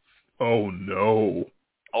 Oh no!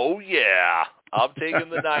 Oh yeah, I'm taking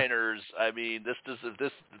the Niners. I mean, this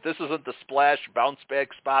isn't the splash bounce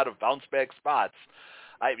back spot of bounce back spots.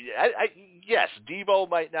 Yes, Deebo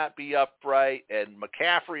might not be upright, and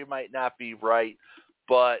McCaffrey might not be right,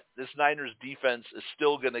 but this Niners defense is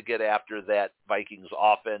still going to get after that Vikings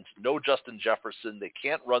offense. No Justin Jefferson. They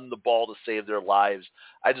can't run the ball to save their lives.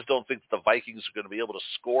 I just don't think that the Vikings are going to be able to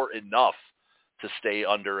score enough to stay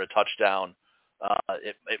under a touchdown.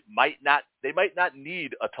 They might not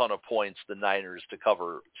need a ton of points, the Niners, to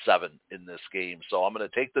cover 7 in this game. So I'm going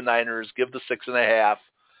to take the Niners, give the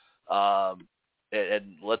 6.5,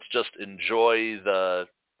 and let's just enjoy the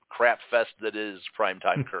crap fest that is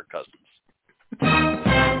primetime Kirk Cousins.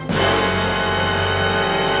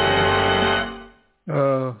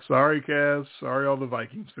 Sorry, Kaz. Sorry, all the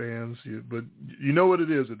Vikings fans. But you know what it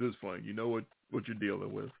is at this point. You know what you're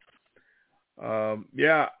dealing with.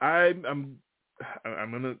 Yeah, I'm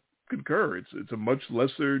going to concur. It's a much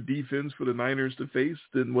lesser defense for the Niners to face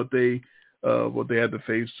than what they had to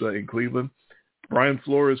face in Cleveland. Brian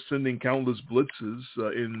Flores sending countless blitzes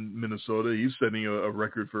in Minnesota. He's setting a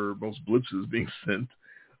record for most blitzes being sent,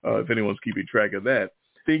 if anyone's keeping track of that.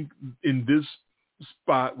 I think in this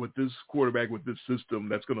spot with this quarterback, with this system,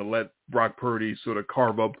 that's going to let Brock Purdy sort of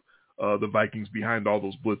carve up the Vikings behind all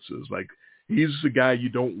those blitzes. Like, he's the guy you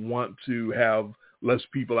don't want to have less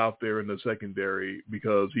people out there in the secondary,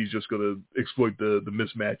 because he's just going to exploit the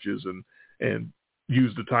mismatches and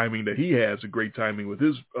use the timing that he has, a great timing with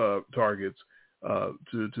his targets,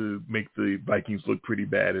 to make the Vikings look pretty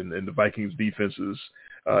bad. And the Vikings defenses,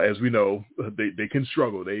 as we know, they can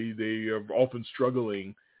struggle. They are often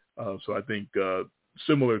struggling. So I think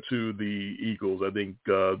similar to the Eagles, I think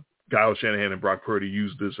Kyle Shanahan and Brock Purdy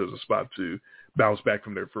used this as a spot to bounce back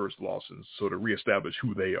from their first loss and sort of reestablish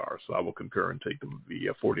who they are. So I will concur and take the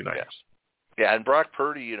 49ers. Yeah, and Brock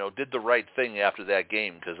Purdy, did the right thing after that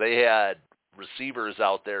game, because they had receivers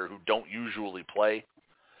out there who don't usually play.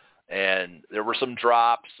 And there were some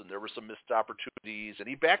drops and there were some missed opportunities, and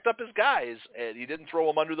he backed up his guys, and he didn't throw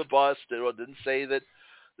them under the bus. Didn't say that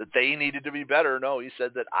they needed to be better. No, he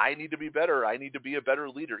said that I need to be better. I need to be a better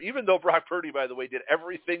leader. Even though Brock Purdy, by the way, did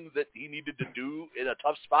everything that he needed to do in a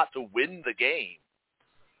tough spot to win the game,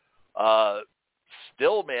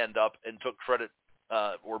 still manned up and took credit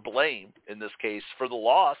or blame, in this case, for the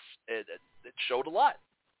loss. It showed a lot.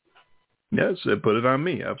 Yes, it put it on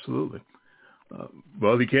me, absolutely.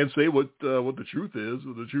 Well, he can't say what the truth is.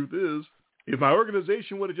 The truth is, if my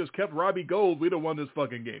organization would have just kept Robbie Gould, we'd have won this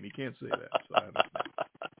fucking game. He can't say that. So I understand.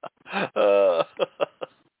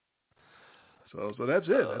 So that's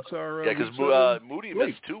it. That's our because Moody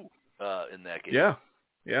missed 2 in that game.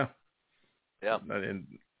 Yeah. And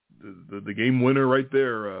the game winner right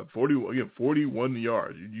there, 41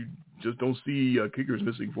 yards. You just don't see kickers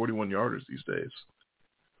missing 41-yarders these days.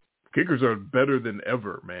 Kickers are better than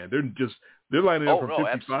ever, man. They're lining up from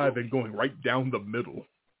 55 absolutely. and going right down the middle,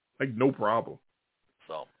 like no problem.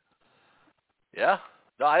 So, yeah.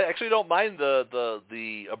 No, I actually don't mind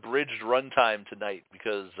the abridged runtime tonight,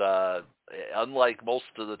 because unlike most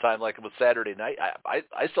of the time, like with Saturday night,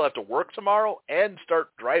 I still have to work tomorrow and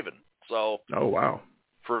start driving. So. Oh wow.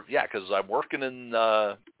 Because I'm working in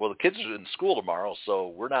the kids are in school tomorrow,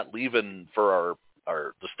 so we're not leaving for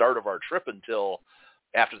the start of our trip until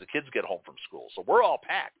after the kids get home from school. So we're all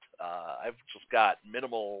packed. I've just got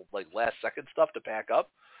minimal last second stuff to pack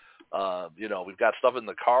up. We've got stuff in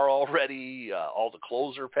the car already. All the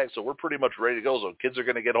clothes are packed, so we're pretty much ready to go. So kids are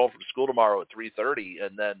going to get home from school tomorrow at 3:30,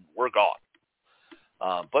 and then we're gone.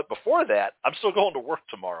 But before that, I'm still going to work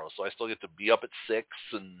tomorrow, so I still get to be up at 6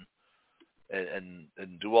 and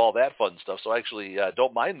do all that fun stuff. So I actually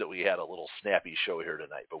don't mind that we had a little snappy show here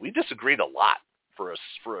tonight. But we disagreed a lot for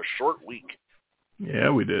a short week.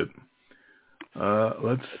 Yeah, we did.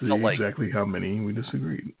 Let's see exactly how many we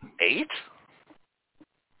disagreed. 8?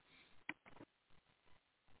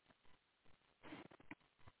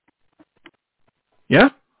 Yeah.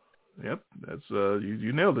 Yep. That's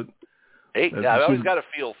you nailed it. 8. Yeah, I always got a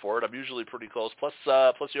feel for it. I'm usually pretty close. Plus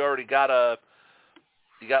you already got up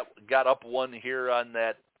one here on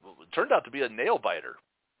that. It turned out to be a nail biter.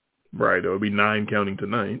 Right. It would be 9 counting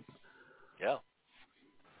tonight. Yeah.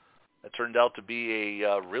 It turned out to be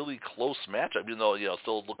a really close matchup, even though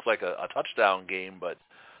still looks like a touchdown game, but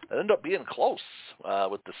it ended up being close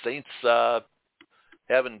with the Saints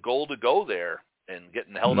having goal to go there and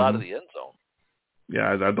getting held out of the end zone.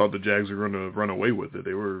 Yeah, I thought the Jags were going to run away with it.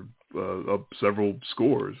 They were up several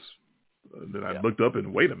scores. Then I looked up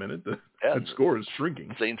and wait a minute, that score is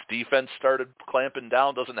shrinking. Saints defense started clamping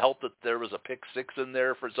down. Doesn't help that there was a pick 6 in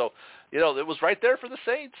there it was right there for the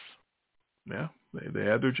Saints. Yeah, they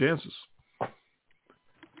had their chances.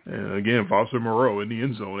 And again, Foster Moreau in the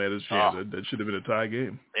end zone had his chance. That should have been a tie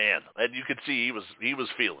game. And you could see he was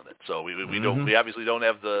feeling it. So we obviously don't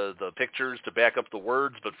have the pictures to back up the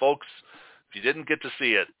words, but folks, if you didn't get to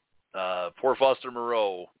see it, Poor Foster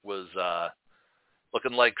Moreau was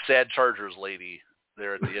looking like sad Chargers lady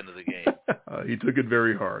there at the end of the game. He took it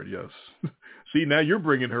very hard, yes. See, now you're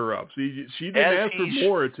bringing her up. See, she didn't ask for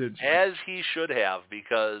more attention. As he should have,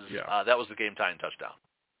 because that was the game-tying touchdown.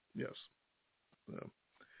 Yes. So,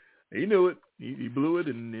 he knew it. He blew it,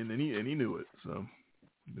 and he knew it. So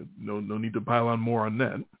no need to pile on more on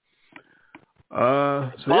that.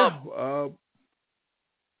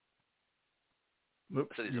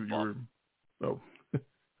 Oops, I said he's a bum. Oh.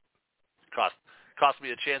 Cost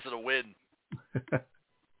me a chance at a win.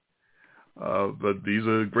 But he's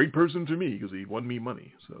a great person to me because he won me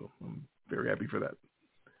money, so I'm very happy for that.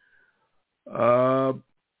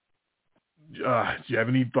 Do you have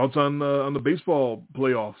any thoughts on the baseball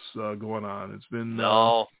playoffs going on? It's been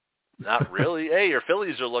no, not really. Hey, your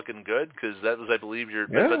Phillies are looking good because that was, I believe, your.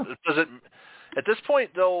 Yeah. But does it at this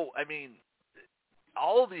point though? I mean,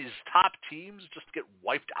 all of these top teams just get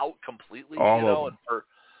wiped out completely. All of them. And for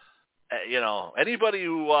anybody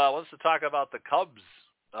who wants to talk about the Cubs,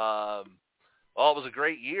 it was a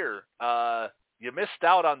great year. You missed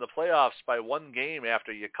out on the playoffs by one game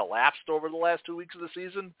after you collapsed over the last 2 weeks of the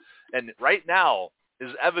season, and right now is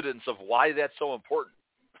evidence of why that's so important.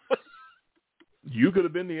 You could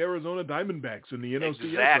have been the Arizona Diamondbacks in the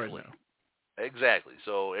NLCS right now. Exactly.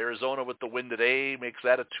 So Arizona with the win today makes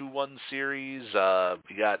that a 2-1 series.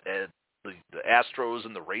 You got the Astros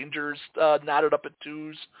and the Rangers knotted up at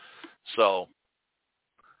 2s. So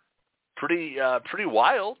pretty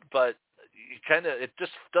wild, but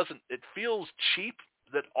it feels cheap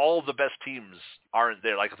that all the best teams aren't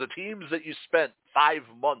there. Like the teams that you spent 5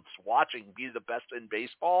 months watching be the best in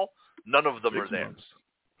baseball, none of them are there.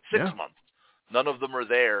 6 months. None of them are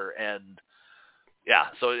there. And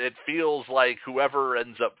so it feels like whoever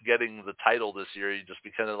ends up getting the title this year, you just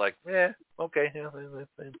be kind of like, they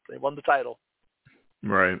won the title.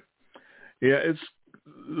 Right. Yeah, it's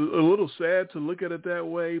a little sad to look at it that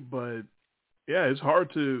way, but yeah, it's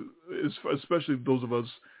hard to, especially those of us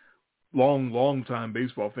long time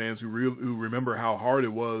baseball fans who remember how hard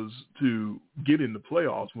it was to get in the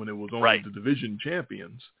playoffs when it was only the division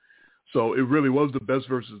champions. So it really was the best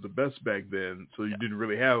versus the best back then. So you didn't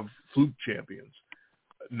really have fluke champions.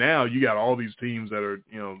 Now you got all these teams that are,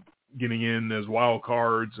 getting in as wild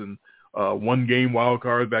cards and 1-game wild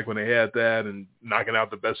cards back when they had that and knocking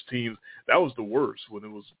out the best teams. That was the worst when it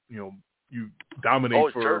was, you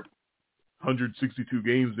dominate for 162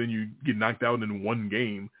 games, then you get knocked out in one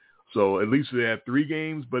game. So at least they had 3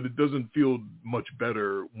 games, but it doesn't feel much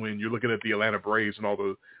better when you're looking at the Atlanta Braves and all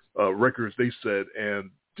the records they set and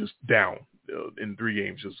just down in 3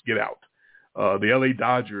 games, just get out. The LA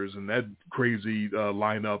Dodgers and that crazy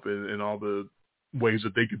lineup and all the ways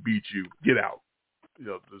that they could beat you, get out.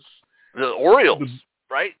 The Orioles,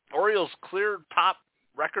 right? Orioles clear top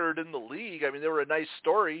record in the league. I mean, they were a nice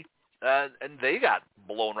story, and they got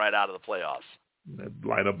blown right out of the playoffs. That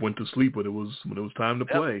lineup went to sleep when it was time to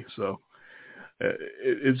play. So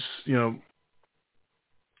it's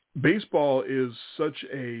baseball is such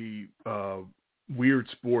a weird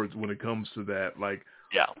sport when it comes to that. Like,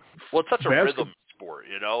 well, it's such a rhythm sport,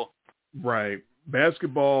 Right.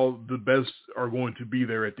 Basketball, the best are going to be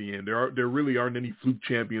there at the end. There really aren't any fluke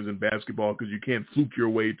champions in basketball because you can't fluke your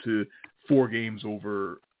way to 4 games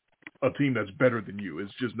over a team that's better than you.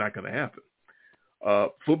 It's just not going to happen.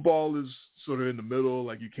 Football is sort of in the middle.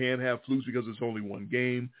 Like, you can have flukes because it's only 1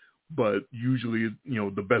 game, but usually,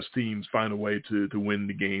 the best teams find a way to win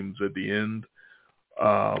the games at the end.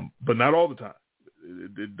 But not all the time.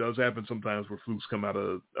 It does happen sometimes where flukes come out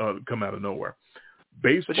of nowhere.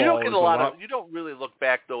 Baseball, but you don't get you don't really look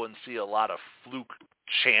back though and see a lot of fluke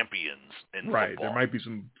champions in football. Right. There might be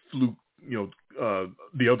some fluke,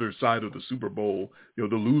 the other side of the Super Bowl, the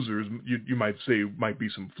losers, you might say might be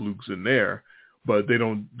some flukes in there, but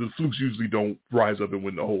the flukes usually don't rise up and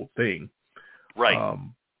win the whole thing. Right.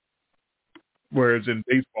 Whereas in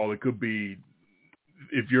baseball, it could be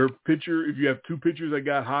if you have 2 pitchers that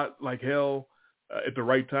got hot like hell at the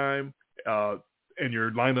right time, and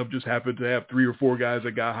your lineup just happened to have 3 or 4 guys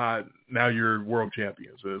that got hot, now you're world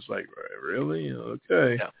champions. And it's like, really?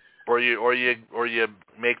 Okay. Yeah. Or you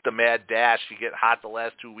make the mad dash. You get hot the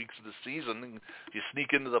last 2 weeks of the season, and you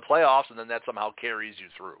sneak into the playoffs, and then that somehow carries you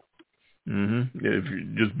through. Mm-hmm. Yeah, if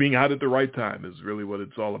you're just being hot at the right time is really what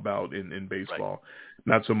it's all about in baseball.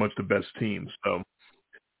 Right. Not so much the best teams. So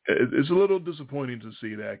it's a little disappointing to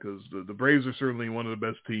see that because the Braves are certainly one of the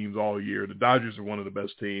best teams all year. The Dodgers are one of the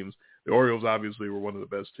best teams. The Orioles obviously were one of the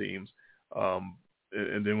best teams.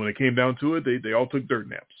 And then when it came down to it, they all took dirt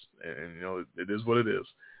naps. And, it is what it is.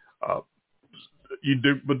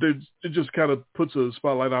 it just kind of puts a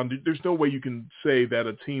spotlight on. There's no way you can say that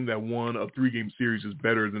a team that won a 3-game series is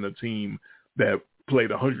better than a team that played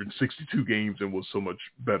 162 games and was so much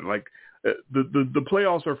better. Like the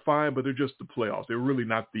playoffs are fine, but they're just the playoffs. They're really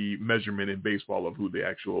not the measurement in baseball of who the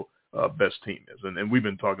actual best team is, and we've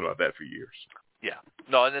been talking about that for years. Yeah.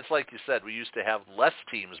 No, and it's like you said, we used to have less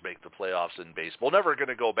teams make the playoffs in baseball. Never going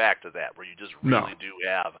to go back to that, where you just really do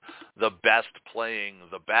have the best playing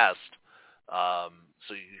the best.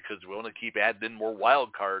 Because we want to keep adding in more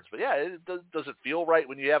wild cards. But yeah, does it feel right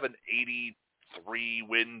when you have an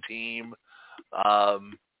 83-win team?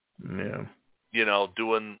 You know,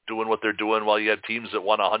 doing what they're doing while you have teams that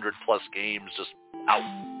won 100+ games just out.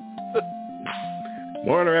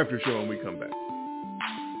 More on our after show when we come back.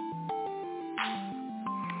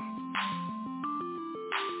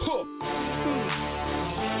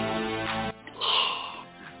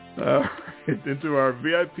 Into our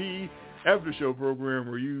VIP after show program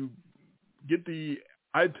where you get the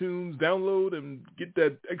iTunes download and get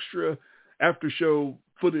that extra after show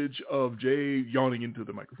footage of Jay yawning into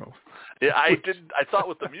the microphone. Yeah, I thought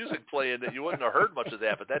with the music playing that you wouldn't have heard much of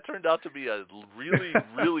that, but that turned out to be a really,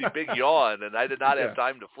 really big yawn, and I did not have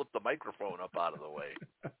time to flip the microphone up out of the way.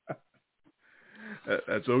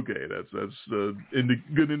 That's okay. That's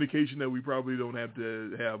good indication that we probably don't have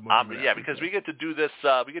to have much. Because we get to do this.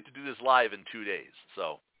 We get to do this live in 2 days.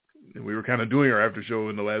 So. And we were kind of doing our after show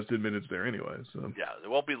in the last 10 minutes there anyway. So. Yeah, it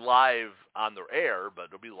won't be live on the air, but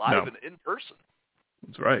it'll be live in person.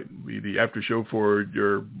 That's right. Be the after show for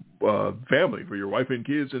your family, for your wife and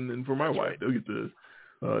kids, and for my wife. Right. They'll get to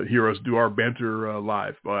hear us do our banter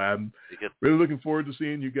live. But I'm really looking forward to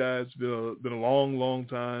seeing you guys. It's been a long, long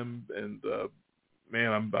time, and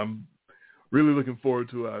man, I'm really looking forward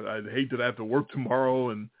to it. I'd hate that I have to work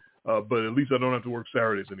tomorrow, but at least I don't have to work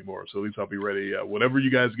Saturdays anymore. So at least I'll be ready. Whenever you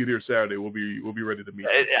guys get here Saturday, we'll be ready to meet.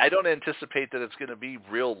 I don't anticipate that it's going to be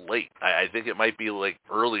real late. I think it might be like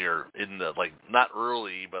earlier in the not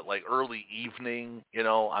early, but like early evening. You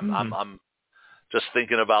know, I'm just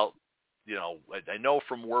thinking about. You know, I know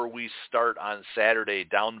from where we start on Saturday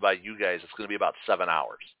down by you guys, it's going to be about 7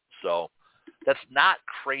 hours. So that's not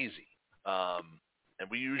crazy. And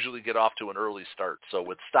we usually get off to an early start. So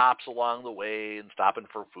with stops along the way and stopping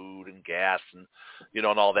for food and gas and, and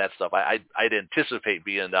all that stuff, I'd anticipate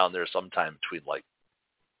being down there sometime between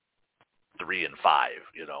 3 and 5,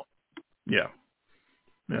 Yeah.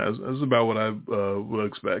 Yeah, that's about what I will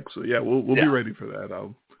expect. So, yeah, we'll be ready for that.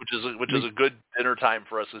 Which is a good dinner time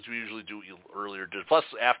for us, because we usually do earlier. Plus,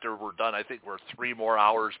 after we're done, I think we're 3 more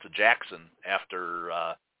hours to Jackson after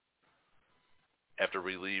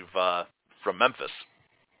we leave from Memphis.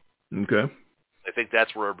 Okay. I think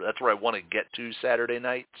that's where I want to get to Saturday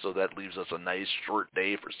night, so that leaves us a nice short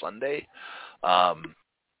day for Sunday. Because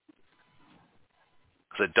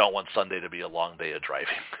I don't want Sunday to be a long day of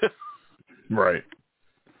driving. Right.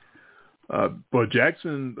 But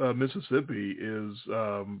Jackson, Mississippi is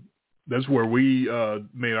that's where we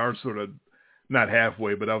made our sort of not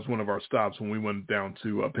halfway, but that was one of our stops when we went down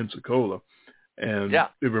to Pensacola. And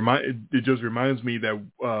it just reminds me that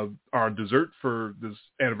our dessert for this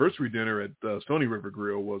anniversary dinner at Stony River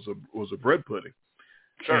Grill was a bread pudding.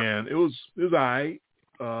 Sure. And it was all right.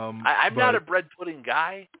 I'm not a bread pudding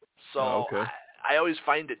guy, so okay. I always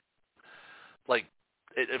find it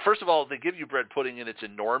first of all, they give you bread pudding and it's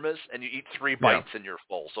enormous, and you eat 3 bites and you're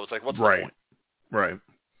full. So it's like, what's the point? Right.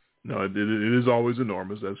 No, it is always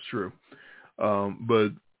enormous. That's true. But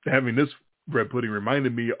having this bread pudding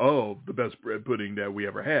reminded me of the best bread pudding that we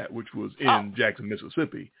ever had, which was in Jackson,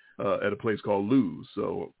 Mississippi, at a place called Lou's.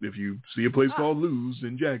 So if you see a place called Lou's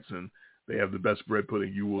in Jackson, they have the best bread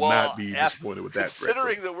pudding. You will not be disappointed with that bread pudding.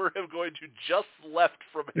 Considering that we're going to just left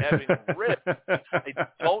from having ribs, I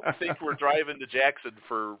don't think we're driving to Jackson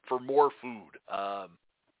for more food.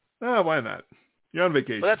 Why not? You're on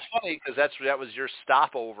vacation. But that's funny, because that was your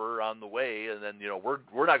stopover on the way, and then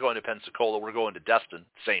we're not going to Pensacola. We're going to Destin.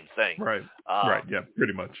 Same thing. Right. Right. Yeah.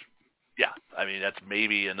 Pretty much. Yeah. I mean, that's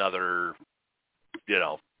maybe another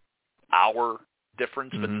hour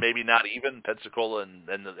difference, but maybe not even. Pensacola and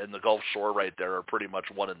the Gulf Shore right there are pretty much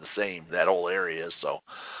one and the same, that whole area. So,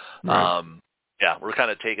 we're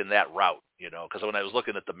kind of taking that route, because when I was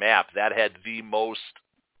looking at the map, that had the most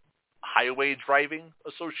highway driving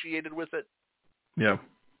associated with it. Yeah.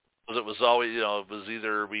 Because it was always, it was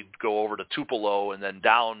either we'd go over to Tupelo and then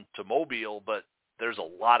down to Mobile, but there's a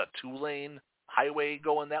lot of 2-lane highway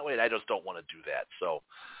going that way, and I just don't want to do that. So,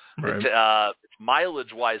 it's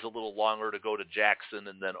mileage-wise a little longer to go to Jackson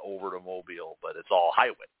and then over to Mobile, but it's all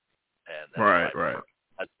highway. And that's right.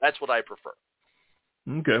 That's what I prefer.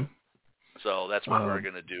 Okay. So that's what we're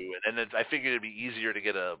going to do. And then I figured it'd be easier to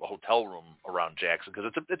get a hotel room around Jackson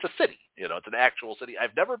because it's a city. It's an actual city.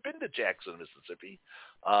 I've never been to Jackson, Mississippi,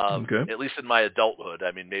 at least in my adulthood.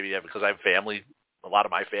 I mean, maybe because I have family, a lot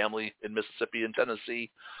of my family in Mississippi and Tennessee.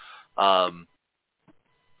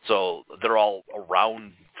 So they're all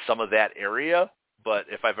around some of that area. But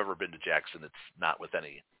if I've ever been to Jackson, it's not with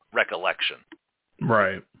any recollection.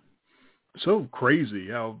 Right. So crazy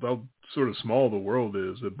how sort of small the world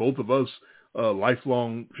is. That both of us,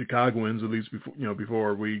 lifelong Chicagoans, at least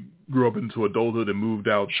before we grew up into adulthood and moved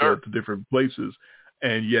out to different places,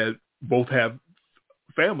 and yet both have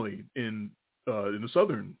family in the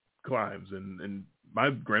southern climes, and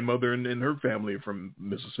my grandmother and her family are from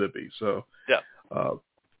Mississippi. So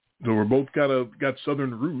so we're both got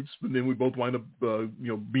southern roots, but then we both wind up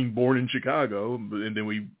being born in Chicago, and then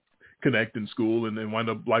we connect in school and then wind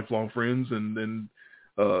up lifelong friends, and then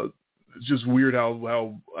it's just weird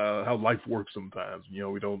how life works sometimes.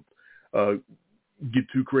 We don't get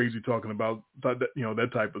too crazy talking about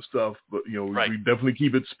that type of stuff, but we definitely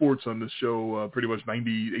keep it sports on this show, pretty much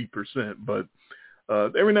 98%. But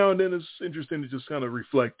every now and then it's interesting to just kind of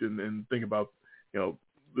reflect and think about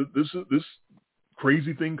this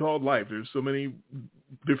crazy thing called life. There's so many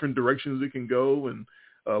different directions it can go, and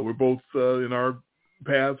we're both in our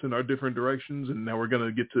paths in our different directions, and now we're going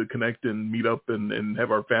to get to connect and meet up and have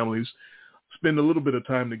our families spend a little bit of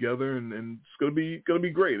time together, and it's going to be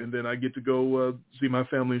great. And then I get to go see my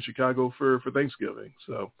family in Chicago for Thanksgiving.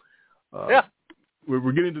 So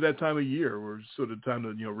we're getting to that time of year where it's sort of time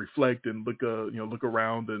to reflect and look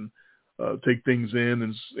around and take things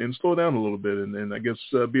in and slow down a little bit, and I guess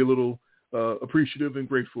be a little appreciative and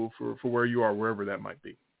grateful for where you are, wherever that might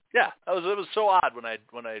be. Yeah, it was so odd when I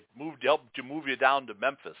helped to move you down to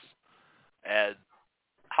Memphis, and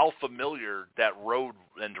how familiar that road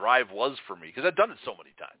and drive was for me because I'd done it so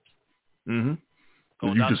many times.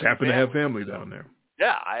 Mm-hmm. You just happen to have family down there.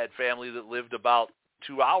 Yeah, I had family that lived about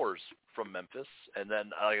 2 hours from Memphis, and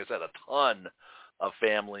then, like I said, a ton of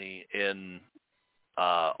family in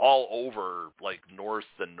all over, like north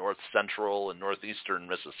and north central and northeastern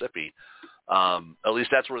Mississippi. At least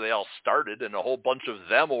that's where they all started, and a whole bunch of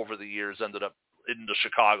them over the years ended up in the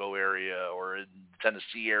Chicago area or in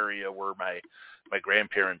Tennessee area where my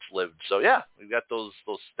grandparents lived. So yeah, we've got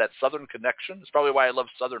that southern connection. It's probably why I love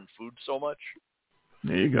southern food so much.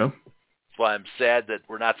 There you go. That's why I'm sad that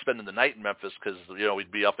we're not spending the night in Memphis because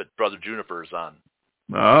we'd be up at Brother Juniper's on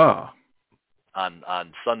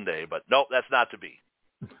Sunday. But nope, that's not to be.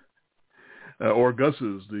 Or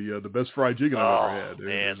Gus's, the best fried chicken I've ever had.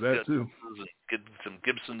 There's that too. Some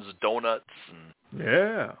Gibson's donuts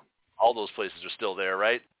and all those places are still there,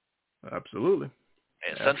 right? Absolutely.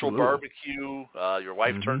 And Central Barbecue. Your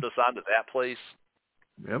wife turned us on to that place.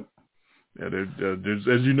 Yep. Yeah, there's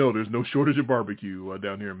as you know, there's no shortage of barbecue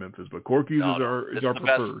down here in Memphis, but Corky's is our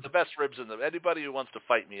preferred. The best ribs in anybody who wants to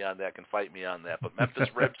fight me on that can fight me on that. But Memphis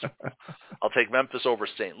ribs, I'll take Memphis over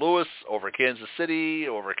St. Louis, over Kansas City,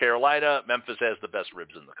 over Carolina. Memphis has the best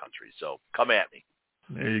ribs in the country, so come at me.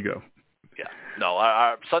 There you go. Yeah. No,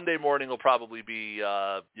 our Sunday morning will probably be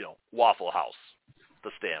Waffle House,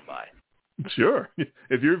 the standby. Sure.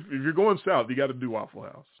 If you're going south, you got to do Waffle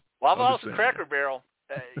House. Waffle House and Cracker Barrel.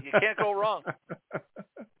 You can't go wrong.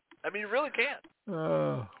 I mean, you really can't.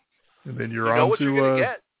 And then you're on to... what you're going to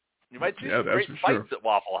get. You might see some great fights sure. at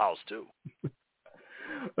Waffle House, too.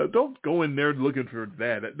 Don't go in there looking for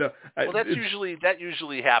that. No, that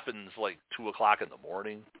usually happens like 2:00 in the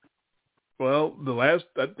morning. Well,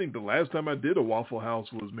 I think the last time I did a Waffle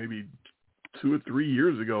House was maybe 2 or 3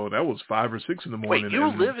 years ago, and that was 5 or 6 in the morning. Wait,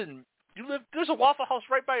 there's a Waffle House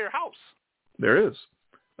right by your house. There is.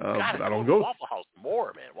 I don't go. Waffle House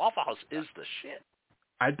more, man. Waffle House is the shit.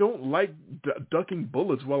 I don't like ducking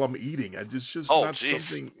bullets while I'm eating. Not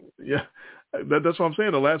something. Yeah, that's what I'm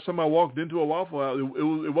saying. The last time I walked into a Waffle House,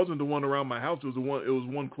 it wasn't the one around my house. It was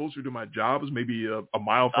one closer to my job. It was maybe a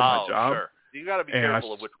mile from my job. Sure. You got to be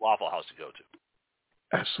careful of which Waffle House you go to.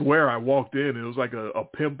 I swear I walked in and it was like a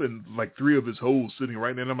pimp and like 3 of his hoes sitting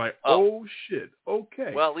right there, and I'm like, oh shit,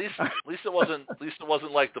 okay. Well, at least it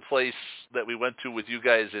wasn't like the place that we went to with you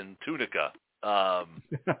guys in Tunica.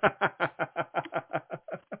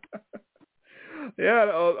 Yeah,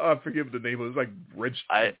 I forget the name of it. It was like red,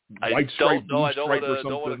 white stripe, blue stripe or something. I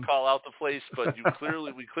don't want to call out the place, but we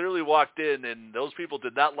clearly walked in, and those people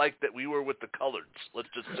did not like that we were with the coloreds. Let's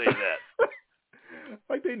just say that.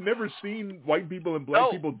 Like they'd never seen white people and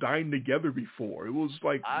black people dine together before. It was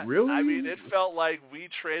like, really? I mean, it felt like we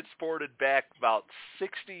transported back about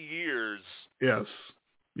 60 years. Yes,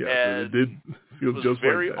 and it did feel just like that. It was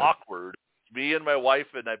very awkward. Me and my wife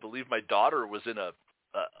and I believe my daughter was in a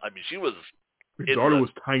she was. Her daughter was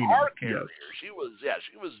tiny. Car carrier. Yes.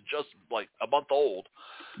 She was just like a month old.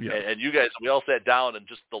 Yeah. And you guys, we all sat down and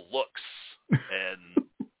just the looks and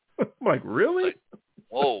I'm like, really? like,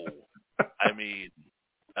 whoa. I mean,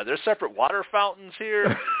 are there separate water fountains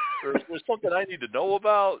here? Or is there something I need to know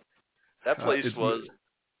about? That place was,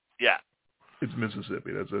 It's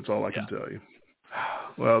Mississippi. That's all I can tell you.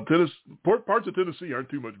 Well, parts of Tennessee aren't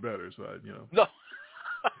too much better, so No.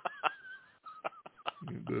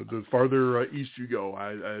 The farther east you go,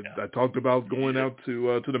 I talked about going out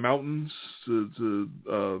to the mountains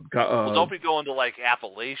well, don't be going to like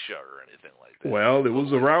Appalachia or anything like that. Well, it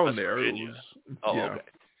was around there. It was, okay.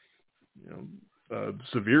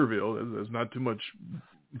 Sevierville. There's not too much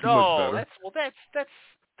better.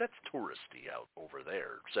 That's touristy out over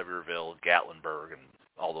there. Sevierville, Gatlinburg, and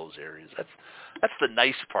all those areas. That's the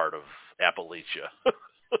nice part of Appalachia.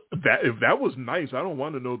 If that was nice, I don't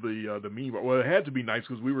want to know the mean. Well, it had to be nice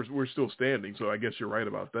because we're still standing. So I guess you're right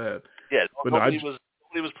about that. Yeah, but nobody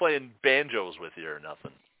was playing banjos with you or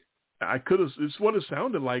nothing. I could have. It's what it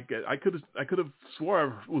sounded like. I could have swore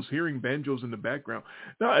I was hearing banjos in the background.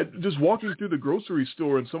 No, just walking through the grocery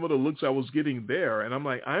store and some of the looks I was getting there, and I'm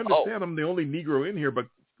like, I understand I'm the only Negro in here, but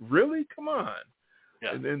really, come on.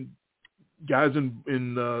 Yeah. And then guys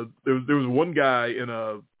in there was one guy in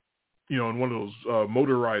in one of those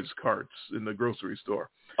motorized carts in the grocery store.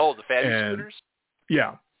 Oh, the fatty scooters?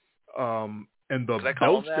 Yeah. And the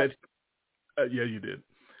belch that yeah, you did.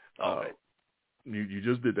 Okay. You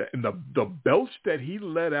just did that. And the belch that he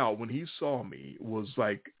let out when he saw me was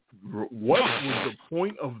like, what was the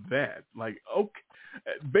point of that? Like, okay.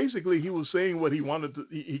 Basically, he was saying what he wanted to.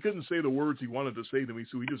 He couldn't say the words he wanted to say to me,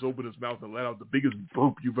 so he just opened his mouth and let out the biggest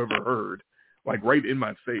burp you've ever heard, like right in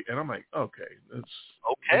my face. And I'm like, okay,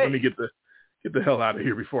 let me get the hell out of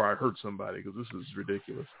here before I hurt somebody, because this is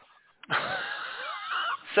ridiculous.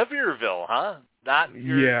 Sevierville, huh? Not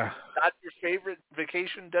your favorite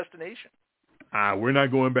vacation destination. We're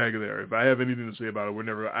not going back there. If I have anything to say about it, we're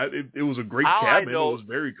never. It was a great cabin. It was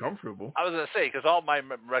very comfortable. I was going to say, because all my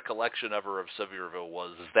recollection ever of Sevierville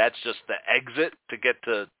was that's just the exit to get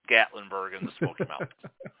to Gatlinburg and the Smoky Mountains.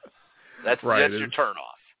 That's your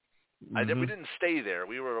turnoff. Mm-hmm. We didn't stay there.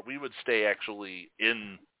 We would stay actually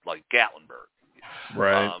in like Gatlinburg.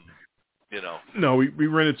 Right. No, we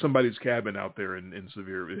rented somebody's cabin out there in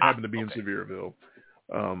Sevierville. It happened to be in Sevierville.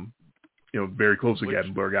 Very close to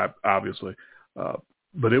Gatlinburg, obviously.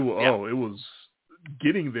 But it was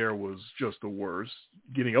getting there was just the worst.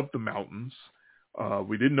 Getting up the mountains,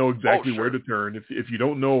 we didn't know exactly where to turn. If you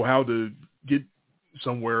don't know how to get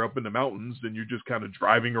somewhere up in the mountains, then you're just kind of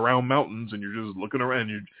driving around mountains and you're just looking around.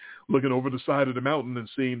 You're looking over the side of the mountain and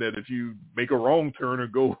seeing that if you make a wrong turn or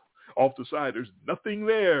go off the side, there's nothing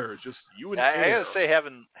there. Just you and air. I gotta say,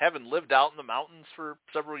 having lived out in the mountains for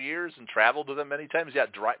several years and traveled to them many times,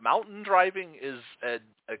 mountain driving is an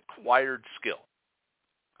acquired skill.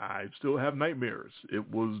 I still have nightmares. It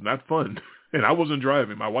was not fun, and I wasn't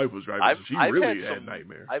driving. My wife was driving. So she really had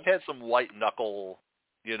nightmares. I've had some white knuckle,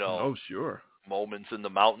 oh sure, moments in the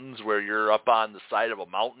mountains where you're up on the side of a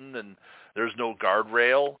mountain and there's no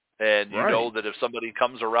guardrail, and you know that if somebody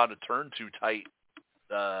comes around a turn too tight,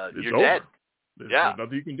 you're over. dead. There's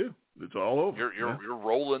nothing you can do. It's all over. You're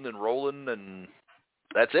rolling and rolling, and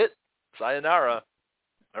that's it. Sayonara.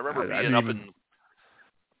 I remember being up in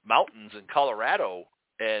mountains in Colorado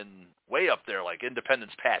and way up there, like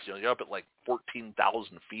Independence Pass. You're up at like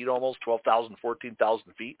 14,000 feet, almost 12,000,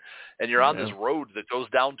 14,000 feet, and you're on this road that goes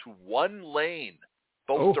down to one lane,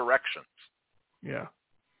 both directions. Yeah.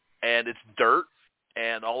 And it's dirt.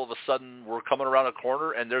 And all of a sudden, we're coming around a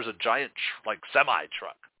corner, and there's a giant, semi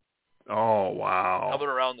truck. Oh, wow. Coming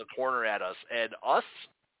around the corner at us.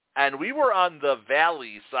 And we were on the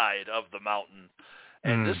valley side of the mountain,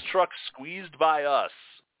 and this truck squeezed by us.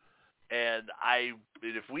 And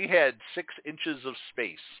if we had 6 inches of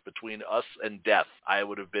space between us and death, I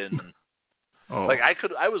would have been,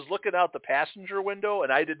 I was looking out the passenger window,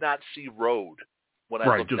 and I did not see road when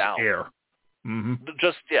I looked just down. Air. Mm-hmm.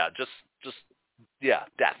 Just death.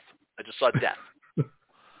 I just saw death.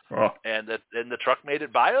 And the truck made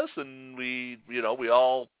it by us, and we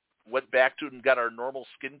all went back to it and got our normal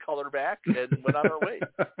skin color back and went on our way.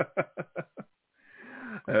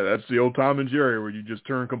 That's the old Tom and Jerry where you just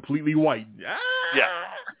turn completely white. Yeah.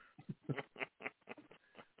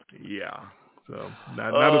 Yeah. So not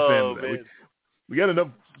a fan of that. We got enough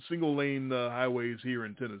single lane highways here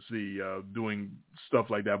in Tennessee doing stuff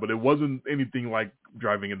like that, but it wasn't anything like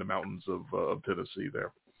driving in the mountains of Tennessee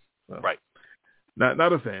there. Right.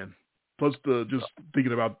 Not a fan. Plus just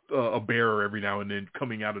thinking about a bear every now and then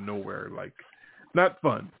coming out of nowhere. Like, Not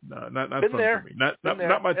fun. Not Been fun there. for me.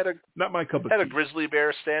 Not my cup of tea. Had a grizzly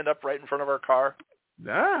bear stand up right in front of our car.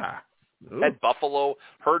 Had buffalo,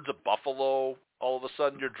 herds of buffalo. All of a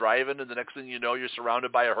sudden you're driving, and the next thing you know, you're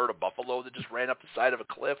surrounded by a herd of buffalo that just ran up the side of a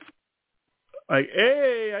cliff. Like,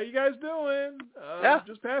 hey, how you guys doing?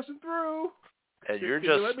 Just passing through. And Can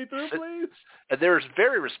you let me through, please? And they're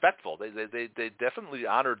very respectful. They definitely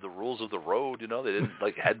honored the rules of the road. They didn't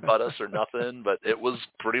like headbutt us or nothing, but it was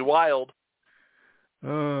pretty wild.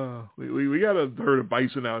 We got a herd of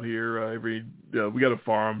bison out here. We got a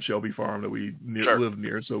farm, Shelby Farm, that we live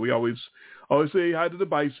near. So we always say hi to the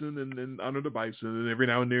bison and honor the bison. And every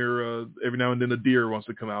now and then a deer wants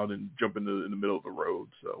to come out and jump in the middle of the road.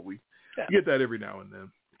 So we get that every now and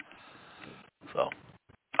then. So,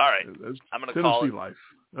 all right, I'm going to call it. Life.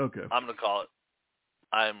 Okay. I'm going to call it.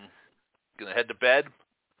 I'm going to head to bed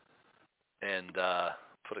and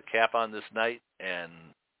put a cap on this night and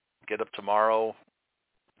get up tomorrow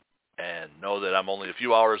and know that I'm only a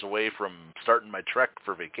few hours away from starting my trek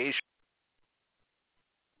for vacation.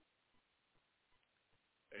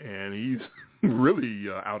 And he's really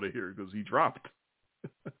out of here because he dropped.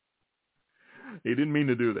 He didn't mean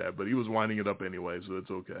to do that, but he was winding it up anyway, so it's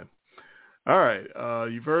okay. All right,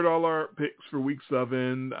 you've heard all our picks for Week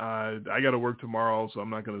 7. I got to work tomorrow, so I'm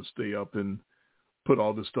not going to stay up and put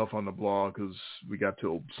all this stuff on the blog because we got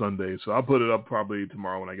till Sunday. So I'll put it up probably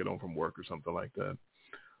tomorrow when I get home from work or something like that.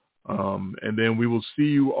 And then we will see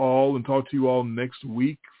you all and talk to you all next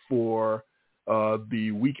week for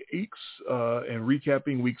the Week 8s and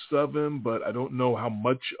recapping Week 7. But I don't know how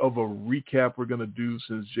much of a recap we're going to do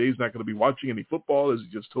since Jay's not going to be watching any football. As he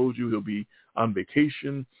just told you, he'll be on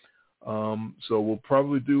vacation. So we'll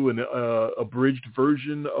probably do an abridged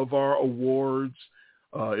version of our awards.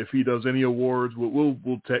 If he does any awards,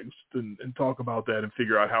 we'll text and talk about that and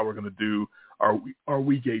figure out how we're going to do our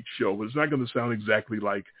Week 8 show. But it's not going to sound exactly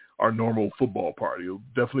like our normal football party. It'll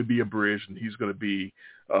definitely be abridged, and he's going to be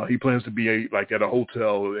he plans to be like at a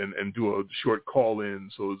hotel and do a short call in.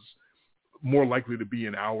 So it's more likely to be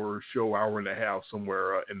an hour show, hour and a half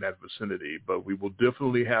somewhere in that vicinity. But we will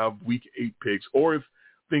definitely have Week 8 picks, or if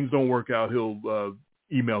things don't work out, he'll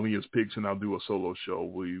email me his picks and I'll do a solo show.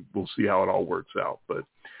 We'll see how it all works out. But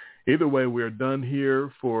either way, we're done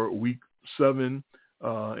here for Week 7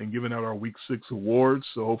 and giving out our Week 6 awards.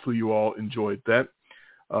 So hopefully you all enjoyed that.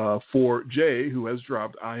 For Jay, who has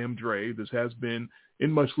dropped I Am Dre, this has been in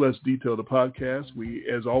much less detail the podcast. We,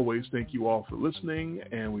 as always, thank you all for listening,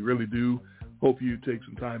 and we really do hope you take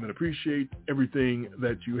some time and appreciate everything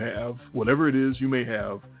that you have, whatever it is you may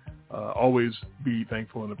have. Always be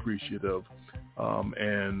thankful and appreciative.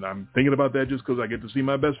 And I'm thinking about that just because I get to see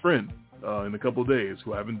my best friend in a couple of days,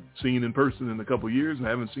 who I haven't seen in person in a couple of years, and I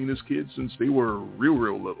haven't seen his kids since they were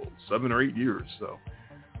real little, 7 or 8 years. So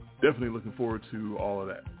definitely looking forward to all of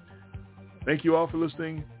that. Thank you all for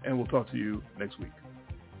listening, and we'll talk to you next week.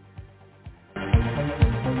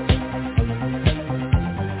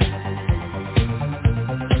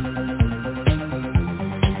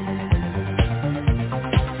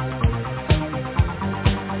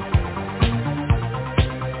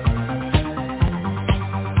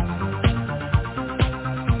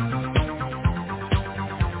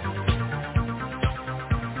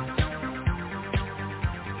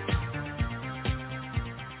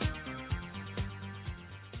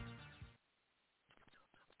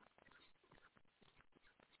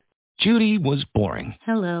 Judy was boring.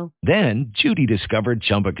 Hello. Then Judy discovered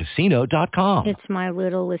ChumbaCasino.com. It's my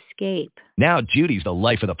little escape. Now Judy's the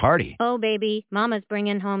life of the party. Oh, baby, mama's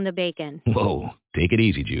bringing home the bacon. Whoa, take it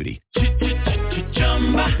easy, Judy.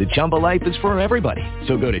 The Chumba life is for everybody.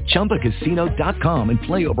 So go to ChumbaCasino.com and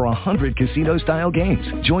play over 100 casino-style games.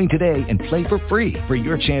 Join today and play for free for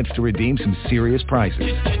your chance to redeem some serious prizes.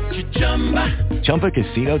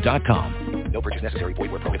 ChumbaCasino.com. No purchase necessary.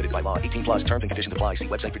 Void where prohibited by law. 18+ terms and conditions apply. See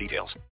website for details.